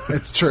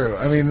 it's true.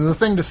 I mean, the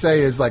thing to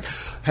say is like,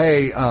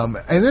 hey, and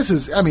this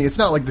is, I mean, it's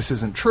not like this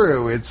isn't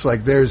true. It's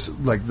like there's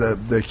like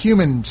the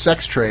human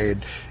sex trade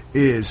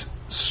is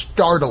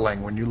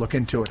startling when you look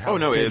into it. How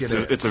big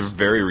it's a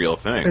very real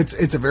thing.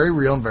 It's a very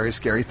real and very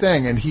scary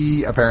thing. And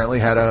he apparently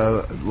had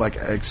a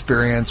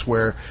experience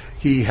where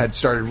he had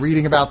started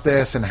reading about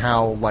this and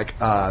how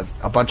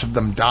a bunch of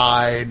them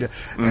died,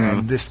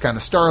 and this kind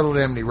of startled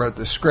him. And he wrote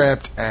the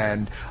script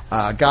and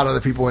got other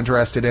people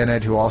interested in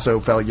it who also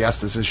felt, yes,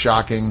 this is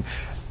shocking.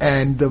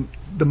 And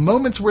the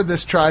moments where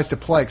this tries to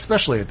play,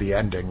 especially at the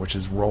ending, which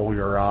is roll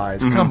your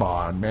eyes. Come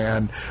on,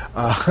 man.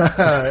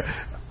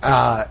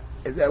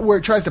 Where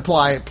it tries to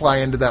apply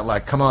into that,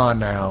 like, come on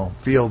now,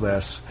 feel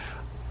this,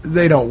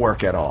 they don't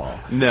work at all.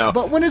 No.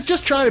 But when it's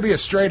just trying to be a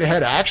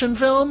straight-ahead action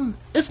film,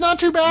 it's not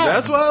too bad.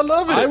 That's why I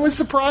love it. I was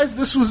surprised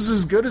this was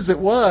as good as it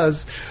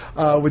was,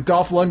 with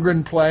Dolph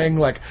Lundgren playing,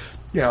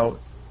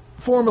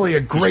 formerly a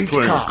great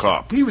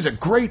cop. He was a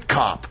great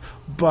cop,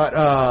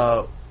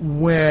 but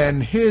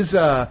when his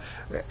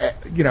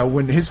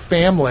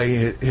family,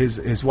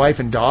 his wife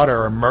and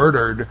daughter are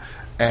murdered,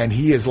 and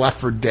he is left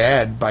for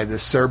dead by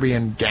this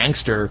Serbian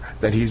gangster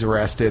that he's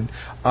arrested,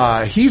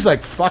 he's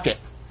like, fuck it.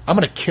 I'm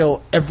going to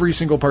kill every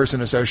single person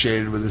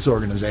associated with this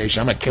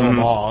organization. I'm going to kill them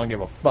all. I don't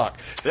give a fuck.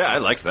 Yeah, I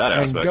liked that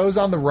aspect. And goes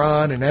on the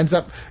run and ends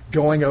up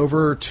going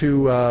over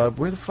to,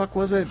 where the fuck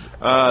was it?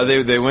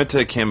 They went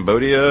to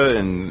Cambodia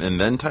and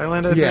then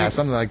Thailand, I think? Yeah,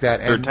 something like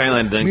that. Or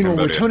Thailand, then meanwhile,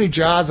 Cambodia. Tony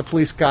Jaa's a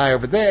police guy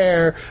over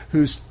there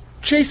who's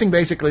chasing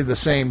basically the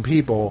same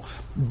people,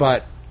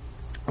 but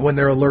when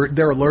they're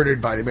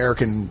alerted by the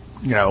American,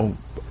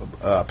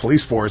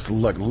 police force,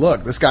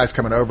 look, this guy's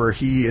coming over.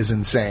 He is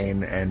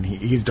insane and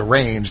he's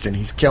deranged and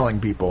he's killing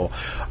people.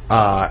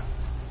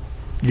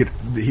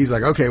 He's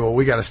like, okay, well,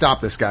 we got to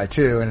stop this guy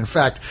too. And in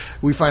fact,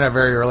 we find out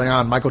very early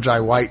on, Michael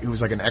Jai White, who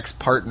was like an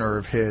ex-partner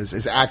of his,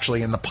 is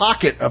actually in the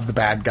pocket of the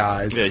bad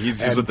guys. Yeah,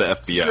 he's with the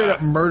FBI. Straight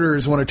up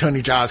murders one of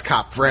Tony Jaa's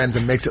cop friends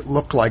and makes it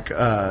look like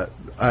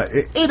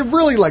it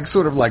really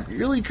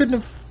really couldn't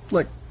have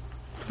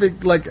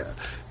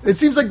it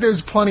seems like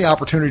there's plenty of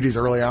opportunities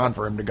early on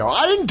for him to go,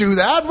 I didn't do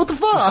that, what the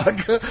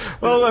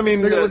fuck? Well, I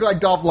mean, they look like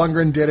Dolph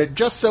Lundgren did it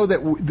just so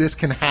that this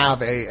can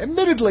have a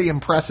admittedly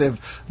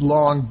impressive,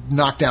 long,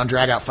 knockdown,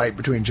 drag-out fight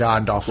between Jaa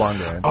and Dolph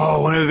Lundgren.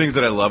 Oh, one of the things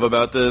that I love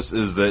about this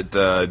is that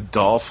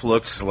Dolph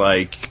looks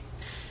like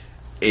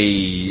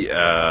a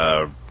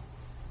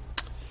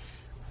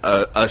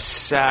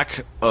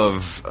sack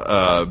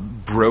of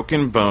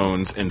broken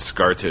bones and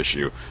scar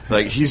tissue.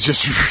 Like, he's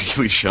just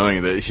really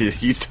showing that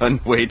he's done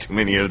way too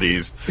many of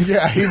these.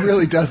 Yeah, he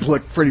really does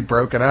look pretty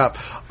broken up.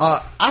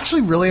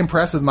 Actually really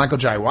impressed with Michael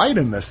Jai White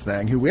in this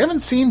thing, who we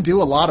haven't seen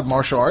do a lot of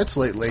martial arts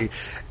lately.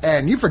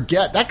 And you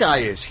forget, that guy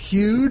is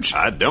huge.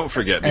 I don't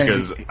forget,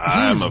 because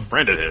I'm a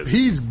friend of his.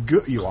 He's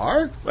good. You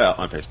are? Well,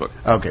 on Facebook.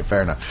 Okay,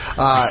 fair enough.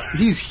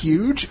 He's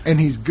huge, and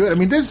he's good. I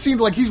mean, this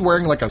seemed like he's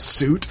wearing like a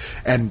suit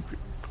and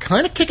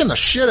kind of kicking the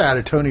shit out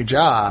of Tony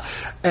Jaa,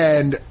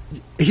 and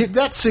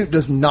that suit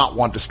does not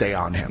want to stay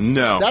on him.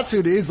 No. That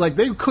suit is like,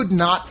 they could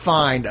not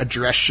find a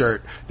dress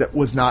shirt that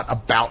was not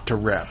about to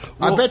rip.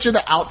 Well, I bet you the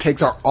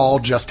outtakes are all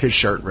just his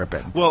shirt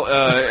ripping. Well,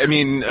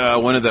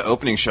 one of the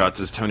opening shots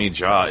is Tony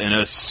Jaa in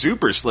a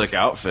super slick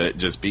outfit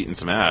just beating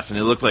some ass, and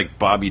it looked like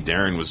Bobby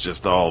Darin was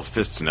just all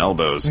fists and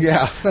elbows.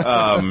 Yeah.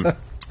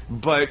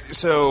 But,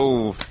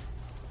 so,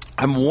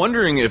 I'm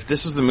wondering if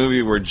this is the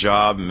movie where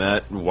Jaa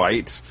met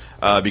White,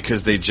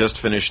 because they just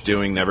finished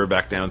doing Never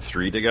Back Down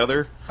 3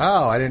 together.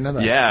 Oh, I didn't know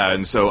that. Yeah,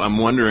 and so I'm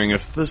wondering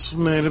if this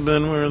may have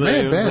been where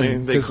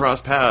they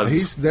crossed paths.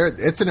 He's there.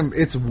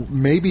 It's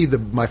maybe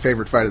my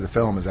favorite fight of the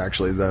film is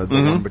actually the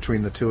one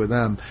between the two of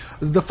them.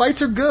 The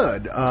fights are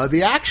good.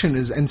 The action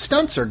and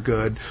stunts are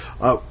good.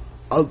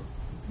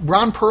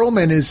 Ron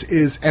Perlman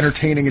is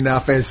entertaining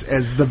enough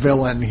as the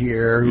villain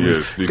here.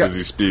 Yes, because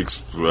he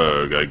speaks,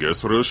 I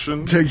guess,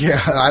 Russian?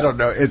 Yeah, I don't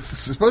know. It's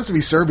supposed to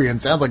be Serbian.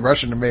 Sounds like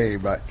Russian to me,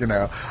 but,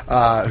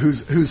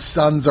 whose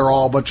sons are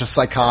all a bunch of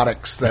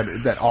psychotics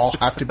that all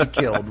have to be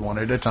killed one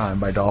at a time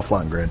by Dolph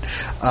Lundgren.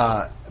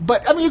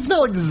 But, I mean, it's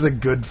not like this is a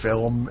good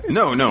film.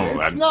 No.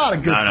 It's not a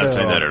good film. I'm not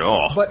saying that at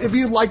all. But if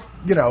you like,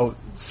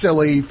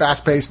 silly,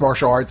 fast-paced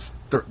martial arts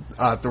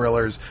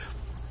thrillers,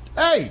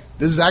 hey,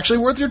 this is actually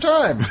worth your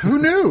time.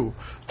 Who knew?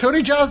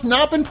 Tony Jaa's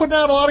not been putting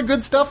out a lot of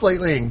good stuff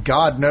lately, and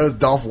God knows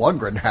Dolph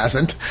Lundgren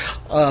hasn't.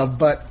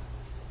 But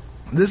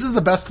this is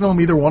the best film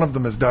either one of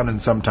them has done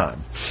in some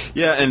time.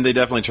 Yeah, and they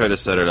definitely try to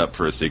set it up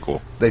for a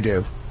sequel. They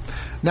do.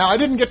 Now, I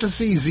didn't get to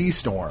see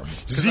Z-Storm.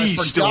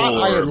 Z-Storm.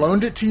 I had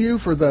loaned it to you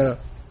for the.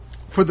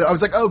 I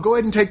was like, oh, go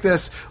ahead and take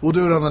this. We'll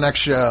do it on the next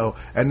show.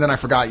 And then I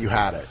forgot you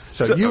had it.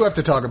 So you have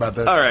to talk about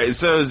this. All right.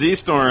 So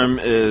Z-Storm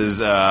is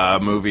a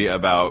movie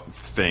about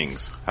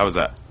things. How was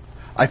that?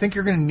 I think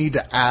you're going to need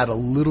to add a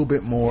little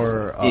bit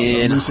more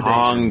in elucidation.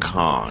 Hong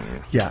Kong.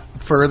 Yeah.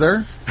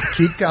 Further.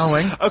 Keep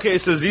going. Okay.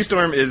 So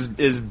Z-Storm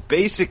is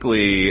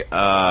basically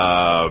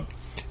like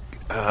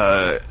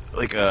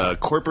a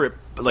corporate,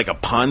 like a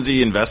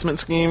Ponzi investment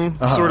scheme,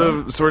 sort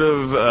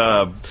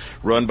of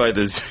run by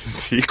the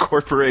Z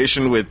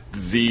Corporation with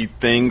Z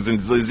things,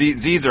 and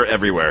Z's are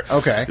everywhere.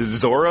 Okay.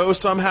 Zorro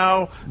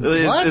somehow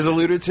is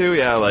alluded to.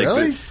 Yeah, like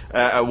really?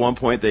 At one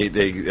point they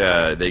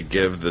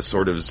give the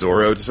sort of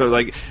Zorro. So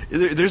like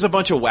there's a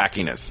bunch of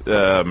wackiness,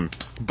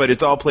 but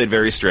it's all played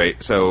very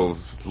straight. So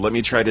let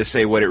me try to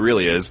say what it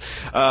really is.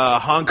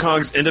 Hong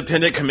Kong's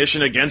Independent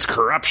Commission Against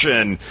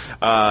Corruption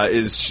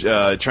is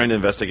trying to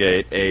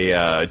investigate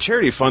a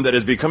charity fund that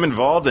has become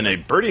involved in a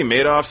Bernie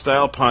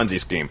Madoff-style Ponzi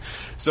scheme.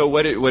 So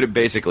what it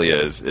basically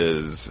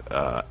is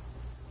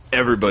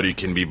everybody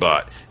can be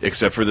bought,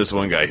 except for this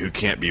one guy who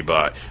can't be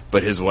bought,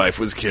 but his wife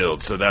was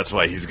killed, so that's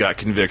why he's got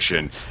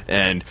conviction.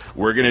 And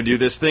we're going to do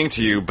this thing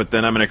to you, but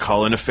then I'm going to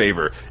call in a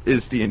favor.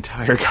 Is the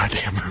entire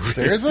goddamn movie.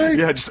 Seriously?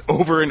 Yeah, just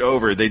over and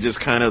over. They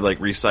just kind of like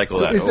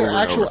recycle that. Is there over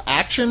actual and over.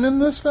 action in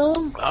this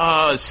film?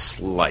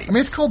 Slight. I mean,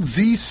 it's called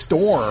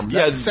Z-Storm.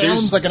 That Yeah,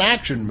 sounds like an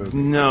action movie.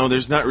 No,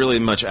 there's not really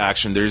much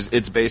action.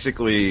 It's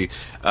basically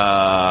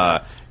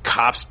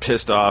cops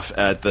pissed off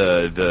at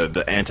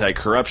the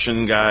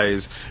anti-corruption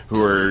guys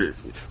who are,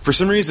 for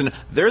some reason,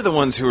 they're the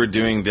ones who are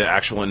doing the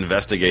actual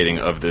investigating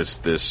of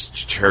this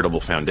charitable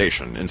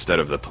foundation instead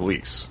of the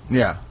police.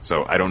 Yeah.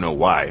 So I don't know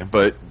why,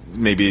 but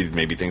maybe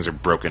things are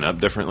broken up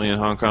differently in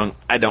Hong Kong.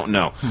 I don't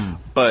know.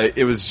 But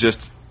it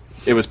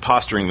was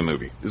posturing the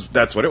movie.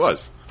 That's what it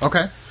was.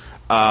 Okay.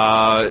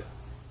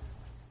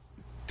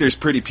 There's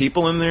pretty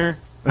people in there.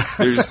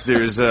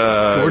 There's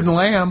Gordon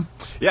Lamb.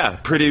 Yeah,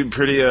 pretty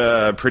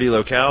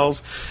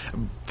locales,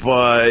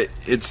 but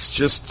it's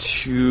just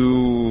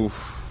too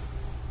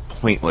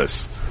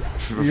pointless.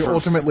 You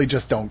ultimately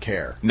just don't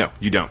care. No,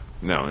 you don't.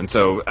 No, and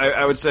so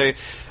I would say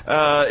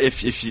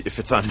if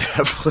it's on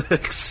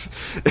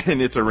Netflix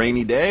and it's a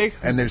rainy day,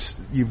 and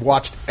you've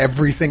watched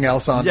everything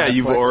else on Netflix.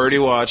 You've already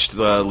watched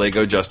the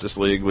Lego Justice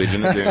League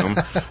Legion of Doom,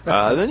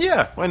 then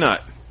yeah, why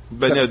not?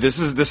 But no, this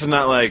is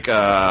not like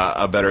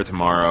A Better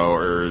Tomorrow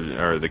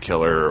or The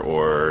Killer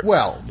or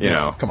you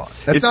know, come on,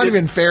 it's not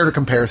even fair to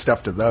compare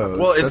stuff to those.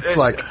 Well, it's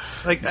like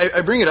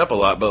I bring it up a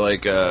lot, but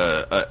like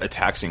A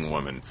Taxing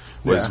Woman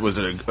was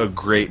a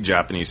great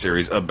Japanese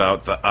series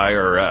about the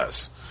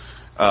IRS,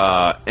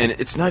 and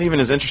it's not even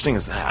as interesting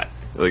as that.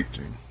 Like,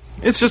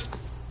 it's just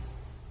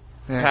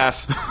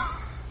pass.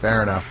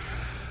 Fair enough.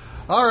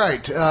 All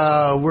right,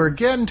 we're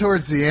getting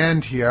towards the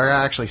end here.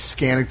 I'm actually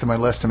scanning through my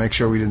list to make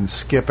sure we didn't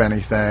skip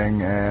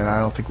anything, and I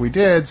don't think we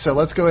did. So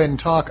let's go ahead and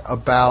talk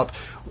about,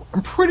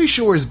 I'm pretty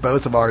sure is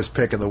both of ours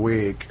pick of the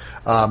week,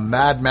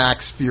 Mad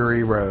Max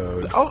Fury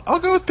Road. I'll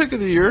go with pick of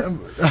the year.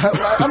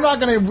 I'm not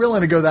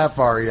willing to go that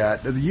far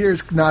yet. The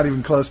year's not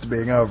even close to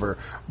being over.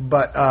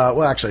 But,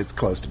 well, actually, it's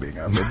close to being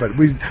over. But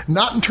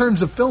not in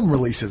terms of film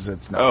releases,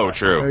 it's not. Oh,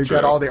 true. We've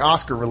got all the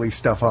Oscar release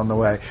stuff on the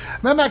way.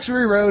 Mad Max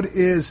Fury Road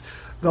is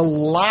the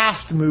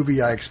last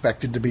movie I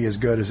expected to be as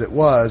good as it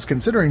was,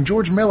 considering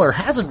George Miller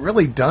hasn't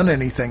really done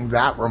anything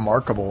that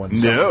remarkable in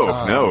some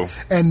time. No.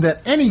 And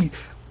that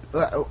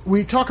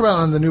we talk about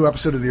on the new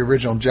episode of The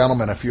Original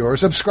Gentleman, if you're a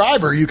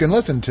subscriber, you can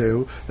listen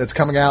to, that's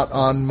coming out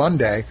on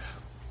Monday,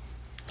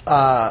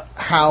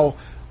 how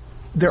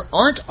there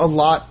aren't a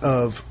lot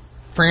of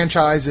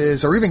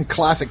franchises or even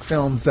classic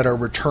films that are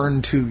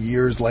returned to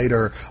years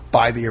later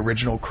by the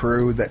original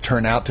crew that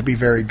turn out to be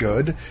very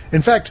good.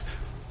 In fact,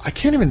 I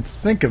can't even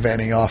think of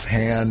any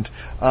offhand.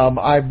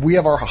 We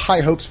have our high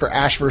hopes for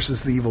Ash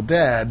versus the Evil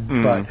Dead,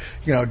 but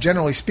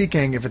generally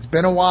speaking, if it's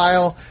been a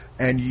while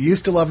and you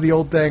used to love the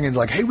old thing and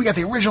like, hey, we got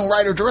the original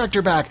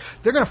writer-director back,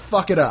 they're going to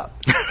fuck it up.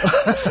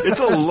 It's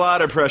a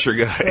lot of pressure,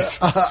 guys.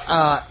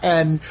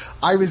 And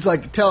I was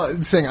like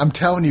saying, I'm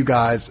telling you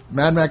guys,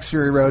 Mad Max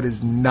Fury Road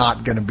is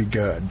not going to be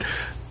good.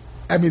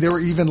 I mean, there were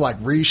even like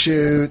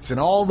reshoots and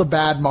all the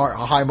bad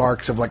high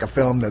marks of like a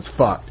film that's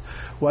fucked.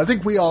 Well, I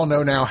think we all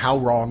know now how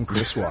wrong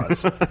Chris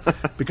was,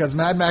 because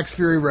Mad Max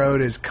Fury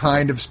Road is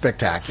kind of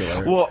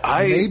spectacular. Well,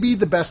 maybe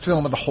the best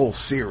film of the whole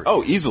series.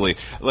 Oh, easily.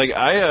 Like when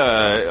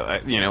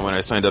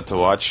I signed up to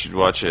watch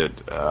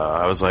it,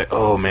 I was like,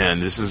 oh man,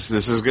 this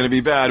is going to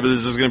be bad, but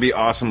this is going to be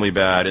awesomely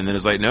bad. And then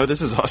it's like, no, this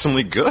is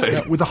awesomely good.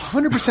 Yeah, with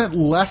 100%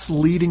 less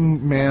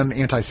leading man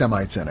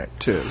anti-Semites in it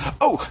too.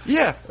 Oh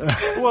yeah.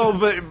 Well,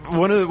 but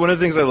one of the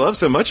things I love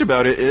so much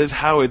about it is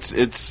how it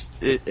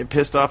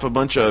pissed off a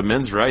bunch of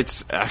men's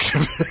rights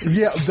activists.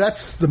 Yeah,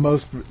 that's the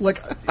most,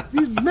 like,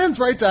 these men's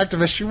rights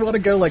activists, you want to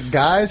go like,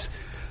 guys,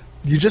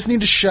 you just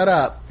need to shut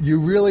up. You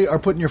really are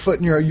putting your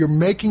foot in you're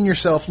making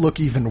yourself look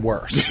even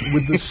worse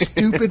with the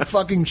stupid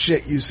fucking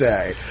shit you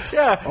say.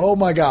 Yeah. Oh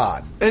my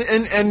God.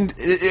 And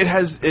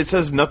it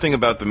says nothing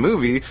about the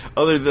movie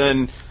other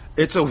than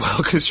it's a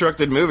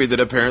well-constructed movie that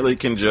apparently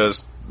can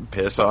just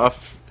piss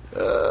off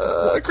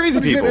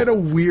crazy people. It had a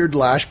weird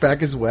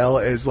lashback as well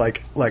as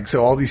like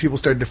so all these people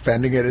started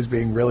defending it as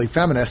being really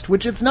feminist,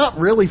 which it's not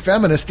really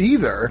feminist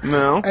either.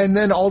 No. And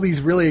then all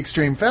these really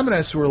extreme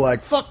feminists were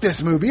like, "Fuck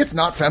this movie! It's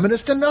not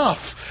feminist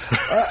enough."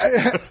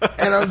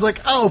 And I was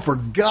like, "Oh, for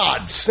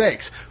God's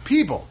sakes,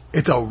 people!"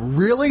 It's a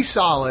really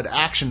solid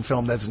action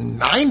film that's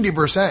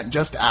 90%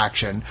 just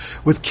action,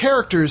 with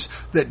characters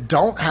that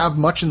don't have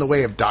much in the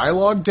way of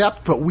dialogue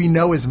depth, but we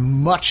know as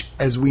much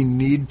as we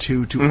need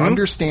to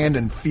understand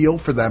and feel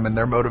for them and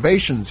their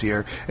motivations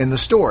here in the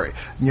story.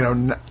 You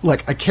know,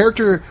 like a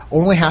character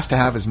only has to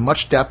have as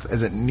much depth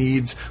as it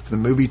needs for the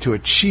movie to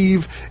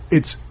achieve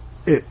its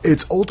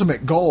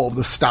ultimate goal of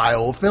the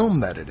style of film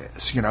that it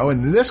is. You know,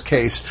 in this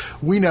case,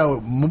 we know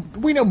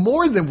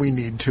more than we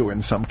need to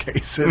in some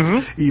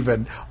cases,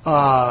 even.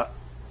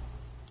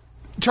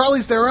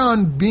 Charlize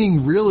Theron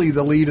being really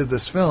the lead of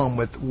this film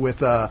with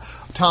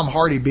Tom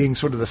Hardy being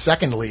sort of the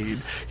second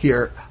lead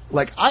here.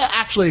 Like, I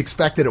actually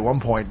expected at one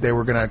point they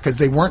were going to, because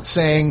they weren't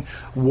saying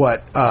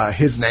what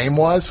his name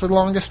was for the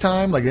longest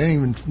time. Like, they didn't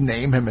even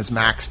name him as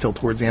Max till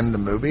towards the end of the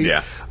movie.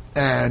 Yeah.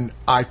 And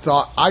I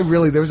thought,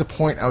 there was a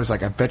point I was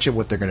like, I bet you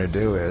what they're going to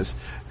do is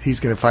he's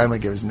going to finally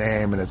give his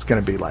name and it's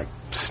going to be like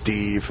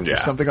Steve or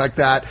something like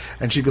that.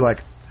 And she'd be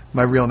like,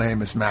 my real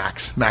name is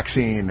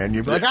Maxine. And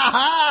you'd be like,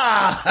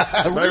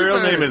 aha! My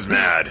real name is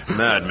Mad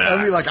Max.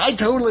 I'd be like, I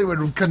totally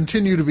would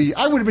continue to be,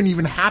 I would have been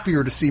even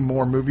happier to see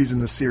more movies in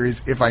the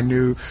series if I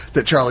knew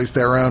that Charlize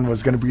Theron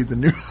was going to be the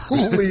new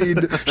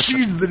lead.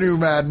 She's the new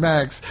Mad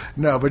Max.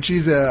 No, but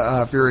she's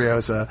a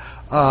Furiosa.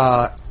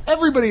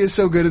 Everybody is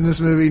so good in this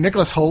movie.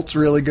 Nicholas Holt's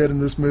really good in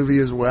this movie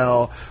as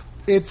well.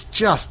 It's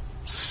just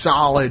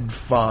solid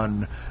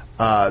fun.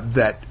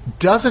 That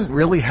doesn't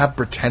really have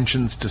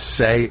pretensions to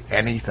say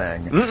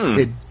anything.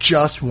 It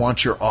just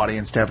wants your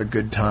audience to have a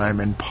good time,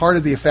 and part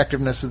of the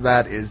effectiveness of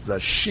that is the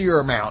sheer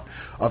amount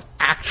of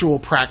actual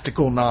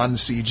practical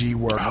non-CG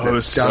work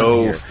that's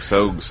done here.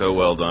 So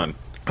well done.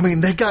 I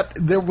mean,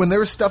 when there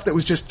was stuff that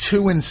was just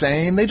too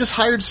insane, they just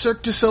hired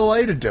Cirque du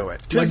Soleil to do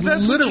it. Because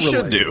that's what you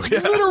should do.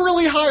 Yeah.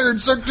 Literally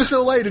hired Cirque du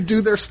Soleil to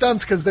do their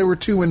stunts because they were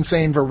too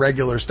insane for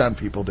regular stunt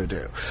people to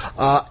do.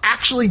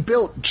 Actually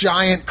built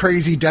giant,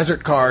 crazy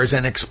desert cars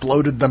and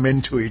exploded them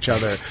into each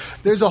other.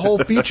 There's a whole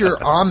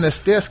feature on this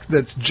disc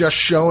that's just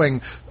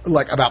showing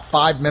like about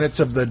 5 minutes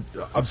of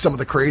some of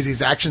the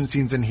craziest action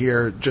scenes in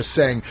here, just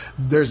saying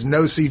there's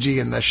no CG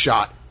in this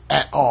shot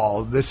at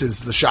all. This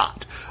is the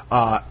shot.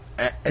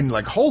 And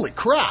like, holy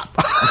crap.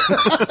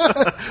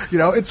 You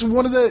know, it's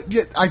one of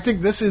I think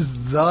this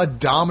is the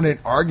dominant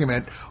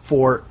argument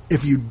for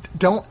if you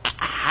don't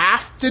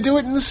have to do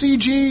it in the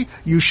CG,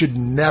 you should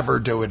never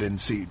do it in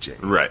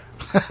CG. Right.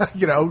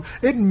 You know,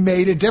 it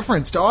made a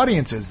difference to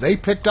audiences. They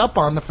picked up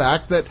on the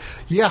fact that,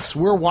 yes,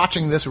 we're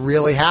watching this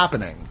really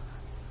happening.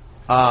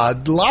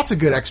 Lots of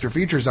good extra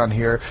features on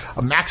here.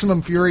 A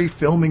Maximum Fury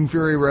filming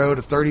Fury Road,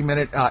 a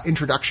 30-minute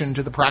introduction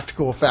to the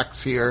practical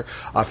effects here.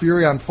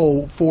 Fury on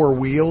full 4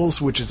 wheels,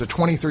 which is a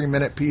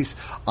 23-minute piece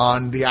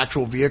on the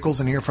actual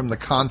vehicles in here from the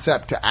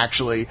concept to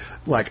actually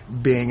like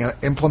being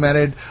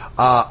implemented.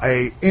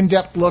 A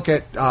in-depth look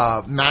at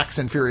Max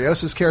and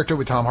Furiosa's character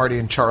with Tom Hardy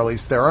and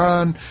Charlize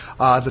Theron.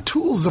 The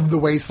Tools of the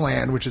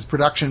Wasteland, which is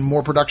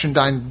more production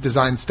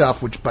design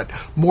stuff, but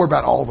more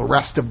about all the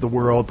rest of the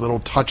world, little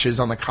touches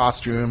on the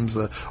costumes,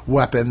 the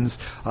weapons.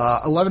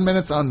 11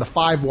 minutes on the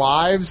 5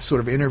 wives,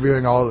 sort of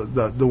interviewing all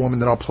the women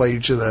that all play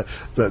each of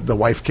the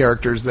wife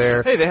characters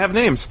there. Hey, they have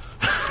names.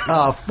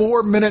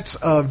 4 minutes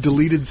of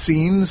deleted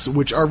scenes,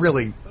 which are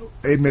really,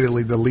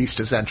 admittedly, the least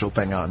essential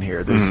thing on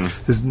here.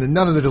 There's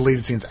none of the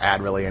deleted scenes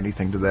add really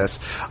anything to this.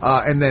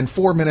 And then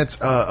 4 minutes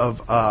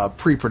of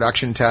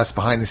pre-production tests,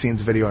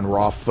 behind-the-scenes video, and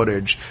raw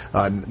footage,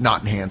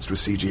 not enhanced with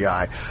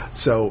CGI.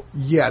 So,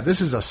 yeah,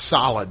 this is a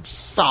solid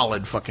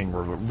fucking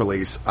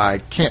release. I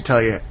can't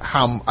tell you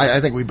how... I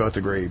think we both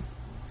agree.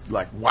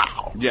 Like,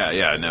 wow.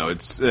 Yeah, no,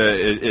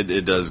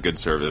 it does good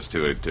service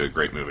to a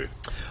great movie.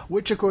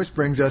 Which, of course,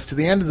 brings us to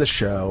the end of the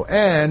show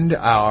and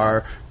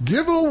our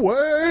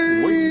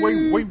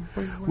giveaway,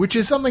 which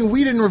is something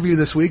we didn't review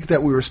this week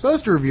that we were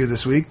supposed to review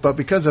this week, but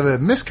because of a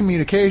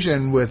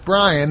miscommunication with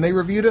Brian, they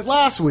reviewed it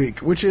last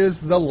week, which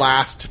is The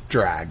Last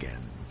Dragon.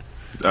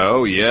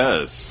 Oh,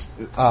 yes.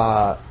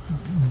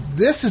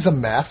 This is a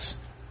mess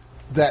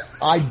that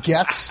I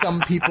guess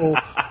some people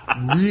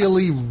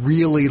really,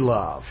 really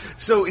love.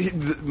 So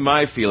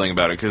my feeling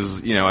about it,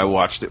 because I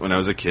watched it when I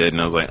was a kid,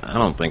 and I was like, I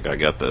don't think I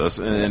get this,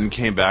 and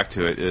came back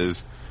to it,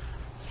 is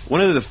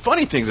one of the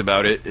funny things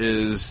about it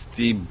is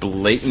the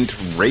blatant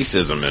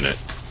racism in it.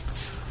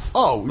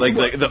 Oh, like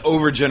the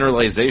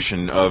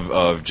overgeneralization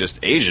of just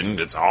Asian.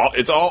 It's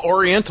all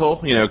Oriental,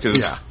 because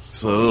yeah.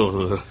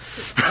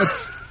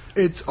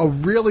 It's a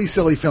really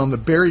silly film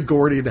that Barry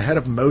Gordy, the head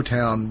of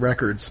Motown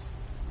Records,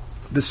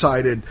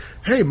 decided,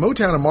 hey,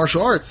 Motown and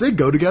martial arts, they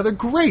go together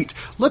great.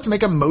 Let's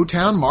make a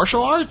Motown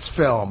martial arts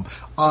film.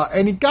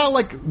 And he got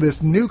like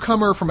this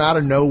newcomer from out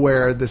of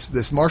nowhere,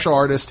 this martial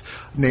artist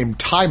named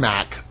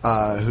Timac,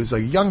 who's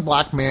a young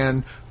black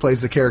man,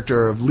 plays the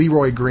character of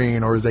Leroy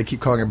Green, or as they keep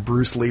calling him,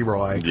 Bruce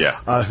Leroy.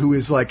 Yeah. Who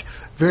is like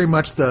very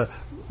much the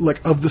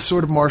of the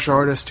sort of martial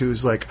artist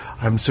who's like,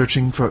 I'm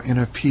searching for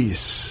inner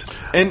peace.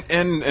 And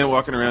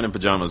walking around in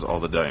pajamas all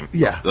the time.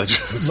 Yeah.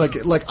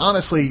 like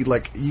honestly,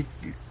 like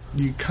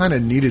you kind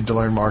of needed to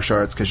learn martial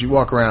arts because you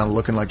walk around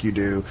looking like you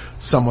do,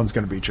 someone's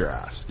going to beat your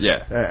ass.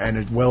 Yeah.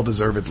 And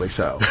well-deservedly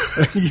so.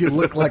 You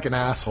look like an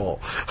asshole.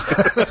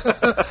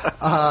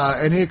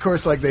 And he, of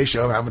course, like, they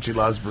show him how much he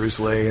loves Bruce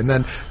Lee. And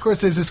then, of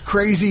course, there's this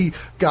crazy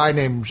guy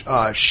named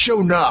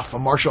Shonuff, a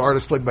martial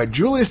artist played by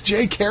Julius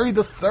J. Carey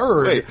III.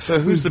 Wait, so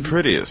who's the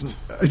prettiest?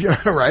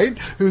 Yeah, right?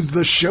 Who's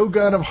the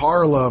Shogun of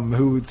Harlem,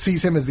 who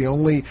sees him as the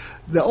only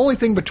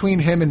thing between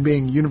him and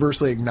being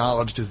universally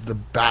acknowledged as the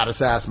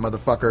baddest ass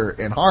motherfucker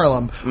in Harlem.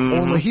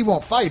 Only he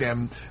won't fight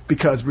him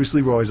because Bruce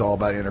Leroy's all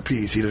about inner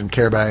peace. He doesn't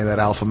care about any of that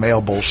alpha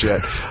male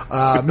bullshit.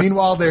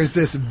 Meanwhile, there's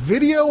this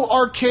video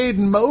arcade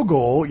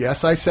mogul.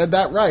 Yes, I said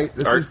that right.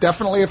 This is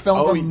definitely a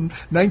film from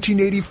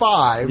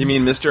 1985. You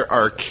mean Mr.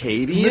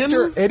 Arcadian?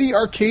 Mr. Eddie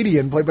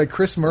Arcadian, played by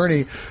Chris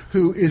Murney,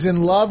 who is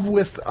in love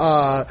with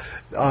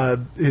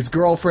his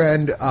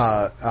girlfriend,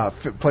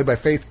 played by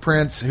Faith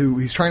Prince, who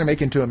he's trying to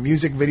make into a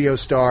music video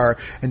star.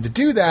 And to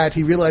do that,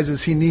 he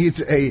realizes he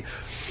needs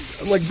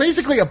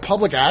basically a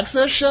public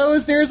access show,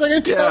 as near as I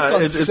can tell,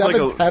 called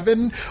Seventh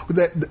Heaven,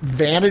 that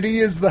Vanity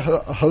is the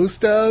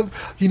host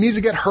of. He needs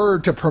to get her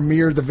to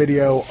premiere the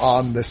video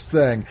on this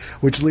thing,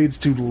 which leads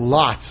to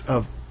lots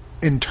of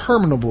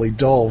interminably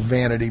dull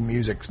Vanity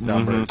music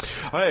numbers.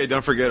 Hey,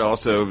 don't forget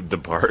also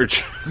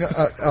DeBarge.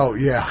 Oh,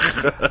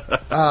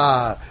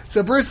 yeah.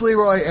 So Bruce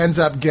Leroy ends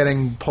up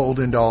getting pulled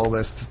into all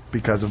this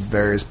because of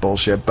various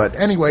bullshit. But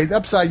anyway, the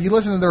upside, you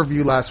listened to the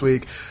review last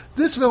week.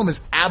 This film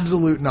is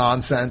absolute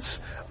nonsense.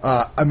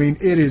 I mean,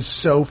 it is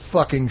so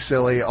fucking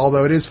silly,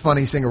 although it is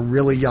funny seeing a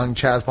really young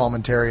Chaz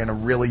Palminteri and a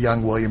really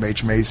young William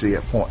H. Macy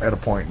at a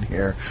point in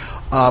here.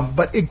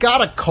 But it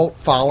got a cult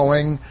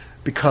following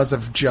because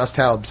of just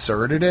how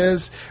absurd it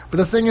is. But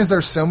the thing is,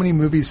 there's so many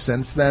movies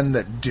since then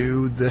that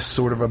do this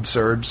sort of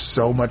absurd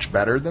so much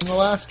better than The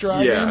Last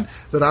Dragon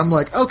that I'm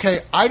like,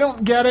 okay, I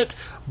don't get it,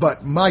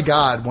 but my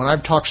God, when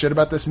I've talked shit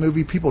about this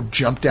movie, people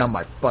jump down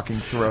my fucking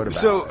throat about it.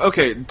 So,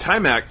 okay,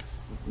 Timac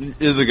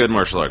is a good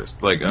martial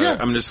artist.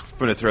 I'm just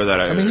going to throw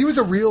that out. I mean, he was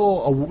a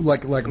real,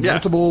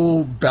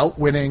 multiple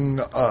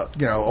belt-winning,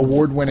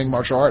 award-winning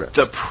martial artist.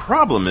 The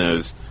problem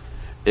is,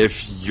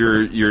 if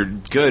you're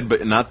good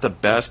but not the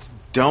best,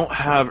 don't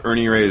have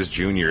Ernie Reyes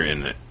Jr.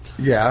 in it.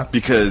 Yeah,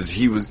 because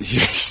he's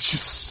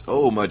just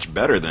so much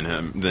better than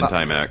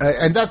Timac.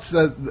 And that's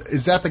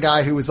is that the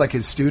guy who was like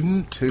his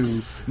student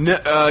who?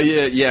 No,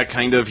 yeah,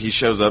 kind of. He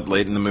shows up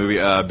late in the movie.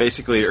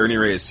 Basically, Ernie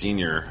Reyes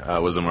Sr.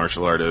 Was a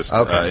martial artist,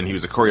 and he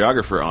was a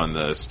choreographer on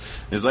this.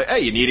 He's like, "Hey,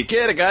 you need a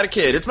kid? I got a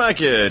kid. It's my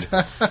kid."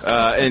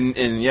 and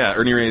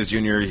Ernie Reyes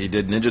Jr. He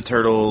did Ninja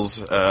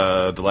Turtles,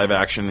 the live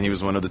action. He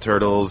was one of the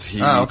turtles. He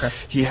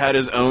had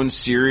his own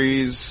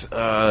series in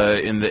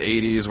the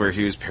 '80s where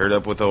he was paired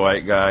up with a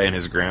white guy, and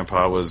his grandpa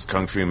was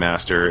Kung Fu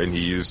master, and he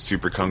used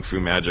super Kung Fu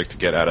magic to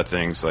get out of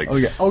things. Like,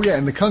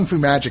 and the Kung Fu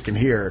magic in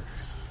here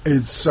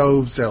is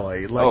so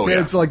silly.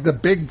 It's like the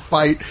big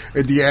fight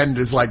at the end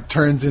is like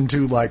turns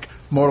into like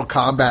Mortal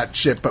Kombat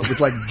shit, but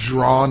with like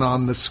drawn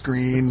on the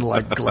screen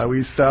like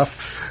glowy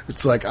stuff.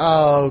 It's like,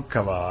 oh,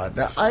 come on.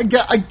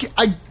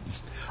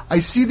 I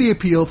see the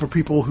appeal for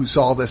people who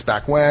saw this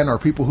back when, or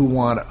people who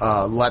want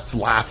let's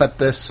laugh at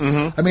this.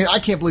 I mean, I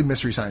can't believe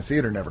Mystery Science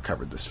Theater never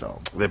covered this film.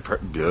 I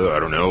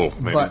don't know.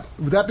 Maybe. But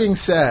with that being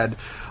said,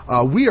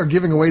 we are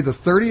giving away the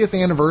 30th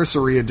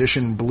anniversary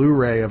edition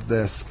Blu-ray of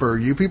this for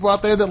you people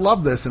out there that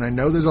love this, and I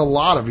know there's a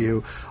lot of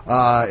you.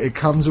 It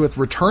comes with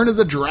Return of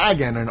the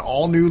Dragon, an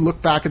all-new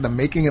look back at the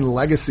making and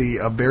legacy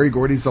of Berry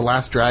Gordy's The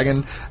Last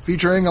Dragon,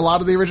 featuring a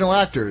lot of the original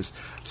actors.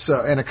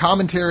 And a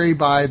commentary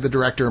by the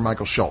director,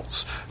 Michael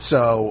Schultz.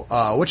 So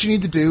what you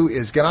need to do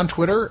is get on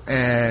Twitter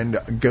and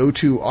go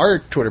to our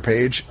Twitter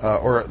page,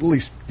 or at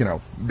least,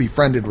 be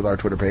friended with our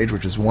Twitter page,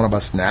 which is One of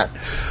Us Net.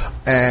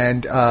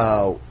 And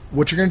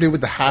what you're going to do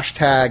with the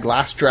hashtag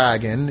Last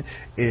Dragon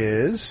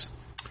is...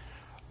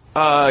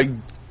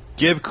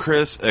 give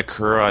Chris a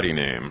karate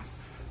name.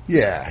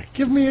 Yeah,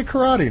 give me a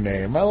karate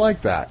name. I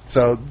like that.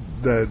 So...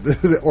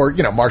 or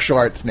martial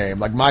arts name,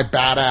 like my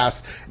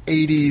badass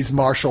 80s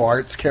martial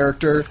arts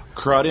character.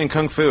 Karate and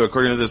Kung Fu,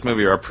 according to this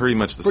movie, are pretty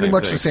much the same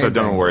thing. So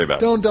don't worry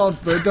about it.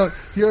 Don't.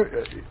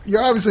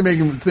 You're obviously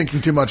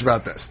thinking too much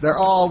about this. They're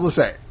all the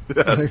same.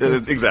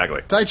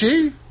 Exactly. Tai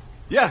Chi?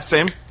 Yeah,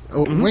 same.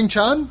 Wing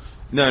Chun?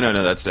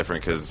 No, that's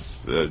different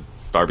because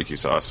barbecue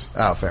sauce.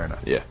 Oh, fair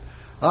enough. Yeah.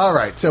 All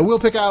right, so we'll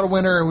pick out a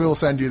winner and we will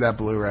send you that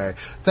Blu-ray.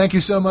 Thank you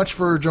so much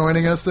for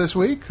joining us this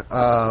week.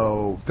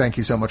 Thank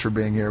you so much for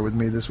being here with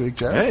me this week,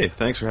 Jared. Hey,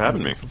 thanks for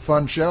having me.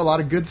 Fun show. A lot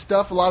of good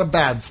stuff, a lot of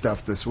bad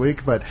stuff this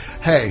week. But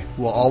hey,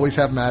 we'll always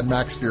have Mad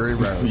Max Fury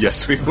Road.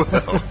 Yes, we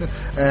will.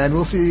 And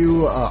we'll see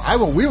you.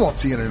 We won't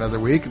see you in another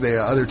week.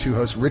 The other two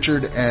hosts,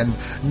 Richard and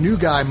new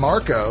guy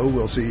Marco,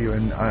 will see you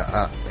in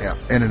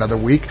another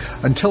week.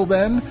 Until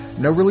then,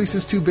 no release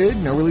is too big,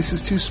 no release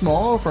is too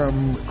small.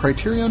 From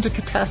Criterion to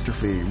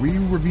Catastrophe, we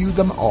review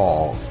them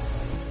all.